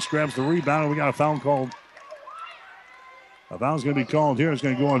 Alex grabs the rebound, and we got a foul called. A foul's going to be called here. It's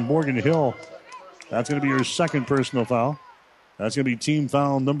going to go on Morgan Hill. That's going to be her 2nd personal foul. That's going to be team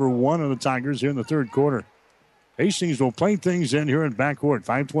foul number 1 of the Tigers here in the 3rd quarter. Hastings will play things in here in backcourt.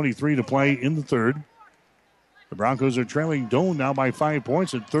 5:23 to play in the 3rd. The Broncos are trailing Doane now by 5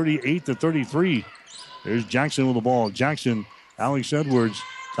 points at 38-33. There's Jackson with the ball. Jackson, Alex Edwards,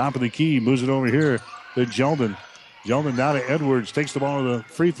 top of the key, moves it over here to Jeldon. Jeldon now to Edwards, takes the ball to the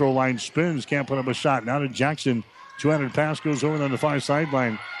free throw line, spins, can't put up a shot. Now to Jackson. 200 pass goes over on the far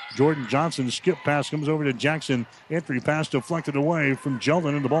sideline. Jordan Johnson, skip pass comes over to Jackson. Entry pass deflected away from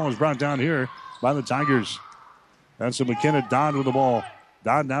Jeldon, and the ball is brought down here by the Tigers. That's a McKenna Dodd with the ball.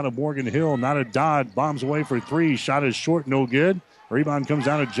 Dodd now to Morgan Hill, not a Dodd. Bombs away for 3. Shot is short, no good. Rebound comes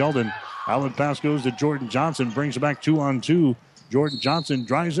down to Jeldon. Outlet pass goes to Jordan Johnson, brings it back 2-on-2. Jordan Johnson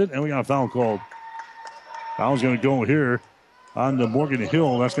drives it, and we got a foul called. Foul's going to go here on the Morgan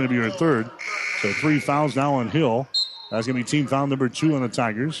Hill. That's going to be her 3rd. So 3 fouls now on Hill. That's going to be team foul number 2 on the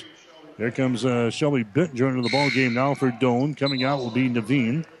Tigers. There comes Shelby Bittinger into the ball game now for Doane. Coming out will be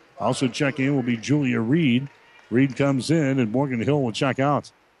Naveen. Also checking in will be Julia Reed. Reed comes in, and Morgan Hill will check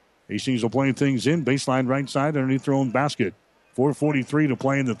out. Hastings will play things in. Baseline right side underneath their own basket. 4:43 to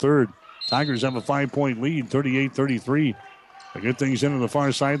play in the third. Tigers have a 5-point lead, 38-33. They get things into the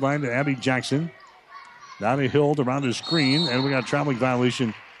far sideline to Abby Jackson. Now to Hill around the screen, and we got a traveling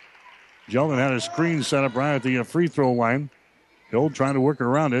violation. Jeldon had a screen set up right at the free throw line. Hill trying to work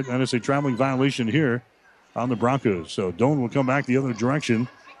around it, and it's a traveling violation here on the Broncos. So Doane will come back the other direction.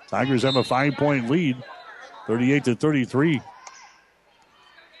 Tigers have a 5-point lead, 38-33.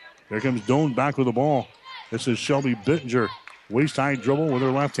 There comes Doane back with the ball. This is Shelby Bittinger. Waist-high dribble with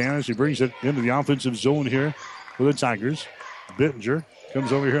her left hand as she brings it into the offensive zone here for the Tigers. Bittinger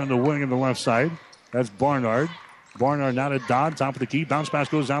comes over here on the wing on the left side. That's Barnard. Barnard now to Dodd, top of the key. Bounce pass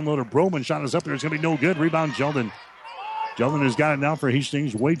goes down low to Broman. Shot is up there. It's going to be no good. Rebound, Jeldon. Jeldon has got it now for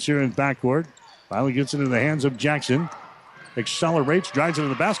Hastings. Waits here in backcourt. Finally gets it into the hands of Jackson. Accelerates, drives into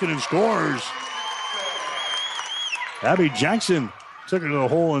the basket, and scores. Abby Jackson took her to the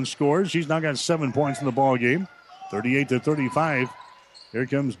hole and scores. She's now got 7 points in the ball game. 38-35. Here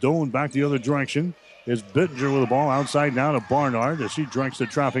comes Doane back the other direction. Is Bittinger with the ball outside now to Barnard as she directs the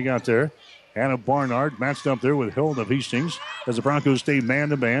traffic out there. Hannah Barnard matched up there with Hill of Hastings as the Broncos stay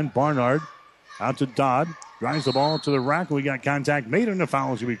man-to-man. Barnard out to Dodd. Drives the ball to the rack. We got contact made and the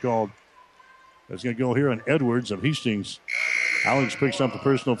foul is going to be called. That's going to go here on Edwards of Hastings. Alex picks up the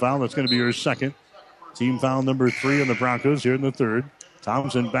personal foul. That's going to be her second. Team foul number 3 on the Broncos here in the third.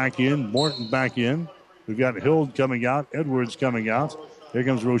 Thompson back in. Morton back in. We've got Hill coming out. Edwards coming out. Here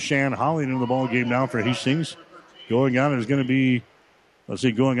comes Roshan Holly into the ball game now for Hastings. Going on is going to be,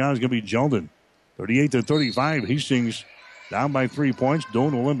 Jeldon. 38-35. Hastings down by 3 points.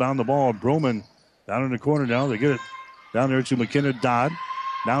 Doane will inbound the ball. Broman down in the corner now. They get it down there to McKenna Dodd.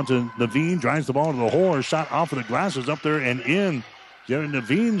 Down to Naveen. Drives the ball to the hole. Her shot off of the glass is up there and in. Jared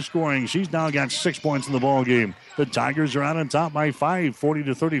Naveen scoring. She's now got 6 points in the ball game. The Tigers are out on top by 5,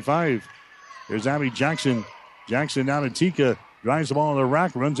 40-35. There's Abby Jackson. Jackson down to Tika. Drives the ball to the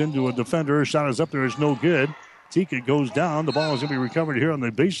rack. Runs into a defender. Her shot is up there. It's no good. Tika goes down. The ball is going to be recovered here on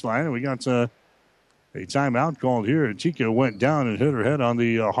the baseline. And we got a timeout called here. Tika went down and hit her head on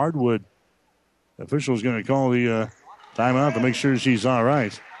the hardwood. The official is going to call the timeout to make sure she's all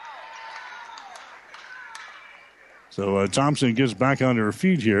right. So Thompson gets back on her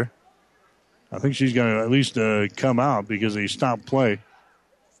feet here. I think she's going to at least come out because they stopped play.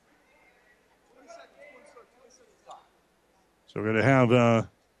 So we're going to have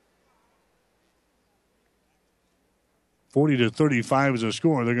 40-35 as a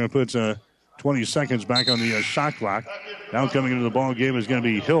score. They're going to put 20 seconds back on the shot clock. Now coming into the ball game is going to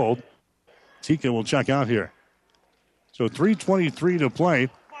be Hill. Tika will check out here. So 3:23 to play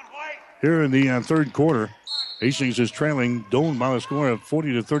here in the third quarter. Hastings is trailing Doane by a score of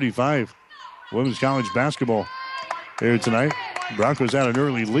 40-35. Women's college basketball here tonight. Broncos had an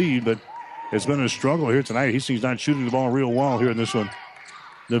early lead, but it's been a struggle here tonight. Hastings not shooting the ball real well here in this one.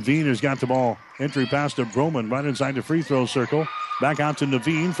 Naveen has got the ball. Entry pass to Broman right inside the free throw circle. Back out to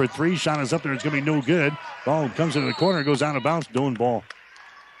Naveen for 3. Shot is up there. It's going to be no good. Ball comes into the corner, goes out of bounds. Doane ball.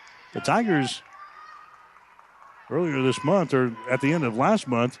 The Tigers earlier this month, or at the end of last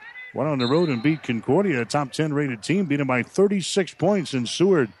month, went on the road and beat Concordia, a top 10 rated team, beat them by 36 points in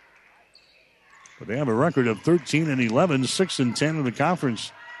Seward. But they have a record of 13-11, 6-10 in the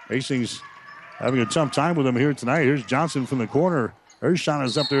conference. Hastings having a tough time with them here tonight. Here's Johnson from the corner. Her shot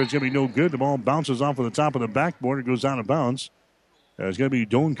is up there. It's going to be no good. The ball bounces off of the top of the backboard. It goes out of bounds. It's going to be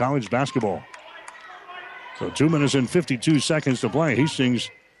Doane College basketball. So 2 minutes and 52 seconds to play. Hastings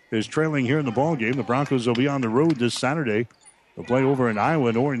is trailing here in the ball game. The Broncos will be on the road this Saturday. They'll play over in Iowa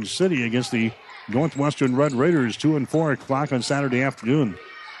and Orange City against the Northwestern Red Raiders, 2 and 4 o'clock on Saturday afternoon.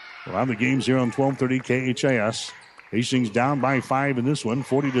 We'll have the games here on 1230 KHAS. Hastings down by 5 in this one,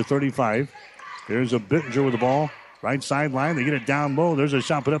 40-35. There's a Bittinger with the ball. Right sideline. They get it down low. There's a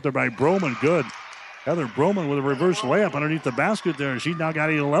shot put up there by Broman. Good. Heather Broman with a reverse layup underneath the basket there. She's now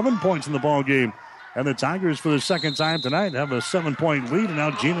got 11 points in the ball game. And the Tigers, for the second time tonight, have a 7-point lead. And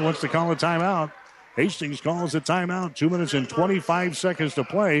now Gina wants to call a timeout. Hastings calls a timeout. 2 minutes and 25 seconds to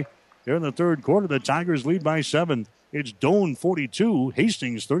play. Here in the third quarter, the Tigers lead by 7. It's Doane 42,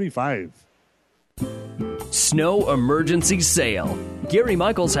 Hastings 35. Snow emergency sale. Gary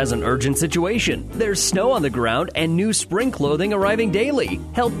Michaels has an urgent situation. There's snow on the ground and new spring clothing arriving daily.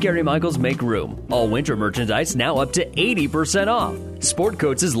 Help Gary Michaels make room. All winter merchandise now up to 80% off. Sport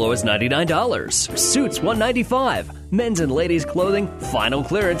coats as low as $99. Suits $195. Men's and ladies clothing final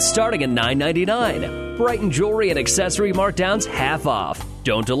clearance starting at $9.99. Brighton jewelry and accessory markdowns half off.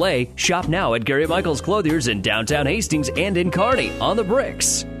 Don't delay. Shop now at Gary Michaels Clothiers in downtown Hastings and in Kearney on the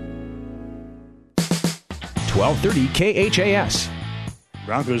Bricks. 1230 KHAS.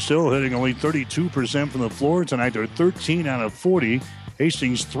 Broncos still hitting only 32% from the floor tonight. They're 13 out of 40.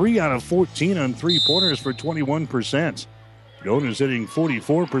 Hastings 3 out of 14 on three-pointers for 21%. Doane is hitting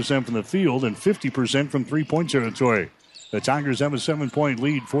 44% from the field and 50% from three-point territory. The Tigers have a 7-point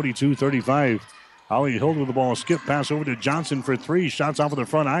lead, 42-35. Holly Hill with the ball. Skip pass over to Johnson for three. Shots off of the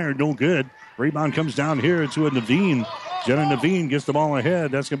front iron, no good. Rebound comes down here to a Naveen. Jenna Naveen gets the ball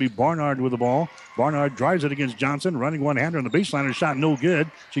ahead. That's going to be Barnard with the ball. Barnard drives it against Johnson. Running one-hander on the baseline. Her shot no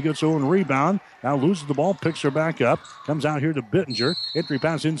good. She gets her own rebound. Now loses the ball. Picks her back up. Comes out here to Bittinger. Entry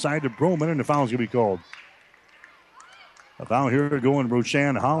pass inside to Broman, and the foul's going to be called. A foul here going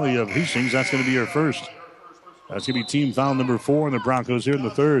Roshan Holly of Hastings. That's going to be her first. That's going to be team foul number 4 in the Broncos here in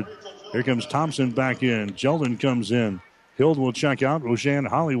the third. Here comes Thompson back in. Jeldon comes in. Hild will check out. Roshan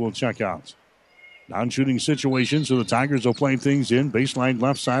Holly will check out. Non-shooting situation, so the Tigers will play things in. Baseline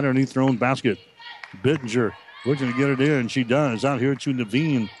left side underneath their own basket. Bittinger looking to get it in. She does. Out here to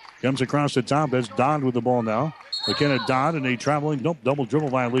Naveen. Comes across the top. That's Dodd with the ball now. McKenna Dodd and a traveling. Double dribble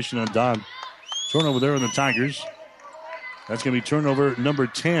violation on Dodd. Turnover there on the Tigers. That's going to be turnover number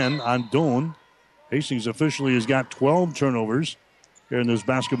 10 on Doane. Hastings officially has got 12 turnovers here in this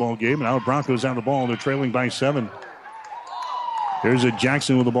basketball game. And now the Broncos have the ball. They're trailing by 7. Here's a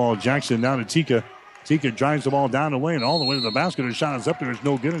Jackson with the ball. Jackson down to Tika. Tika drives the ball down the lane, all the way to the basket. Her shot is up there. It's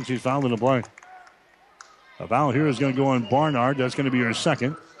no good, and she's fouled in the play. A foul here is going to go on Barnard. That's going to be her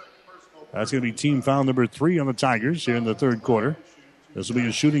second. That's going to be team foul number 3 on the Tigers here in the third quarter. This will be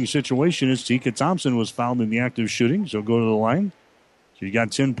a shooting situation as Tika Thompson was fouled in the act of shooting. So go to the line. She's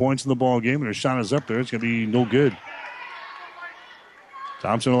got 10 points in the ball game, and her shot is up there. It's going to be no good.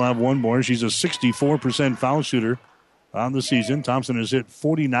 Thompson will have one more. She's a 64% foul shooter on the season. Thompson has hit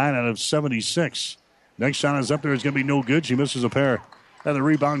 49 out of 76. Next shot is up there. It's going to be no good. She misses a pair. And the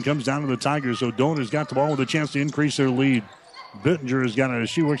rebound comes down to the Tigers. So Doane has got the ball with a chance to increase their lead. Bittinger has got it.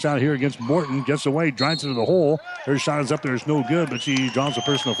 She works out here against Morton. Gets away. Drives into the hole. Her shot is up there. It's no good, but she draws a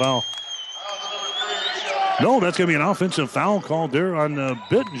personal foul. No, that's going to be an offensive foul called there on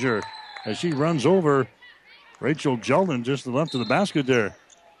Bittinger as she runs over Rachel Jeldon just to the left of the basket there.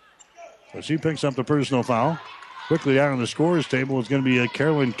 So she picks up the personal foul. Quickly out on the scorers table is going to be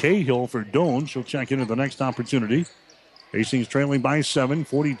Carolyn Cahill for Doane. She'll check into the next opportunity. Hastings trailing by 7,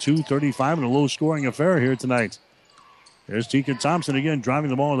 42-35 in a low-scoring affair here tonight. There's Tika Thompson again driving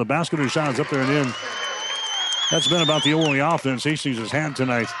the ball to the basket. Her shot is up there and in. That's been about the only offense Hastings has had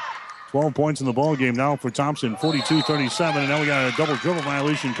tonight. 12 points in the ball game now for Thompson, 42-37. And now we got a double dribble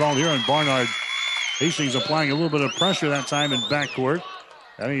violation called here on Barnard. Hastings applying a little bit of pressure that time in backcourt.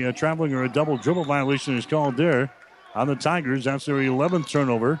 Any traveling or a double dribble violation is called there on the Tigers. That's their 11th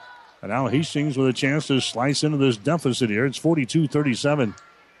turnover. And now Hastings with a chance to slice into this deficit here. It's 42-37.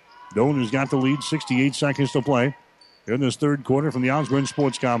 Doane has got the lead, 68 seconds to play here in this third quarter from the Osborne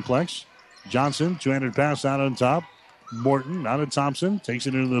Sports Complex. Johnson, two-handed pass out on top. Morton out of Thompson, takes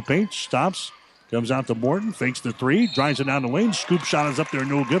it into the paint, stops, comes out to Morton, fakes the three, drives it down the lane. Scoop shot is up there,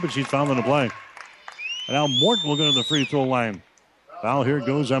 no good, but she's fouled in the play. And now Morton will go to the free throw line. Foul here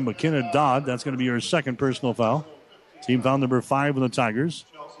goes on McKenna Dodd. That's going to be her second personal foul. Team foul number 5 with the Tigers.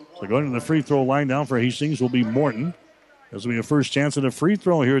 So going to the free throw line now for Hastings will be Morton. This will be a first chance at a free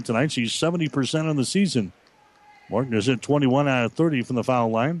throw here tonight. She's 70% on the season. Morton is at 21 out of 30 from the foul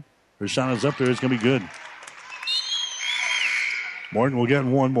line. Her shot is up there. It's going to be good. Morton will get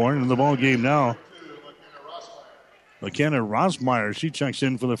one more in the ball game now. McKenna Rosmeyer, she checks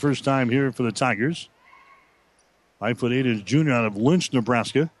in for the first time here for the Tigers. 5'8" is junior out of Lynch,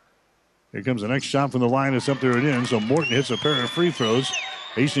 Nebraska. Here comes the next shot from the line. It's up there and in. So Morton hits a pair of free throws.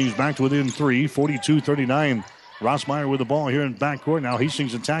 Hastings back to within 3, 42-39. Rosmeyer with the ball here in backcourt. Now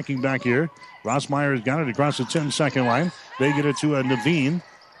Hastings attacking back here. Rosmeyer has got it across the 10-second line. They get it to Naveen.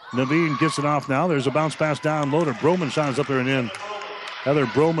 Naveen gets it off now. There's a bounce pass down low to Broman. Shot is up there and in. Heather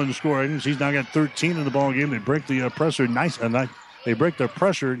Broman scoring. She's now got 13 in the ball game. They break the pressure They break the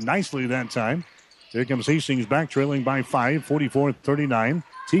pressure nicely that time. Here comes Hastings back, trailing by 5, 44-39.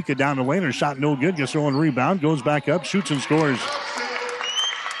 Tika down the lane. Her shot no good. Gets her own rebound. Goes back up. Shoots and scores.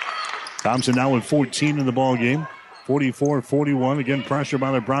 Thompson now with 14 in the ball game. 44-41. Again, pressure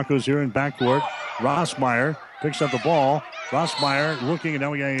by the Broncos here in backcourt. Rosmeyer picks up the ball. Rosmeyer looking, and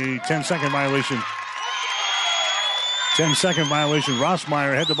now we got a 10-second violation. 10-second violation.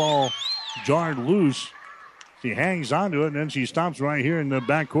 Rosmeyer had the ball jarred loose. She hangs onto it, and then she stops right here in the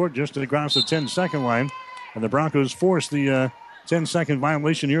backcourt just across the 10-second line. And the Broncos force the 10-second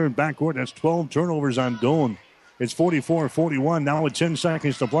violation here in backcourt. That's 12 turnovers on Doane. It's 44-41 now with 10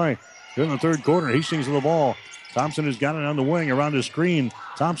 seconds to play. here in the third quarter. Hastings with the ball. Thompson has got it on the wing around the screen.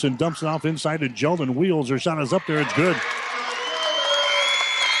 Thompson dumps it off inside to Jeldon. Wheels. Her shot is up there. It's good.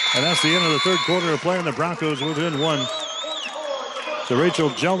 And that's the end of the third quarter of play, and the Broncos within one. So Rachel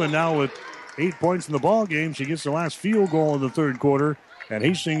Jeldon now with 8 points in the ball game. She gets the last field goal of the third quarter. And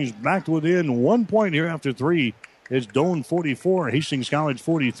Hastings back within 1 point here after three. It's Doane 44, Hastings College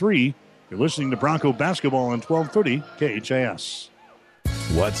 43. You're listening to Bronco basketball on 1230 KHAS.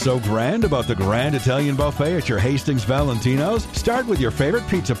 What's so grand about the Grand Italian Buffet at your Hastings Valentino's? Start with your favorite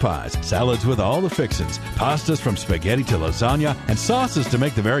pizza pies, salads with all the fixins, pastas from spaghetti to lasagna, and sauces to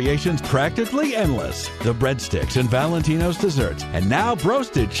make the variations practically endless. The breadsticks and Valentino's desserts, and now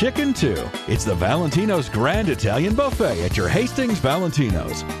roasted chicken too. It's the Valentino's Grand Italian Buffet at your Hastings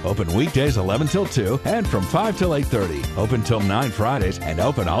Valentino's. Open weekdays 11 till 2 and from 5 till 8:30. Open till 9 Fridays and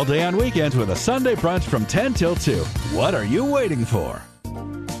open all day on weekends with a Sunday brunch from 10 till 2. What are you waiting for?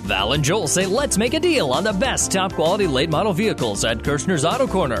 Val and Joel say let's make a deal on the best top-quality late-model vehicles at Kirshner's Auto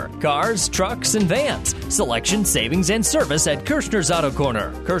Corner. Cars, trucks, and vans. Selection, savings, and service at Kirshner's Auto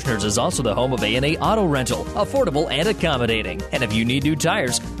Corner. Kirshner's is also the home of A&A Auto Rental, affordable and accommodating. And if you need new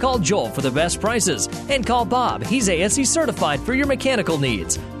tires, call Joel for the best prices. And call Bob. He's ASE certified for your mechanical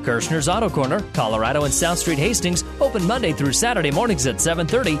needs. Kirshner's Auto Corner, Colorado and South Street, Hastings, open Monday through Saturday mornings at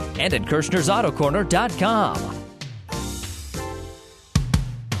 7:30 and at Kirshner'sAutoCorner.com.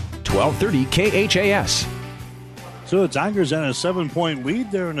 1230 KHAS. So the Tigers had a 7-point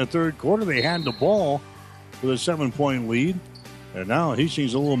lead there in the third quarter. They had the ball with a 7-point lead. And now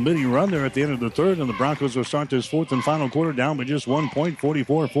Hastings a little mini run there at the end of the third, and the Broncos will start this fourth and final quarter down by just 1 point,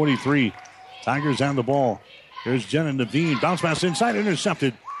 44-43. Tigers have the ball. Here's Jenna Naveen. Bounce pass inside,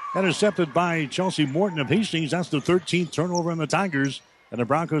 intercepted. Intercepted by Chelsea Morton of Hastings. That's the 13th turnover on the Tigers. And the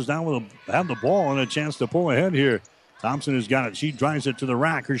Broncos now will have the ball and a chance to pull ahead here. Thompson has got it. She drives it to the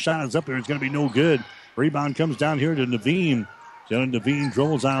rack. Her shot is up there. It's going to be no good. Rebound comes down here to Naveen. Jenna Naveen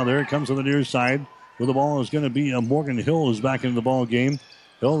dribbles out of there. Comes to the near side. With the ball is going to be Morgan Hill who's back into the ball game.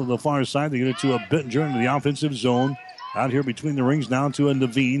 Hill to the far side. They get it to a Bittinger into the offensive zone. Out here between the rings now to a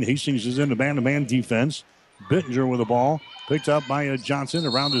Naveen. Hastings is in the man-to-man defense. Bittinger with the ball. Picked up by Johnson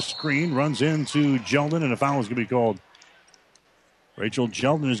around the screen. Runs into Jeldon, and a foul is going to be called. Rachel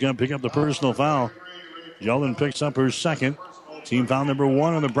Jeldon is going to pick up the personal foul. Jeldon picks up her second. Team foul number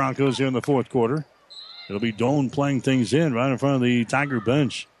 1 on the Broncos here in the fourth quarter. It'll be Doane playing things in right in front of the Tiger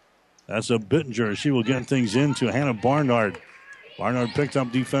bench. That's a Bittinger. She will get things in to Hannah Barnard. Barnard picked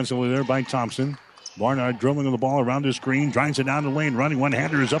up defensively there by Thompson. Barnard dribbling the ball around the screen. Drives it down the lane. Running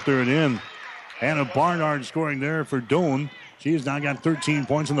one-hander is up there and in. Hannah Barnard scoring there for Doane. She has now got 13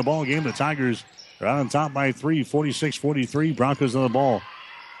 points in the ball game. The Tigers are out on top by 3, 46-43. Broncos on the ball.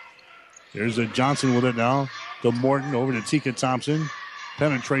 There's a Johnson with it now. To Morton over to Tika Thompson.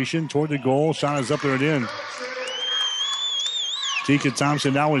 Penetration toward the goal. Shot is up there and in. Tika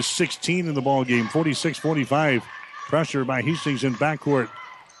Thompson now is 16 in the ball game. 46-45. Pressure by Hastings in backcourt.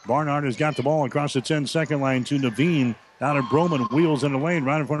 Barnard has got the ball across the 10-second line to Naveen. Out of Broman. Wheels in the lane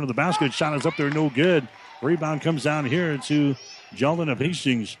right in front of the basket. Shot is up there. No good. Rebound comes down here to Jeldon of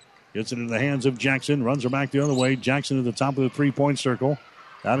Hastings. Gets it into the hands of Jackson. Runs her back the other way. Jackson at the top of the three-point circle.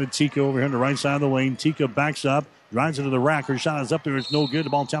 Out to Tika over here on the right side of the lane. Tika backs up. Drives into the rack. Her shot is up there. It's no good. The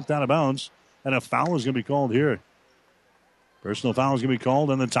ball tapped out of bounds. And a foul is going to be called here. Personal foul is going to be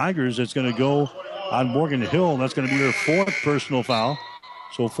called on the Tigers. It's going to go on Morgan Hill. That's going to be her fourth personal foul.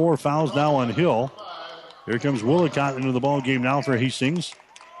 So 4 fouls now on Hill. Here comes Willicott into the ball game now for Hastings.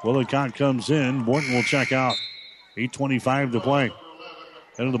 Willicott comes in. Morton will check out. 8:25 to play.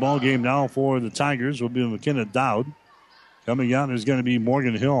 Into the ball game now for the Tigers will be McKenna Dowd. Coming out is going to be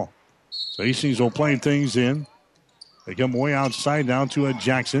Morgan Hill. So Hastings will play things in. They come way outside now to a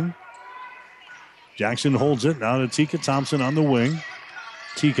Jackson. Jackson holds it now to Tika Thompson on the wing.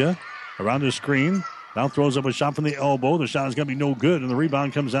 Tika around the screen. Now throws up a shot from the elbow. The shot is going to be no good, and the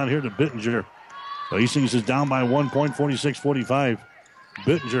rebound comes down here to Bittinger. So Hastings is down by 1 point, 46-45.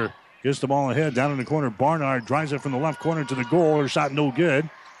 Bittinger gets the ball ahead down in the corner. Barnard drives it from the left corner to the goal. Her shot no good.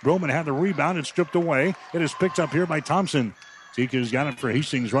 Broman had the rebound. It's stripped away. It is picked up here by Thompson. Tika's got it for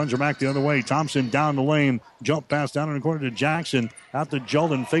Hastings. Runs her back the other way. Thompson down the lane. Jump pass down in the corner to Jackson. Out to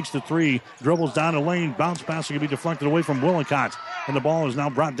Jeldon. Fakes the three. Dribbles down the lane. Bounce pass can be deflected away from Willicott. And the ball is now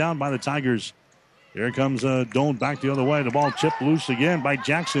brought down by the Tigers. Here comes Doane back the other way. The ball chipped loose again by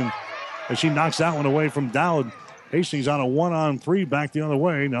Jackson as she knocks that one away from Dowd. Hastings on a 1-on-3 back the other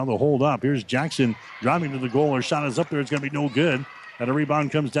way. Now the hold up. Here's Jackson driving to the goal. Her shot is up there. It's going to be no good. And a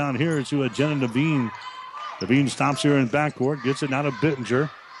rebound comes down here to Jenna Naveen. Naveen stops here in backcourt. Gets it now to Bittinger.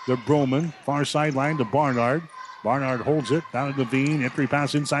 To Broman. Far sideline to Barnard. Barnard holds it down to Devine. Entry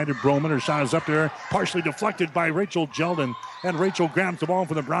pass inside to Broman. Her shot is up there, partially deflected by Rachel Jeldon. And Rachel grabs the ball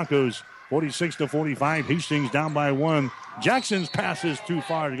for the Broncos. 46-45. Hastings down by 1. Jackson's pass is too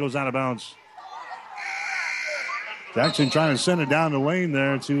far. It goes out of bounds. Jackson trying to send it down the lane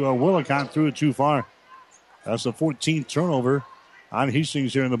there to Willicott. Threw it too far. That's the 14th turnover on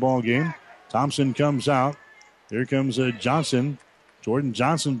Hastings here in the ball game. Thompson comes out. Here comes Johnson. Jordan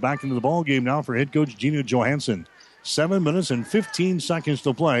Johnson back into the ball game now for head coach Gina Johansson. 7 minutes and 15 seconds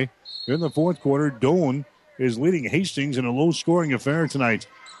to play. Here in the fourth quarter, Doane is leading Hastings in a low-scoring affair tonight,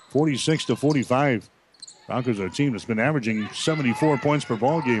 46-45. Broncos are a team that's been averaging 74 points per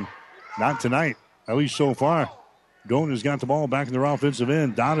ball game. Not tonight, at least so far. Doane has got the ball back in their offensive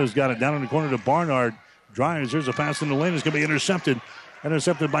end. Donna's got it down in the corner to Barnard. Drives. There's a pass in the lane. It's going to be intercepted.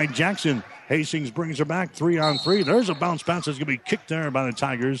 Intercepted by Jackson. Hastings brings her back 3-on-3. There's a bounce pass that's going to be kicked there by the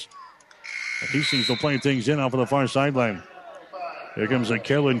Tigers. Hastings will play things in off of the far sideline. Here comes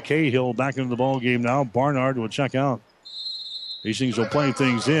Carolyn Cahill back into the ball game now. Barnard will check out. Hastings will play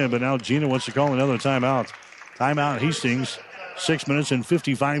things in, but now Gina wants to call another timeout. Timeout Hastings. 6 minutes and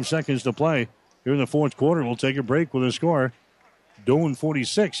 55 seconds to play. Here in the fourth quarter, we'll take a break with a score. Doane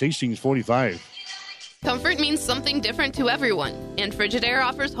 46, Hastings 45. Comfort means something different to everyone, and Frigidaire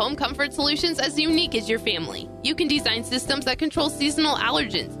offers home comfort solutions as unique as your family. You can design systems that control seasonal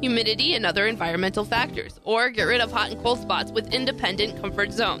allergens, humidity, and other environmental factors, or get rid of hot and cold spots with independent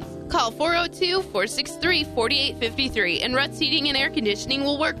comfort zones. Call 402-463-4853, and Ruts Heating and Air Conditioning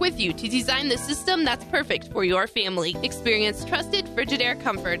will work with you to design the system that's perfect for your family. Experience trusted Frigidaire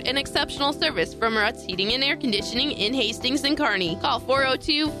comfort and exceptional service from Ruts Heating and Air Conditioning in Hastings and Kearney. Call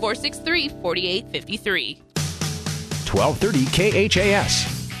 402-463-4853. 1230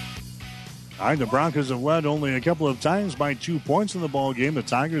 KHAS. All right, the Broncos have led only a couple of times by 2 points in the ball game. The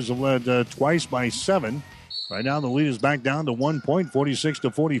Tigers have led twice by 7. Right now, the lead is back down to 1 point,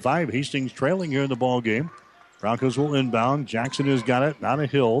 46-45. Hastings trailing here in the ball game. Broncos will inbound. Jackson has got it. Now to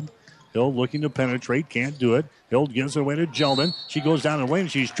Hild. Hild looking to penetrate. Can't do it. Hild gives it away to Jeldon. She goes down the lane.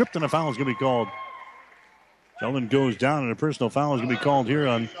 She's tripped, and a foul is going to be called. Jeldon goes down, and a personal foul is going to be called here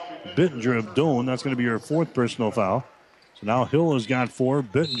on Bittinger of Doane. That's going to be her 4th personal foul. So now Hill has got 4.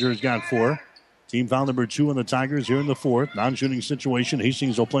 Bittinger's got 4. Team foul number 2 on the Tigers here in the 4th. Non-shooting situation.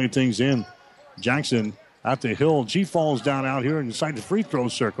 Hastings will play things in. Jackson out to Hill. She falls down out here inside the free throw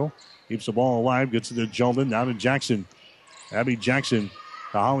circle. Keeps the ball alive. Gets it to Jeldon. Now to Jackson. Abby Jackson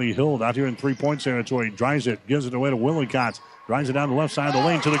to Holly Hill out here in 3-point territory. Drives it. Gives it away to Willicott. Drives it down the left side of the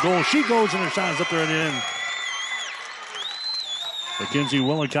lane to the goal. She goes, and her shot is up there and in. Mackenzie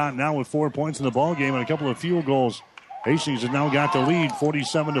Willicott now with 4 points in the ball game and a couple of field goals. Hastings has now got the lead,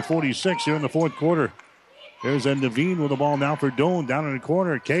 47-46 here in the fourth quarter. There's Devine with the ball now for Doane down in the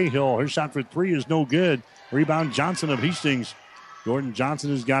corner. Cahill, her shot for 3 is no good. Rebound Johnson of Hastings. Jordan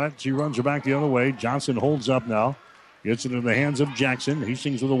Johnson has got it. She runs her back the other way. Johnson holds up now. Gets it in the hands of Jackson.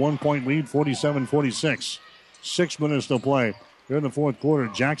 Hastings with a 1-point lead, 47-46. 6 minutes to play here in the fourth quarter.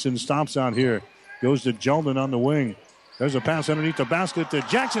 Jackson stops out here. Goes to Jeldon on the wing. There's a pass underneath the basket to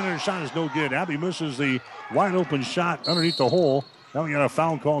Jackson, and her shot is no good. Abby misses the wide-open shot underneath the hole. Now we got a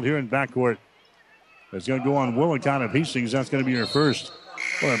foul called here in backcourt. It's going to go on Willicott of Hastings. That's going to be her first.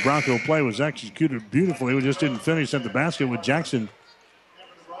 Well, that Bronco play was executed beautifully. We just didn't finish at the basket with Jackson.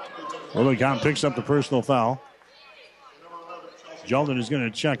 Willicott picks up the personal foul. Jeldon is going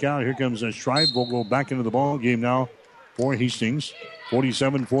to check out. Here comes Schreibvogel back into the ball game now for Hastings.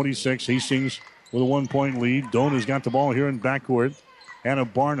 47-46. Hastings with a 1-point lead. Doane has got the ball here in backcourt. Hannah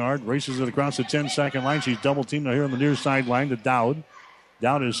Barnard races it across the 10-second line. She's double-teamed here on the near sideline to Dowd.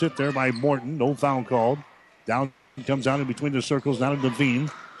 Dowd is hit there by Morton. No foul called. Dowd comes out in between the circles. Now to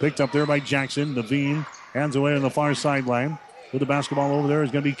Devine. Picked up there by Jackson. Devine hands away on the far sideline. With the basketball over there is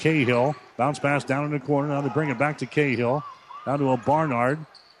going to be Cahill. Bounce pass down in the corner. Now they bring it back to Cahill. Down to a Barnard.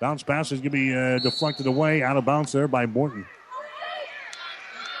 Bounce pass is going to be deflected away. Out of bounds there by Morton.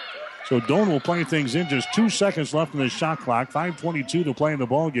 So Doane will play things in. Just 2 seconds left in the shot clock. 5:22 to play in the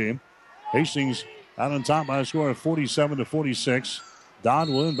ball game. Hastings out on top by a score of 47-46. Dodd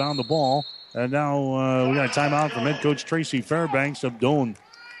will inbound the ball. And now we got a timeout from head coach Tracy Fairbanks of Doane.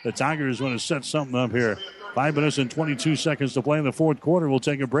 The Tigers want to set something up here. 5 minutes and 22 seconds to play in the fourth quarter. We'll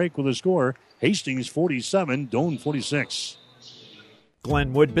take a break with a score. Hastings 47, Doane 46.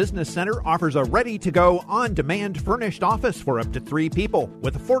 Glenwood Business Center offers a ready-to-go, on-demand furnished office for up to 3 people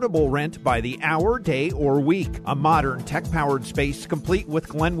with affordable rent by the hour, day, or week. A modern, tech-powered space complete with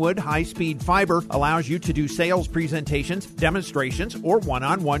Glenwood high-speed fiber allows you to do sales presentations, demonstrations, or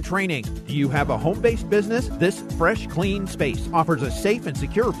one-on-one training. Do you have a home-based business? This fresh, clean space offers a safe and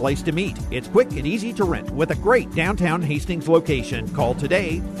secure place to meet. It's quick and easy to rent with a great downtown Hastings location. Call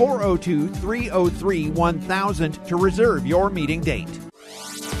today, 402-303-1000 to reserve your meeting date.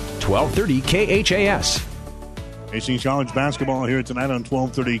 1230 KHAS. Hastings College basketball here tonight on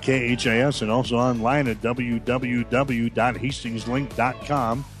 1230 KHAS and also online at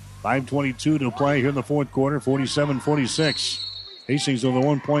www.hastingslink.com. 5:22 to play here in the fourth quarter, 47-46. Hastings with a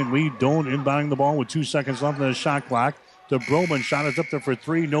 1-point lead. Doane inbounding the ball with 2 seconds left on the shot clock. To Broman, shot is up there for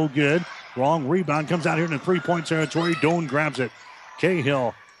 3, no good. Wrong rebound, comes out here in the 3-point territory. Doane grabs it.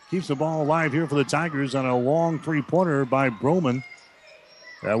 Cahill keeps the ball alive here for the Tigers on a long 3-pointer by Broman.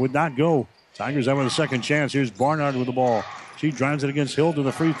 That would not go. Tigers have a second chance. Here's Barnard with the ball. She drives it against Hill to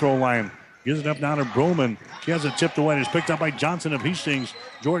the free throw line. Gives it up now to Broman. She has it tipped away. It's picked up by Johnson of Hastings.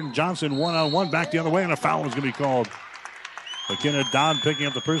 Jordan Johnson one-on-one back the other way, and a foul is going to be called. McKenna Dodd picking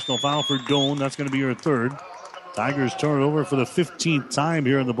up the personal foul for Doane. That's going to be her third. Tigers turn it over for the 15th time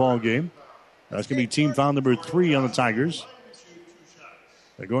here in the ball game. That's going to be team foul number 3 on the Tigers.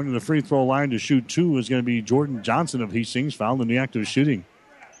 They're going to the free throw line to shoot 2 is going to be Jordan Johnson of Hastings, fouled in the act of shooting.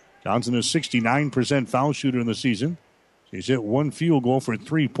 Johnson is 69% foul shooter in the season. She's hit 1 field goal for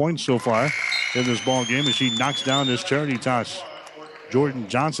 3 points so far in this ball game as she knocks down this charity toss. Jordan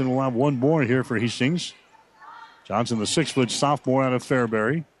Johnson will have 1 more here for Hastings. Johnson, the 6-foot sophomore out of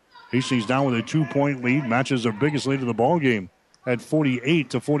Fairbury. Hastings down with a 2-point lead, matches their biggest lead of the ball game at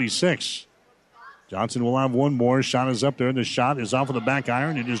 48-46. Johnson will have 1 more. Shot is up there. The shot is off of the back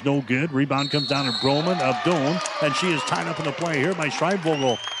iron. It is no good. Rebound comes down to Broman of Doane, and she is tied up in the play here by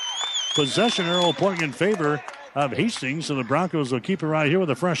Schreibvogel. Possession arrow pointing in favor of Hastings, so the Broncos will keep it right here with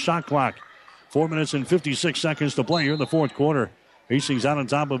a fresh shot clock. 4 minutes and 56 seconds to play here in the fourth quarter. Hastings out on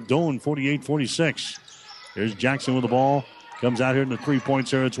top of Doane, 48-46. Here's Jackson with the ball. Comes out here in the 3-point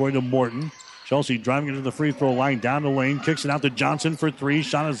territory to Morton. Chelsea driving it to the free throw line, down the lane, kicks it out to Johnson for 3.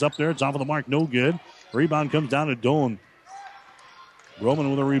 Shot is up there. It's off of the mark, no good. Rebound comes down to Doane. Roman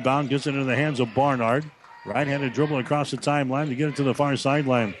with a rebound, gets it into the hands of Barnard. Right-handed dribble across the timeline to get it to the far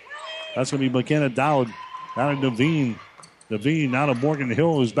sideline. That's going to be McKenna Dowd. Now to Devine. Devine now to Morgan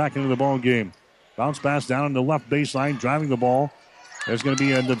Hill, who's back into the ball game. Bounce pass down on the left baseline, driving the ball. There's going to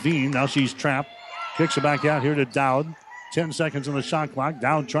be a Devine. Now she's trapped. Kicks it back out here to Dowd. 10 seconds on the shot clock.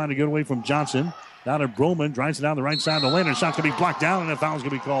 Dowd trying to get away from Johnson. Now to Broman. Drives it down the right side of the lane. Her shot's going to be blocked down, and a foul's going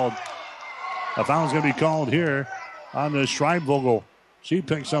to be called. A foul's going to be called here on the Schreibvogel. She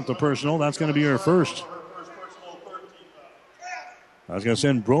picks up the personal. That's going to be her first. I was going to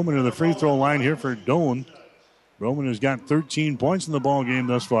send Broman to the free throw line here for Doane. Broman has got 13 points in the ball game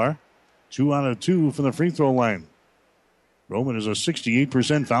thus far. 2 out of 2 from the free throw line. Broman is a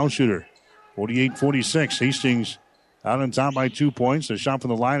 68% foul shooter. 48-46. Hastings out on top by 2 points. The shot from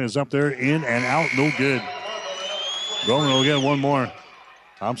the line is up there, in and out, no good. Broman will get 1 more.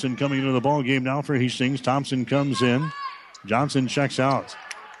 Thompson coming into the ball game now for Hastings. Thompson comes in. Johnson checks out.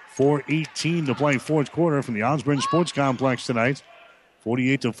 4:18 to play fourth quarter from the Osborne Sports Complex tonight.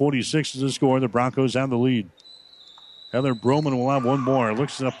 48-46 is the score. The Broncos have the lead. Heather Broman will have 1 more.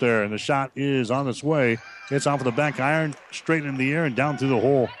 Looks up there, and the shot is on its way. It's off of the back iron, straight in the air, and down through the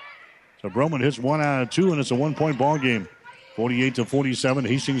hole. So Broman hits 1 out of 2, and it's a 1-point ball game. 48-47.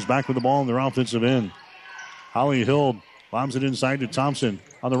 Hastings back with the ball in their offensive end. Holly Hill bombs it inside to Thompson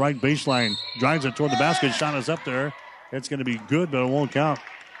on the right baseline. Drives it toward the basket. Shot is up there. It's going to be good, but it won't count.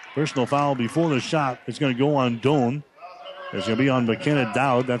 Personal foul before the shot. It's going to go on Doane. It's going to be on McKenna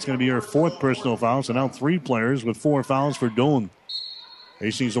Dowd. That's going to be her 4th personal foul. So now 3 players with 4 fouls for Doane.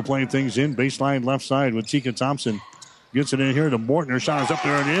 Hastings will play things in. Baseline left side with Tika Thompson. Gets it in here to Morton. Her shot is up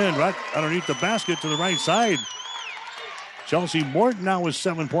there and in. Right underneath the basket to the right side. Chelsea Morton now with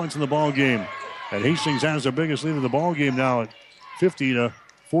 7 points in the ball game. And Hastings has their biggest lead of the ball game now at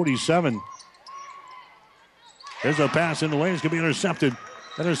 50-47. There's a pass in the lane. It's going to be intercepted.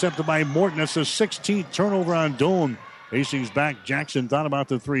 Intercepted by Morton. That's the 16th turnover on Doane. Hastings back. Jackson thought about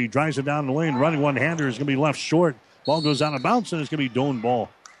the 3. Drives it down the lane. Running one-hander is going to be left short. Ball goes out of bounds, and it's going to be Doane ball.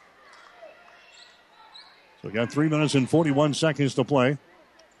 So we got 3 minutes and 41 seconds to play.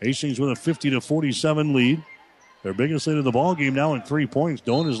 Hastings with a 50-47 lead. Their biggest lead of the ball game now at 3 points.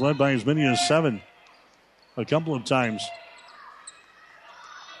 Doane is led by as many as 7 a couple of times.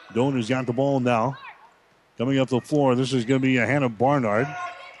 Doane has got the ball now. Coming up the floor, this is going to be a Hannah Barnard.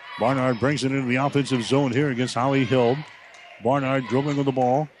 Barnard brings it into the offensive zone here against Holly Hill. Barnard dribbling with the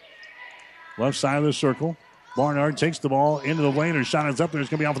ball. Left side of the circle. Barnard takes the ball into the lane. Her shot is up there. It's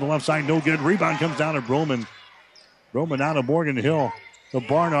going to be off on the left side. No good. Rebound comes down to Broman. Broman out of Morgan Hill. To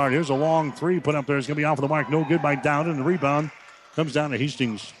Barnard. Here's a long three put up there. It's going to be off of the mark. No good by Down. And the rebound comes down to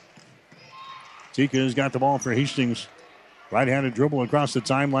Hastings. Tika has got the ball for Hastings. Right-handed dribble across the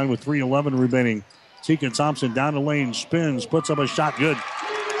timeline with 3:11 remaining. Tika Thompson down the lane. Spins. Puts up a shot. Good.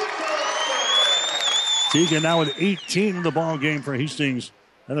 Tika now with 18 in the ball game for Hastings.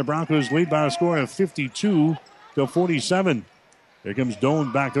 And the Broncos lead by a score of 52-47. Here comes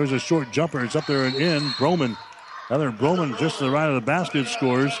Doane back. There's a short jumper. It's up there and in. Broman. Another Broman just to the right of the basket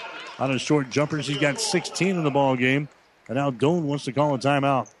scores on his short jumpers. He's got 16 in the ball game. And now Doane wants to call a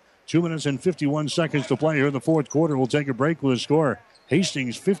timeout. 2 minutes and 51 seconds to play here in the fourth quarter. We'll take a break with a score.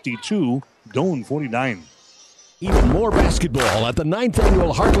 Hastings 52, Doane 49. Even more basketball at the 9th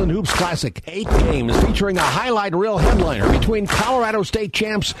Annual Heartland Hoops Classic. 8 games featuring a highlight reel headliner between Colorado State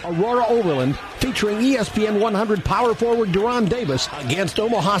champs Aurora Overland, featuring ESPN 100 power forward Deron Davis against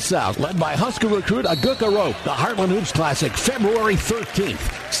Omaha South, led by Husker recruit Aguka Rope. The Heartland Hoops Classic, February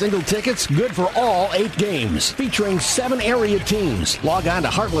 13th. Single tickets good for all 8 games, featuring 7 area teams. Log on to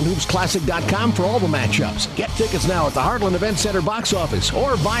heartlandhoopsclassic.com for all the matchups. Get tickets now at the Heartland Event Center box office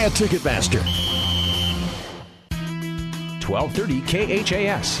or via Ticketmaster. 1230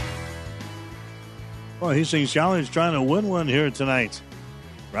 KHAS. Well, Hastings College trying to win one here tonight.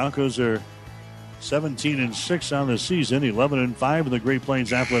 Broncos are 17-6 on the season, 11-5 in the Great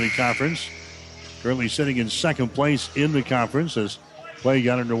Plains Athletic Conference. Currently sitting in second place in the conference as play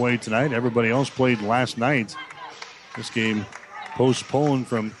got underway tonight. Everybody else played last night. This game postponed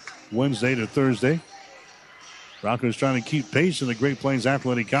from Wednesday to Thursday. Broncos trying to keep pace in the Great Plains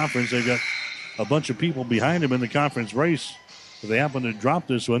Athletic Conference. They've got a bunch of people behind them in the conference race. If they happen to drop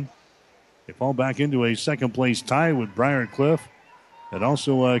this one, they fall back into a second-place tie with Briar Cliff and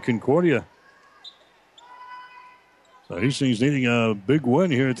also Concordia. So Hastings needing a big win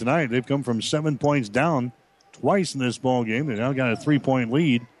here tonight. They've come from 7 points down twice in this ball game. They now got a 3-point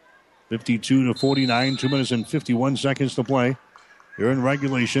lead, 52-49, 2 minutes and 51 seconds to play. Here in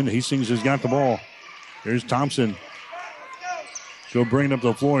regulation, Hastings has got the ball. Here's Thompson. She'll bring it up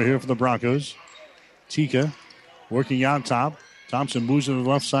the floor here for the Broncos. Tika working out top. Thompson moves to the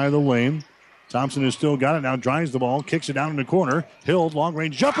left side of the lane. Thompson has still got it. Now drives the ball. Kicks it down in the corner. Hild,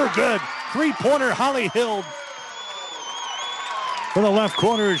 long-range jumper. Good. 3-pointer, Holly Hild. For the left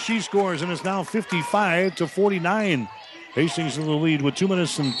corner, she scores, and it's now 55-49. Hastings in the lead with 2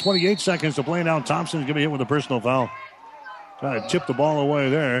 minutes and 28 seconds to play. Now Thompson's going to be hit with a personal foul. Trying to tip the ball away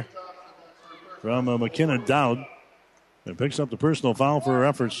there from McKenna Dowd. And picks up the personal foul for her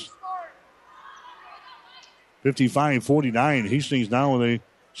efforts. 55-49. Hastings now with a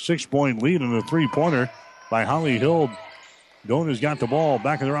 6-point lead in the 3-pointer by Holly Hild. Doane has got the ball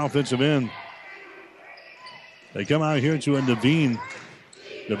back in their offensive end. They come out here to a Devine.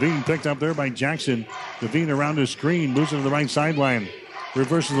 Devine picked up there by Jackson. Devine around the screen, moves to the right sideline.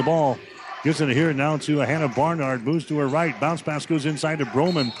 Reverses the ball. Gives it here now to Hannah Barnard. Moves to her right. Bounce pass goes inside to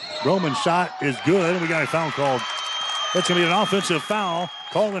Broman. Broman's shot is good. And we got a foul called. That's going to be an offensive foul.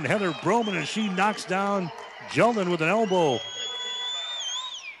 Calling Heather Broman as she knocks down Jeldon with an elbow.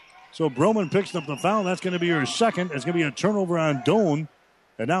 So Broman picks up the foul. That's going to be her second. It's going to be a turnover on Doane.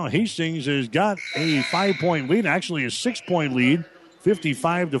 And now Hastings has got a 5-point lead, actually a 6-point lead,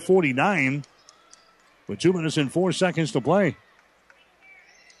 55-49, with 2 minutes and 4 seconds to play.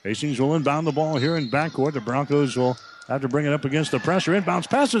 Hastings will inbound the ball here in backcourt. The Broncos will have to bring it up against the pressure. Inbounds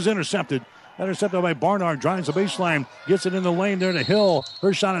pass is intercepted. Intercepted by Barnard. Drives the baseline. Gets it in the lane there to Hill.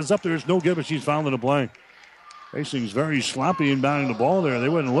 Her shot is up there. It's no good, but she's fouled in the play. Hastings very sloppy inbounding the ball there. They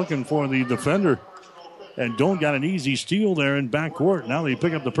weren't looking for the defender. And Doane got an easy steal there in backcourt. Now they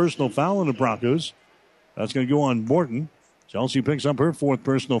pick up the personal foul on the Broncos. That's going to go on Morton. Chelsea picks up her 4th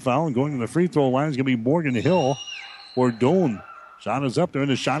personal foul. And going to the free throw line is going to be Morgan Hill for Doane. Shot is up there,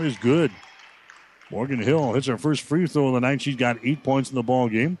 and the shot is good. Morgan Hill hits her first free throw of the night. She's got 8 points in the ball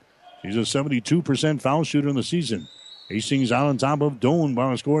game. She's a 72% foul shooter in the season. Hastings out on top of Doane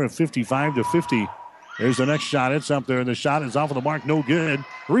by a score of 55-50. There's the next shot. It's up there. The shot is off of the mark. No good.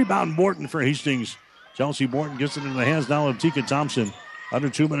 Rebound Morton for Hastings. Chelsea Morton gets it into the hands now of Tika Thompson. Under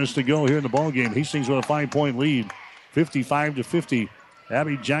 2 minutes to go here in the ball game. Hastings with a 5-point lead. 55-50.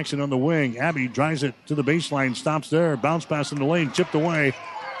 Abby Jackson on the wing. Abby drives it to the baseline. Stops there. Bounce pass in the lane. Chipped away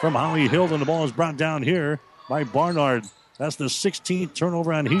from Holly Hild. And the ball is brought down here by Barnard. That's the 16th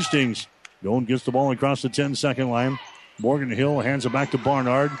turnover on Hastings. Doane gets the ball across the 10-second line. Morgan Hill hands it back to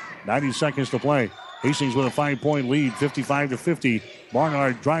Barnard. 90 seconds to play. Hastings with a 5-point lead, 55-50.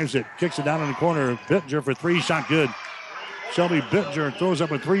 Barnard drives it, kicks it down in the corner. Pittenger for 3, shot good. Shelby Bittner throws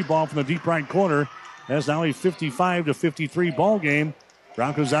up a 3 ball from the deep right corner. That's now a 55-53 ball game.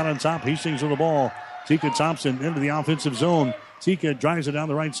 Broncos out on top. Hastings with the ball. Tika Thompson into the offensive zone. Tika drives it down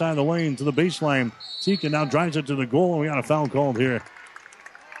the right side of the lane to the baseline. Tika now drives it to the goal, and we got a foul called here.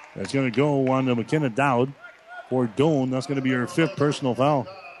 That's going to go on to McKenna Dowd for Doane. That's going to be her 5th personal foul.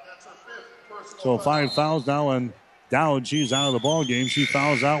 So 5 fouls now on Dowd. She's out of the ball game. She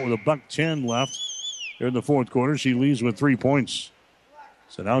fouls out with a $1:10 left here in the 4th quarter. She leaves with 3 points.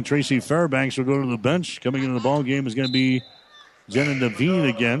 So now Tracy Fairbanks will go to the bench. Coming into the ball game is going to be Jenna Devine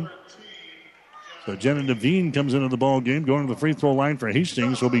again. So Jenna Devine comes into the ball game. Going to the free throw line for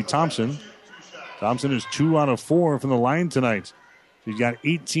Hastings will be Thompson. Thompson is 2 out of 4 from the line tonight. She's got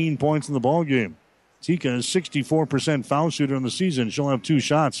 18 points in the ball game. Tika is 64% foul shooter in the season. She'll have 2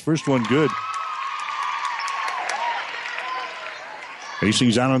 shots. First one good.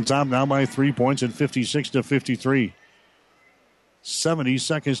 Hastings out on top now by 3 points at 56-53. 70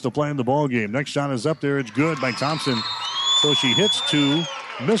 seconds to play in the ball game. Next shot is up there. It's good by Thompson. So she hits 2,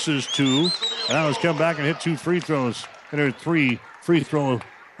 misses 2, and now has come back and hit 2 free throws in her 3 free throw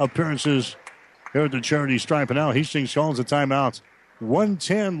appearances here at the charity stripe. And now Hastings calls a timeout.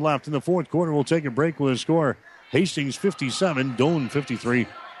 1:10 left in the 4th quarter. We'll take a break with a score. Hastings 57, Doane 53.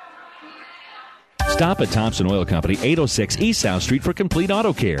 Stop at Thompson Oil Company, 806 East South Street for complete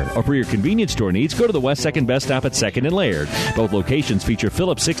auto care. Or for your convenience store needs, go to the West 2nd Best Stop at 2nd and Laird. Both locations feature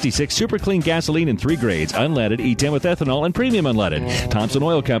Phillips 66 Super Clean gasoline in 3 grades, unleaded, E10 with ethanol, and premium unleaded. Thompson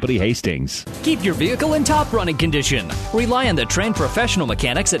Oil Company, Hastings. Keep your vehicle in top running condition. Rely on the trained professional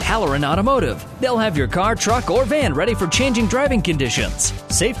mechanics at Halloran Automotive. They'll have your car, truck, or van ready for changing driving conditions.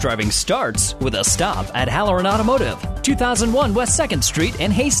 Safe driving starts with a stop at Halloran Automotive, 2001 West 2nd Street in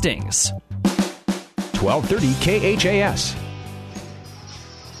Hastings. 1230 KHAS.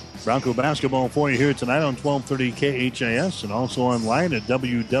 Bronco basketball for you here tonight on 1230 KHAS and also online at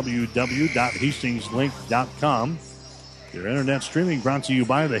www.hastingslink.com. Your internet streaming brought to you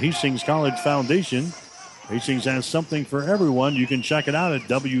by the Hastings College Foundation. Hastings has something for everyone. You can check it out at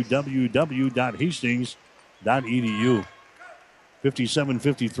www.hastings.edu.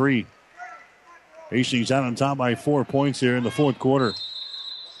 57-53. Hastings out on top by 4 points here in the 4th quarter.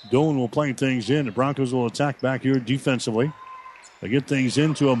 Doane will play things in. The Broncos will attack back here defensively. They get things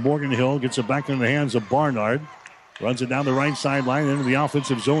into a Morgan Hill. Gets it back in the hands of Barnard. Runs it down the right sideline into the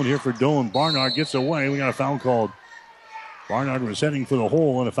offensive zone here for Doane. Barnard gets away. We got a foul called. Barnard was heading for the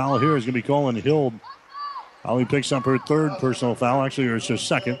hole, and a foul here is going to be called on Hill. Holly picks up her 3rd personal foul. Actually, it's her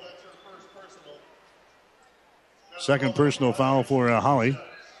 2nd. 2nd personal foul for Holly.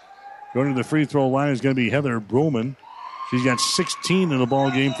 Going to the free throw line is going to be Heather Broman. She's got 16 in the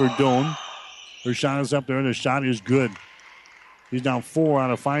ball game for Doane. Her shot is up there, and the shot is good. She's now 4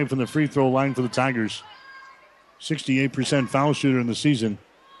 out of 5 from the free throw line for the Tigers. 68% foul shooter in the season.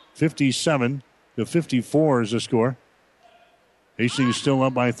 57-54 is the score. Hastings still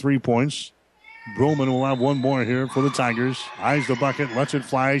up by 3 points. Broman will have one more here for the Tigers. Eyes the bucket, lets it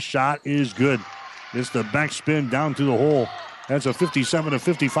fly. Shot is good. It's the backspin down to the hole. That's a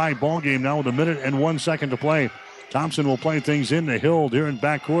 57-55 ball game now with 1 minute and 1 second to play. Thompson will play things in the Hill here in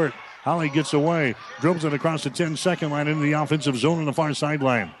backcourt. Holly gets away, dribbles it across the 10-second line into the offensive zone on the far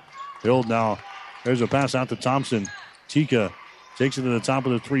sideline. Hill now, there's a pass out to Thompson. Tika takes it to the top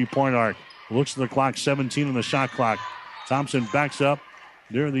of the three-point arc. Looks at the clock, 17 on the shot clock. Thompson backs up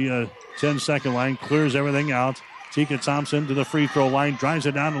near the 10-second line, clears everything out. Tika Thompson to the free throw line, drives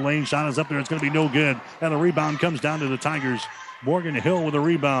it down the lane. Shot is up there. It's going to be no good. And the rebound comes down to the Tigers. Morgan Hill with a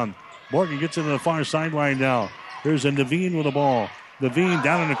rebound. Morgan gets into the far sideline now. Here's a Devine with the ball. Devine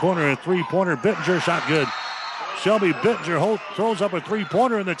down in the corner, a three-pointer. Bittinger shot good. Shelby Bittinger throws up a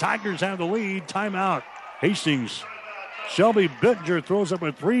three-pointer, and the Tigers have the lead. Timeout. Hastings. Shelby Bittinger throws up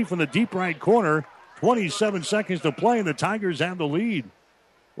a 3 from the deep right corner. 27 seconds to play, and the Tigers have the lead.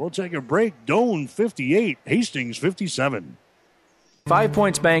 We'll take a break. Doane 58, Hastings 57. 5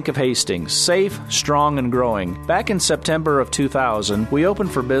 Points Bank of Hastings, safe, strong, and growing. Back in September of 2000, we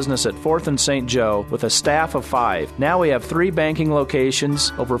opened for business at 4th and St. Joe with a staff of 5. Now we have 3 banking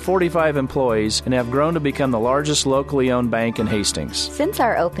locations, over 45 employees, and have grown to become the largest locally owned bank in Hastings. Since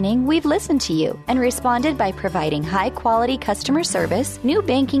our opening, we've listened to you and responded by providing high-quality customer service, new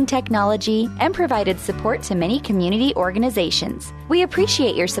banking technology, and provided support to many community organizations. We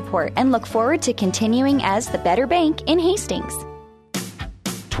appreciate your support and look forward to continuing as the better bank in Hastings.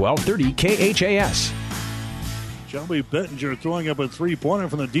 1230 KHAS. Shelby Bittinger throwing up a three-pointer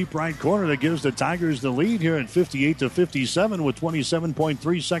from the deep right corner that gives the Tigers the lead here at 58-57 with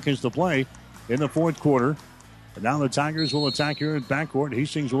 27.3 seconds to play in the 4th quarter. And now the Tigers will attack here at backcourt.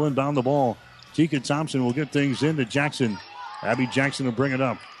 Hastings will inbound the ball. Tika Thompson will get things into Jackson. Abby Jackson will bring it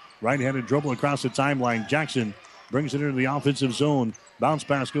up. Right-handed dribble across the timeline. Jackson brings it into the offensive zone. Bounce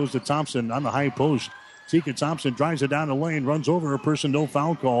pass goes to Thompson on the high post. Tika Thompson drives it down the lane, runs over a person, no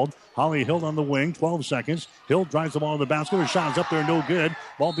foul called. Holly Hill on the wing, 12 seconds. Hill drives the ball to the basket. Her shot is up there, no good.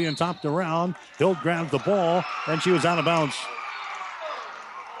 Ball being topped around. Hill grabs the ball, and she was out of bounds.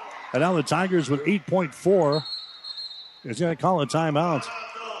 And now the Tigers with 8.4 is going to call a timeout.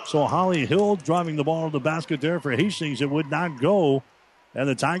 So Holly Hill driving the ball to the basket there for Hastings. It would not go. And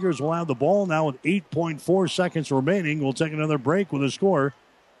the Tigers will have the ball now with 8.4 seconds remaining. We'll take another break with a score.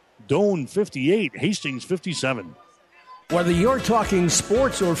 Doane 58, Hastings 57. Whether you're talking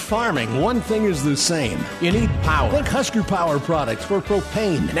sports or farming, one thing is the same. You need power. Think Husker Power products for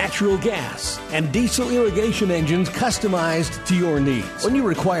propane, natural gas, and diesel irrigation engines customized to your needs. When you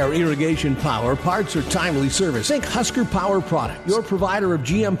require irrigation power, parts, or timely service, think Husker Power products, your provider of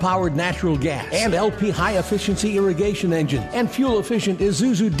GM-powered natural gas and LP high-efficiency irrigation engine and fuel-efficient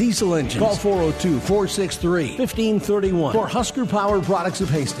Isuzu diesel engines. Call 402-463-1531 for Husker Power products of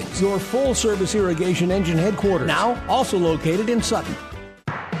Hastings, your full-service irrigation engine headquarters. Now, also located in Sutton.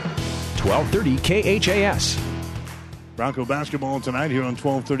 1230 KHAS. Bronco basketball tonight here on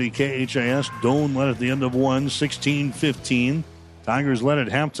 1230 KHAS. Doane led at the end of one, 16-15. Tigers led at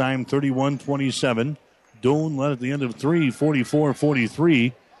halftime, 31-27. Doane led at the end of three,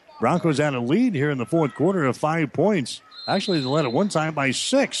 44-43. Broncos had a lead here in the fourth quarter of 5 points. Actually, they led at one time by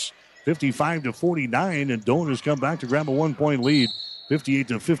 6, 55-49, and Doane has come back to grab a 1-point lead,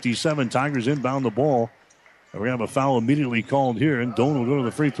 58-57. Tigers inbound the ball. We're going to have a foul immediately called here, and Doane will go to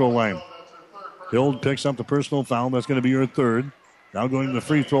the free throw line. Hill picks up the personal foul. That's going to be her third. Now going to the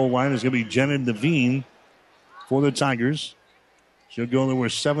free throw line is going to be Jenna Devine for the Tigers. She'll go there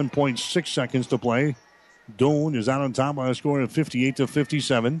with 7.6 seconds to play. Doane is out on top by a score of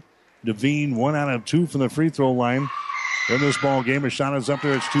 58-57. Devine 1 out of 2 from the free throw line. In this ball game, a shot is up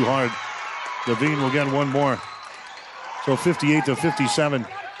there. It's too hard. Devine will get one more. So 58-57.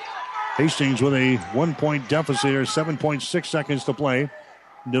 Hastings with a 1-point deficit here, 7.6 seconds to play.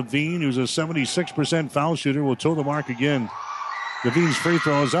 Devine, who's a 76% foul shooter, will toe the mark again. Devine's free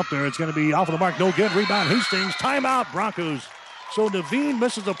throw is up there. It's going to be off of the mark. No good. Rebound, Hastings. Timeout, Broncos. So Devine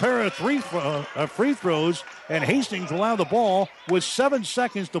misses a pair of free throws, and Hastings will have the ball with 7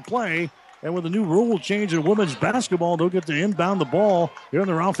 seconds to play. And with a new rule change in women's basketball, they'll get to inbound the ball here in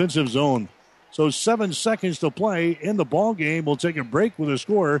their offensive zone. So 7 seconds to play in the ball game. We'll take a break with a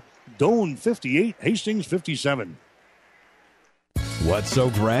score. Doane 58, Hastings 57. What's so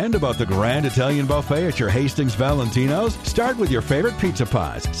grand about the Grand Italian Buffet at your Hastings Valentino's? Start with your favorite pizza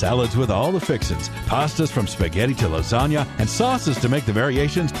pies, salads with all the fixins, pastas from spaghetti to lasagna, and sauces to make the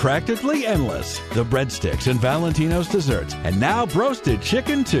variations practically endless. The breadsticks and Valentino's desserts, and now broasted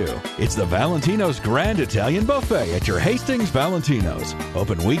chicken too. It's the Valentino's Grand Italian Buffet at your Hastings Valentino's.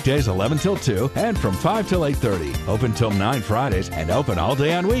 Open weekdays 11 till 2 and from 5 till 8:30. Open till 9 Fridays and open all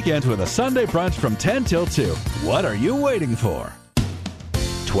day on weekends with a Sunday brunch from 10 till 2. What are you waiting for?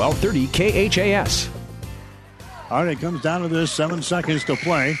 1230 KHAS. All right, it comes down to this. 7 seconds to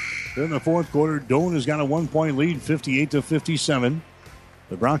play. In the fourth quarter, Doane has got a 1-point lead, 58-57.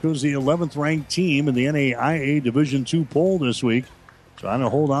 The Broncos, the 11th ranked team in the NAIA Division II poll this week. Trying to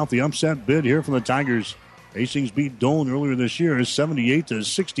hold off the upset bid here from the Tigers. Hastings beat Doane earlier this year,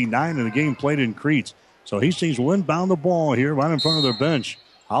 78-69 in the game played in Crete. So Hastings will inbound the ball here right in front of their bench.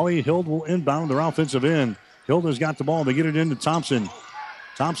 Holly Hild will inbound their offensive end. Hild has got the ball. They get it into Thompson.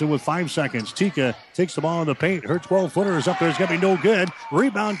 Thompson with 5 seconds. Tika takes the ball in the paint. Her 12-footer is up there. It's going to be no good.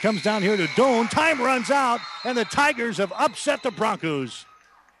 Rebound comes down here to Doane. Time runs out, and the Tigers have upset the Broncos.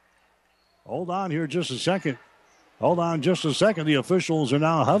 Hold on here just a second. The officials are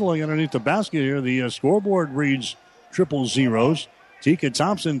now huddling underneath the basket here. The scoreboard reads 000. Tika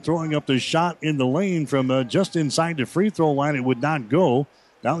Thompson throwing up the shot in the lane from just inside the free throw line. It would not go.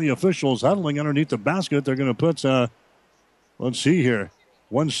 Now the officials huddling underneath the basket. They're going to put, let's see here.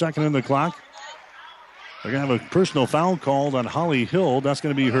 1 second in the clock. They're going to have a personal foul called on Holly Hild. That's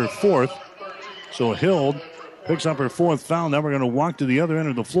going to be her fourth. So Hild picks up her fourth foul. Now we're going to walk to the other end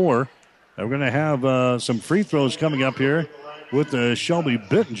of the floor. And we're going to have some free throws coming up here with Shelby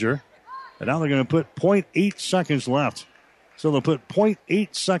Bittinger. And now they're going to put 0.8 seconds left. So they'll put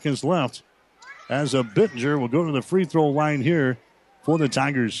 0.8 seconds left as Bittinger will go to the free throw line here for the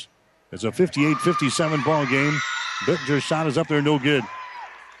Tigers. It's a 58-57 ball game. Bittinger's shot is up there, no good.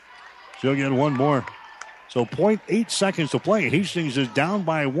 She'll get one more. So 0.8 seconds to play. Hastings is down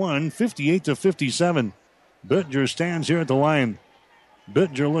by 1, 58-57. Bittinger stands here at the line.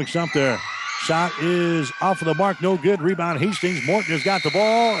 Bittinger looks up there. Shot is off of the mark, no good. Rebound Hastings. Morton has got the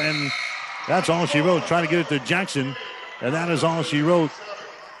ball, and that's all she wrote. Trying to get it to Jackson. And that is all she wrote.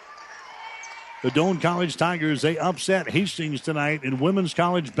 The Doane College Tigers, they upset Hastings tonight in women's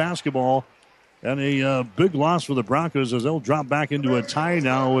college basketball. And a big loss for the Broncos as they'll drop back into a tie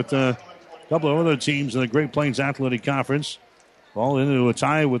now with a couple of other teams in the Great Plains Athletic Conference. All into a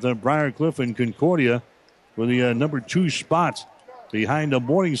tie with Briarcliff and Concordia for the number 2 spot. Behind the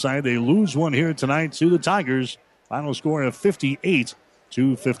Morningside, they lose one here tonight to the Tigers. Final score of 58-57.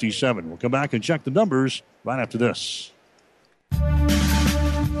 We'll come back and check the numbers right after this.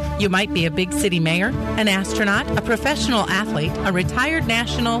 You might be a big city mayor, an astronaut, a professional athlete, a retired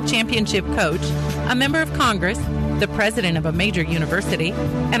national championship coach, a member of Congress, the president of a major university,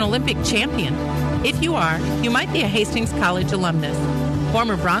 an Olympic champion. If you are, you might be a Hastings College alumnus.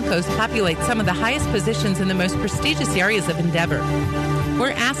 Former Broncos populate some of the highest positions in the most prestigious areas of endeavor.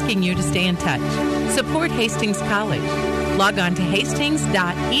 We're asking you to stay in touch. Support Hastings College. Log on to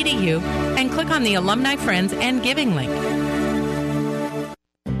hastings.edu and click on the Alumni Friends and Giving link.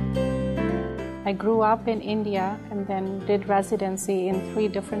 I grew up in India and then did residency in 3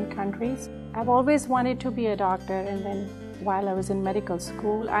 different countries. I've always wanted to be a doctor, and then while I was in medical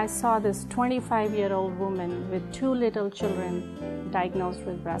school, I saw this 25-year-old woman with 2 little children diagnosed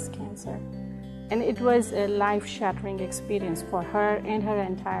with breast cancer. And it was a life-shattering experience for her and her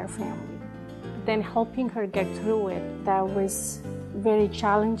entire family. Then helping her get through it, that was very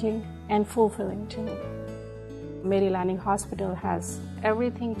challenging and fulfilling to me. Mary Lanning Hospital has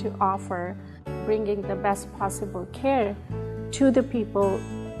everything to offer, bringing the best possible care to the people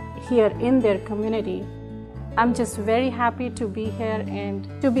here in their community. I'm just very happy to be here and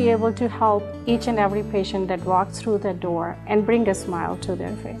to be able to help each and every patient that walks through the door and bring a smile to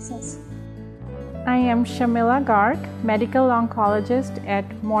their faces. I am Shamila Garg, medical oncologist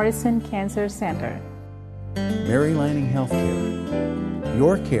at Morrison Cancer Center. Mary Lanning Healthcare.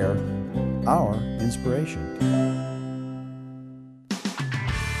 Your care, our inspiration.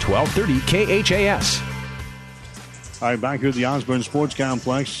 1230 KHAS. All right, back here at the Osborne Sports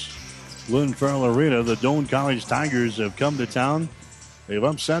Complex, Lynn Farrell Arena, the Doane College Tigers have come to town. They've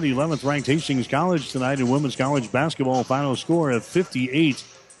upset 11th-ranked Hastings College tonight in women's college basketball. Final score of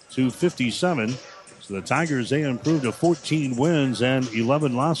 58-57. So the Tigers, they improved to 14 wins and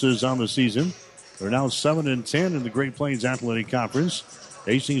 11 losses on the season. They're now 7-10 in the Great Plains Athletic Conference.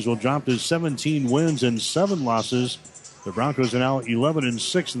 Hastings will drop to 17 wins and 7 losses. The Broncos are now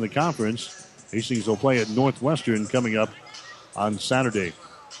 11-6 in the conference. Hastings will play at Northwestern coming up on Saturday.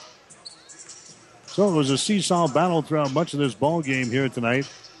 So it was a seesaw battle throughout much of this ball game here tonight.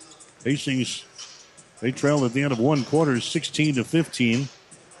 Hastings, they trailed at the end of one quarter, 16-15.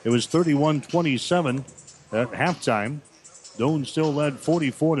 It was 31-27 at halftime. Doane still led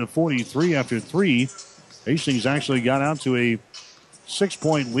 44-43 after 3. Hastings actually got out to a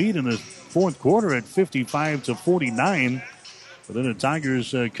 6-point lead in the fourth quarter at 55-49. But then the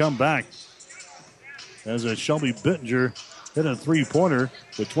Tigers come back as Shelby Bittinger hit a 3-pointer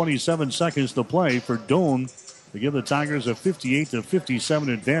with 27 seconds to play for Doane to give the Tigers a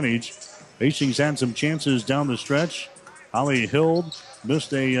 58-57 advantage. Hastings had some chances down the stretch. Holly Hild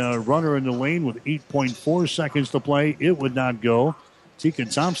missed a runner in the lane with 8.4 seconds to play. It would not go. Tika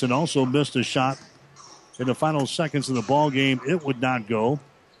Thompson also missed a shot in the final seconds of the ball game. It would not go.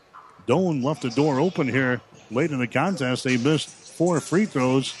 Doane left the door open here late in the contest. They missed 4 free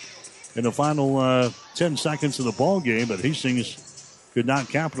throws in the final 10 seconds of the ball game, but Hastings could not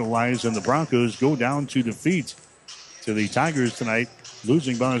capitalize, and the Broncos go down to defeat to the Tigers tonight,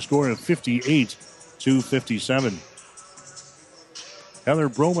 losing by a score of 58-57. Heather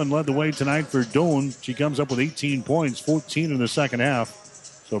Broman led the way tonight for Doane. She comes up with 18 points, 14 in the second half.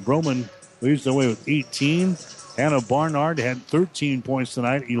 So Broman leads the way with 18. Hannah Barnard had 13 points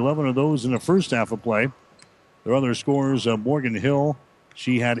tonight, 11 of those in the first half of play. Their other scorers, Morgan Hill,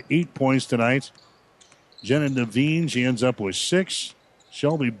 she had 8 points tonight. Jenna Naveen, she ends up with 6.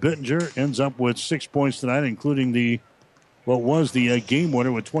 Shelby Bittinger ends up with 6 points tonight, including the game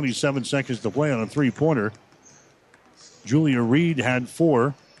winner with 27 seconds to play on a 3-pointer. Julia Reed had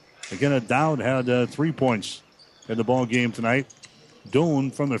 4. Again, Dowd had 3 points in the ball game tonight.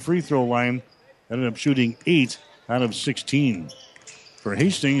 Doane from the free throw line ended up shooting 8 out of 16. For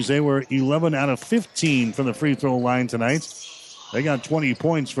Hastings, they were 11 out of 15 from the free throw line tonight. They got 20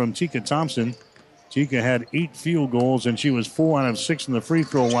 points from Tika Thompson. Tika had 8 field goals, and she was 4 out of 6 in the free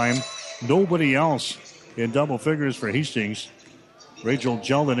throw line. Nobody else in double figures for Hastings. Rachel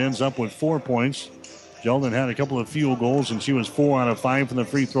Jeldon ends up with 4 points. Jeldon had a couple of field goals, and she was 4 out of 5 from the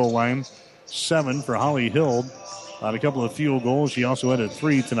free throw line. 7 for Holly Hild on a couple of field goals. She also had a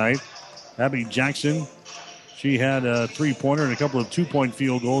 3 tonight. Abby Jackson, she had a 3-pointer and a couple of 2-point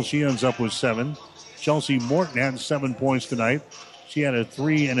field goals. She ends up with 7. Chelsea Morton had 7 points tonight. She had a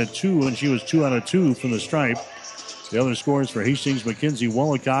 3 and a 2, and she was 2 out of 2 from the stripe. The other scores for Hastings, Mackenzie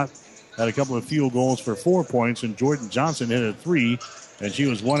Wollicott had a couple of field goals for 4 points, and Jordan Johnson hit a 3, and she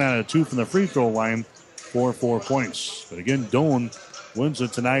was 1 out of 2 from the free throw line for 4 points. But again, Doane wins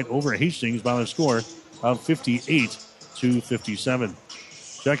it tonight over Hastings by the score of 58-57.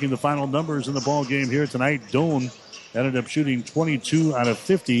 Checking the final numbers in the ball game here tonight, Doane ended up shooting 22 out of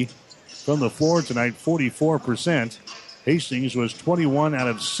 50 from the floor tonight, 44%. Hastings was 21 out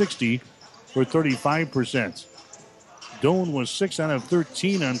of 60 for 35%. Doane was 6 out of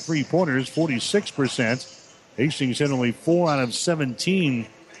 13 on three-pointers, 46%. Hastings hit only 4 out of 17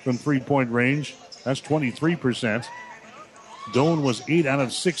 from three-point range. That's 23%. Doane was 8 out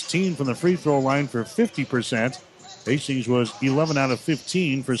of 16 from the free throw line for 50%. Hastings was 11 out of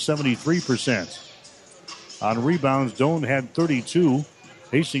 15 for 73%. On rebounds, Doane had 32.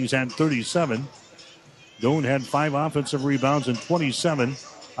 Hastings had 37. Doane had 5 offensive rebounds and 27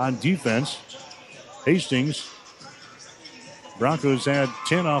 on defense. Hastings, Broncos had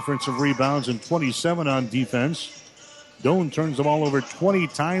 10 offensive rebounds and 27 on defense. Doane turns the ball over 20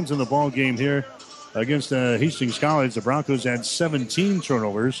 times in the ball game here against Hastings College. The Broncos had 17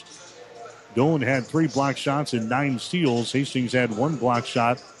 turnovers. Doane had 3 block shots and 9 steals. Hastings had 1 block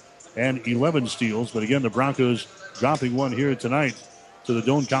shot and 11 steals. But again, the Broncos dropping one here tonight to the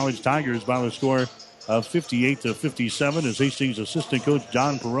Doane College Tigers by the score of 58-57 as Hastings assistant coach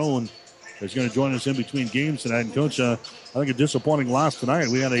John Perrone is going to join us in between games tonight. And Coach, I think a disappointing loss tonight.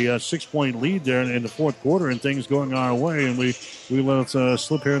 We had a 6-point lead there in the fourth quarter and things going our way, and we let it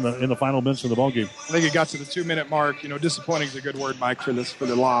slip here in the final minutes of the ballgame. I think it got to the 2-minute mark. Disappointing is a good word, Mike, for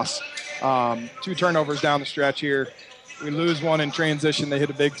the loss. 2 turnovers down the stretch here. We lose one in transition. They hit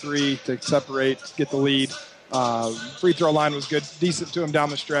a big 3 to separate, get the lead. Free throw line was good, decent to them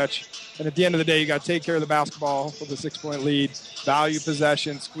down the stretch. And at the end of the day, you got to take care of the basketball with a 6-point lead, value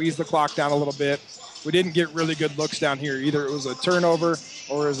possession, squeeze the clock down a little bit. We didn't get really good looks down here. Either it was a turnover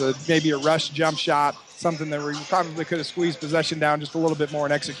or it was maybe a rush jump shot, something that we probably could have squeezed possession down just a little bit more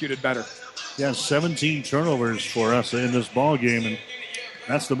and executed better. Yeah, 17 turnovers for us in this ball game, and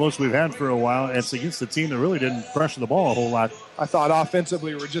that's the most we've had for a while. It's against the team that really didn't pressure the ball a whole lot. I thought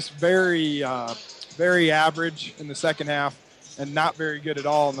offensively we're just very average in the second half and not very good at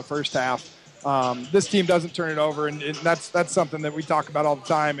all in the first half. This team doesn't turn it over, and that's something that we talk about all the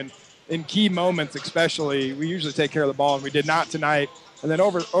time. And in key moments especially, we usually take care of the ball, and we did not tonight. And then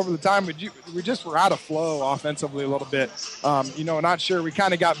over the time, we just were out of flow offensively a little bit. Not sure. We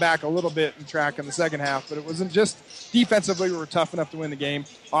kind of got back a little bit in track in the second half, but it wasn't just defensively we were tough enough to win the game.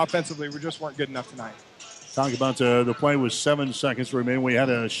 Offensively, we just weren't good enough tonight. Talk about the play with 7 seconds remaining. We had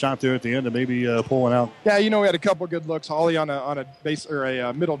a shot there at the end to maybe pull it out. Yeah, we had a couple good looks. Holly on a base or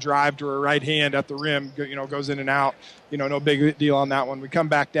a middle drive to her right hand at the rim, goes in and out. No big deal on that one. We come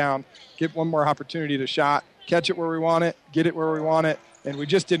back down, get one more opportunity to shot, catch it where we want it, get it where we want it, and we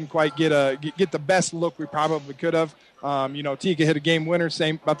just didn't quite get the best look we probably could have. Tika hit a game winner,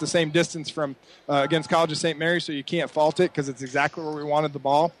 about the same distance from against College of St. Mary, so you can't fault it because it's exactly where we wanted the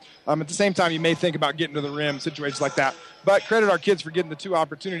ball. At the same time, you may think about getting to the rim, situations like that. But credit our kids for getting the 2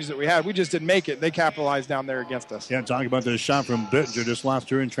 opportunities that we had. We just didn't make it. They capitalized down there against us. Yeah, talking about the shot from Bittinger, just lost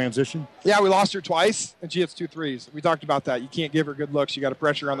her in transition. Yeah, we lost her twice, and she hits 2 threes. We talked about that. You can't give her good looks. You got to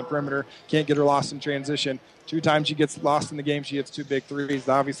pressure on the perimeter. Can't get her lost in transition. 2 times she gets lost in the game, she hits 2 big threes.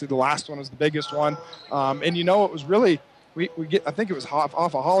 Obviously, the last one was the biggest one. And it was really – I think it was off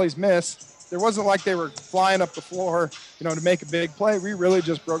of Holly's miss. There wasn't like they were flying up the floor, to make a big play. We really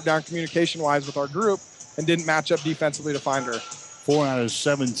just broke down communication-wise with our group and didn't match up defensively to find her. 4 out of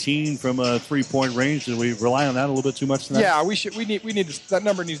 17 from a 3-point range. Did we rely on that a little bit too much tonight? Yeah, we need to, that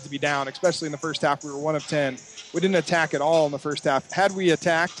number needs to be down, especially in the first half. We were 1 of 10. We didn't attack at all in the first half. Had we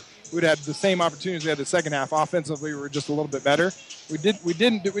attacked, we'd had the same opportunities we had the second half. Offensively, we were just a little bit better. We did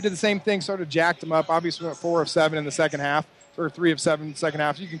the same thing, sort of jacked them up. Obviously, we went 4 of 7 in the second half, or 3 of 7 in the second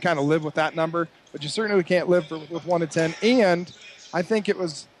half. So you can kind of live with that number, but you certainly can't live with 1 of 10. And I think it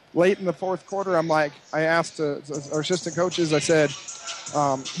was late in the fourth quarter. I asked our assistant coaches, I said,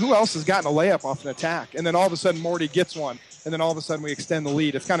 who else has gotten a layup off an attack? And then all of a sudden, Morty gets one, and then all of a sudden we extend the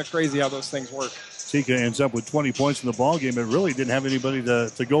lead. It's kind of crazy how those things work. Tika ends up with 20 points in the ballgame. It really didn't have anybody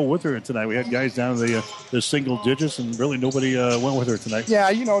to go with her tonight. We had guys down in the single digits, and really nobody went with her tonight. Yeah,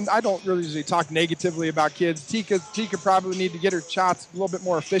 I don't really usually talk negatively about kids. Tika probably need to get her shots a little bit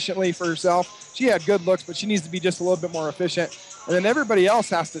more efficiently for herself. She had good looks, but she needs to be just a little bit more efficient. And then everybody else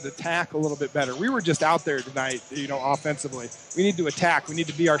has to attack a little bit better. We were just out there tonight, offensively. We need to attack. We need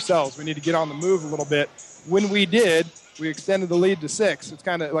to be ourselves. We need to get on the move a little bit. When we did, we extended the lead to 6. It's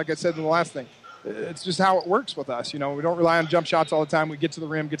kind of like I said in the last thing. it's just how it works with us. We don't rely on jump shots all the time. We get to the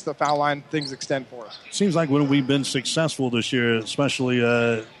rim, get to the foul line, things extend for us. Seems like when we've been successful this year, especially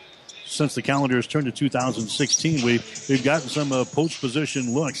since the calendar has turned to 2016, we've gotten some post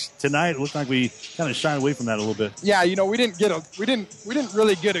position looks. Tonight, it looked like we kind of shied away from that a little bit. Yeah, we didn't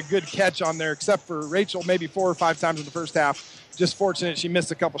really get a good catch on there, except for Rachel maybe 4 or 5 times in the first half. Just fortunate she missed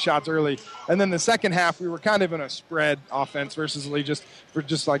a couple shots early. And then the second half, we were kind of in a spread offense versus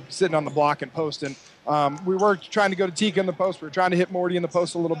just like sitting on the block and posting. We were trying to go to Tika in the post. We were trying to hit Morty in the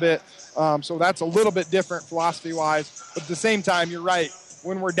post a little bit. So that's a little bit different philosophy-wise. But at the same time, you're right.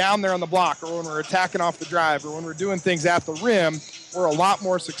 When we're down there on the block or when we're attacking off the drive or when we're doing things at the rim, we're a lot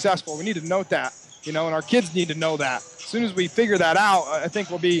more successful. We need to note that, and our kids need to know that. As soon as we figure that out, I think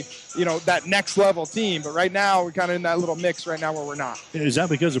we'll be, that next level team. But right now, we're kind of in that little mix right now where we're not. Is that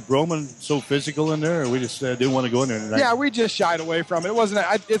because of Broman so physical in there, or we just didn't want to go in there tonight? Yeah, we just shied away from it. It wasn't.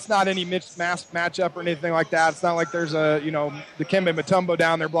 It's not any matchup or anything like that. It's not like there's the Kembe Mutombo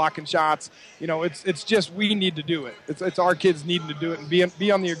down there blocking shots. It's just we need to do it. It's our kids needing to do it and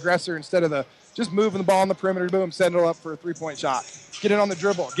be on the aggressor instead of just moving the ball on the perimeter, boom, setting it up for a 3-point shot. Get it on the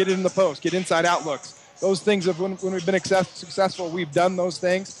dribble, get it in the post, get inside-out looks. Those things, when we've been successful, we've done those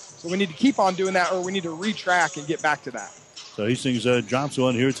things. So we need to keep on doing that, or we need to retrack and get back to that. So Hastings drops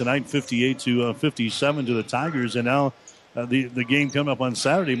one here tonight, 58-57 to the Tigers. And now the game coming up on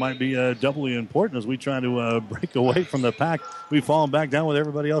Saturday might be doubly important as we try to break away from the pack. We've fallen back down with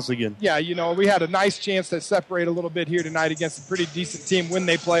everybody else again. Yeah, we had a nice chance to separate a little bit here tonight against a pretty decent team when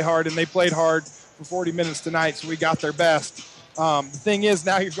they play hard, and they played hard for 40 minutes tonight, so we got their best. The thing is,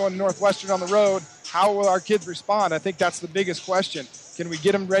 now you're going to Northwestern on the road. How will our kids respond? I think that's the biggest question. Can we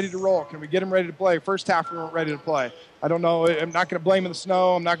get them ready to roll? Can we get them ready to play? First half, we weren't ready to play. I don't know. I'm not going to blame the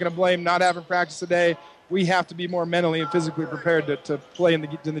snow. I'm not going to blame not having practice today. We have to be more mentally and physically prepared to play in the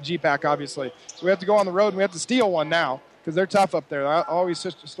GPAC, obviously. So we have to go on the road, and we have to steal one now because they're tough up there. I always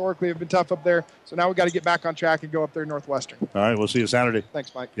historically have been tough up there. So now we've got to get back on track and go up there Northwestern. All right, we'll see you Saturday.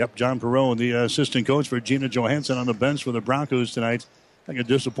 Thanks, Mike. Yep, John Perot, the assistant coach for Gina Johansson on the bench for the Broncos tonight. I think a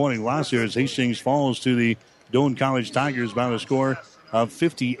disappointing loss here as Hastings falls to the Doane College Tigers by the score of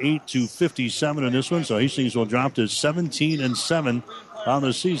 58-57 in this one. So Hastings will drop to 17-7 on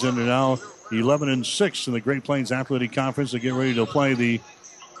the season. They're now 11-6 in the Great Plains Athletic Conference. They get ready to play the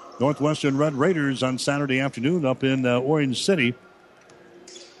Northwestern Red Raiders on Saturday afternoon up in Orange City.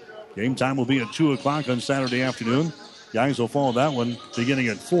 Game time will be at 2 o'clock on Saturday afternoon. Guys will follow that one beginning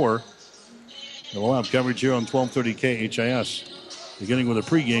at 4. And we'll have coverage here on 1230 KHIS, beginning with a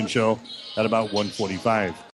pregame show at about 1:45.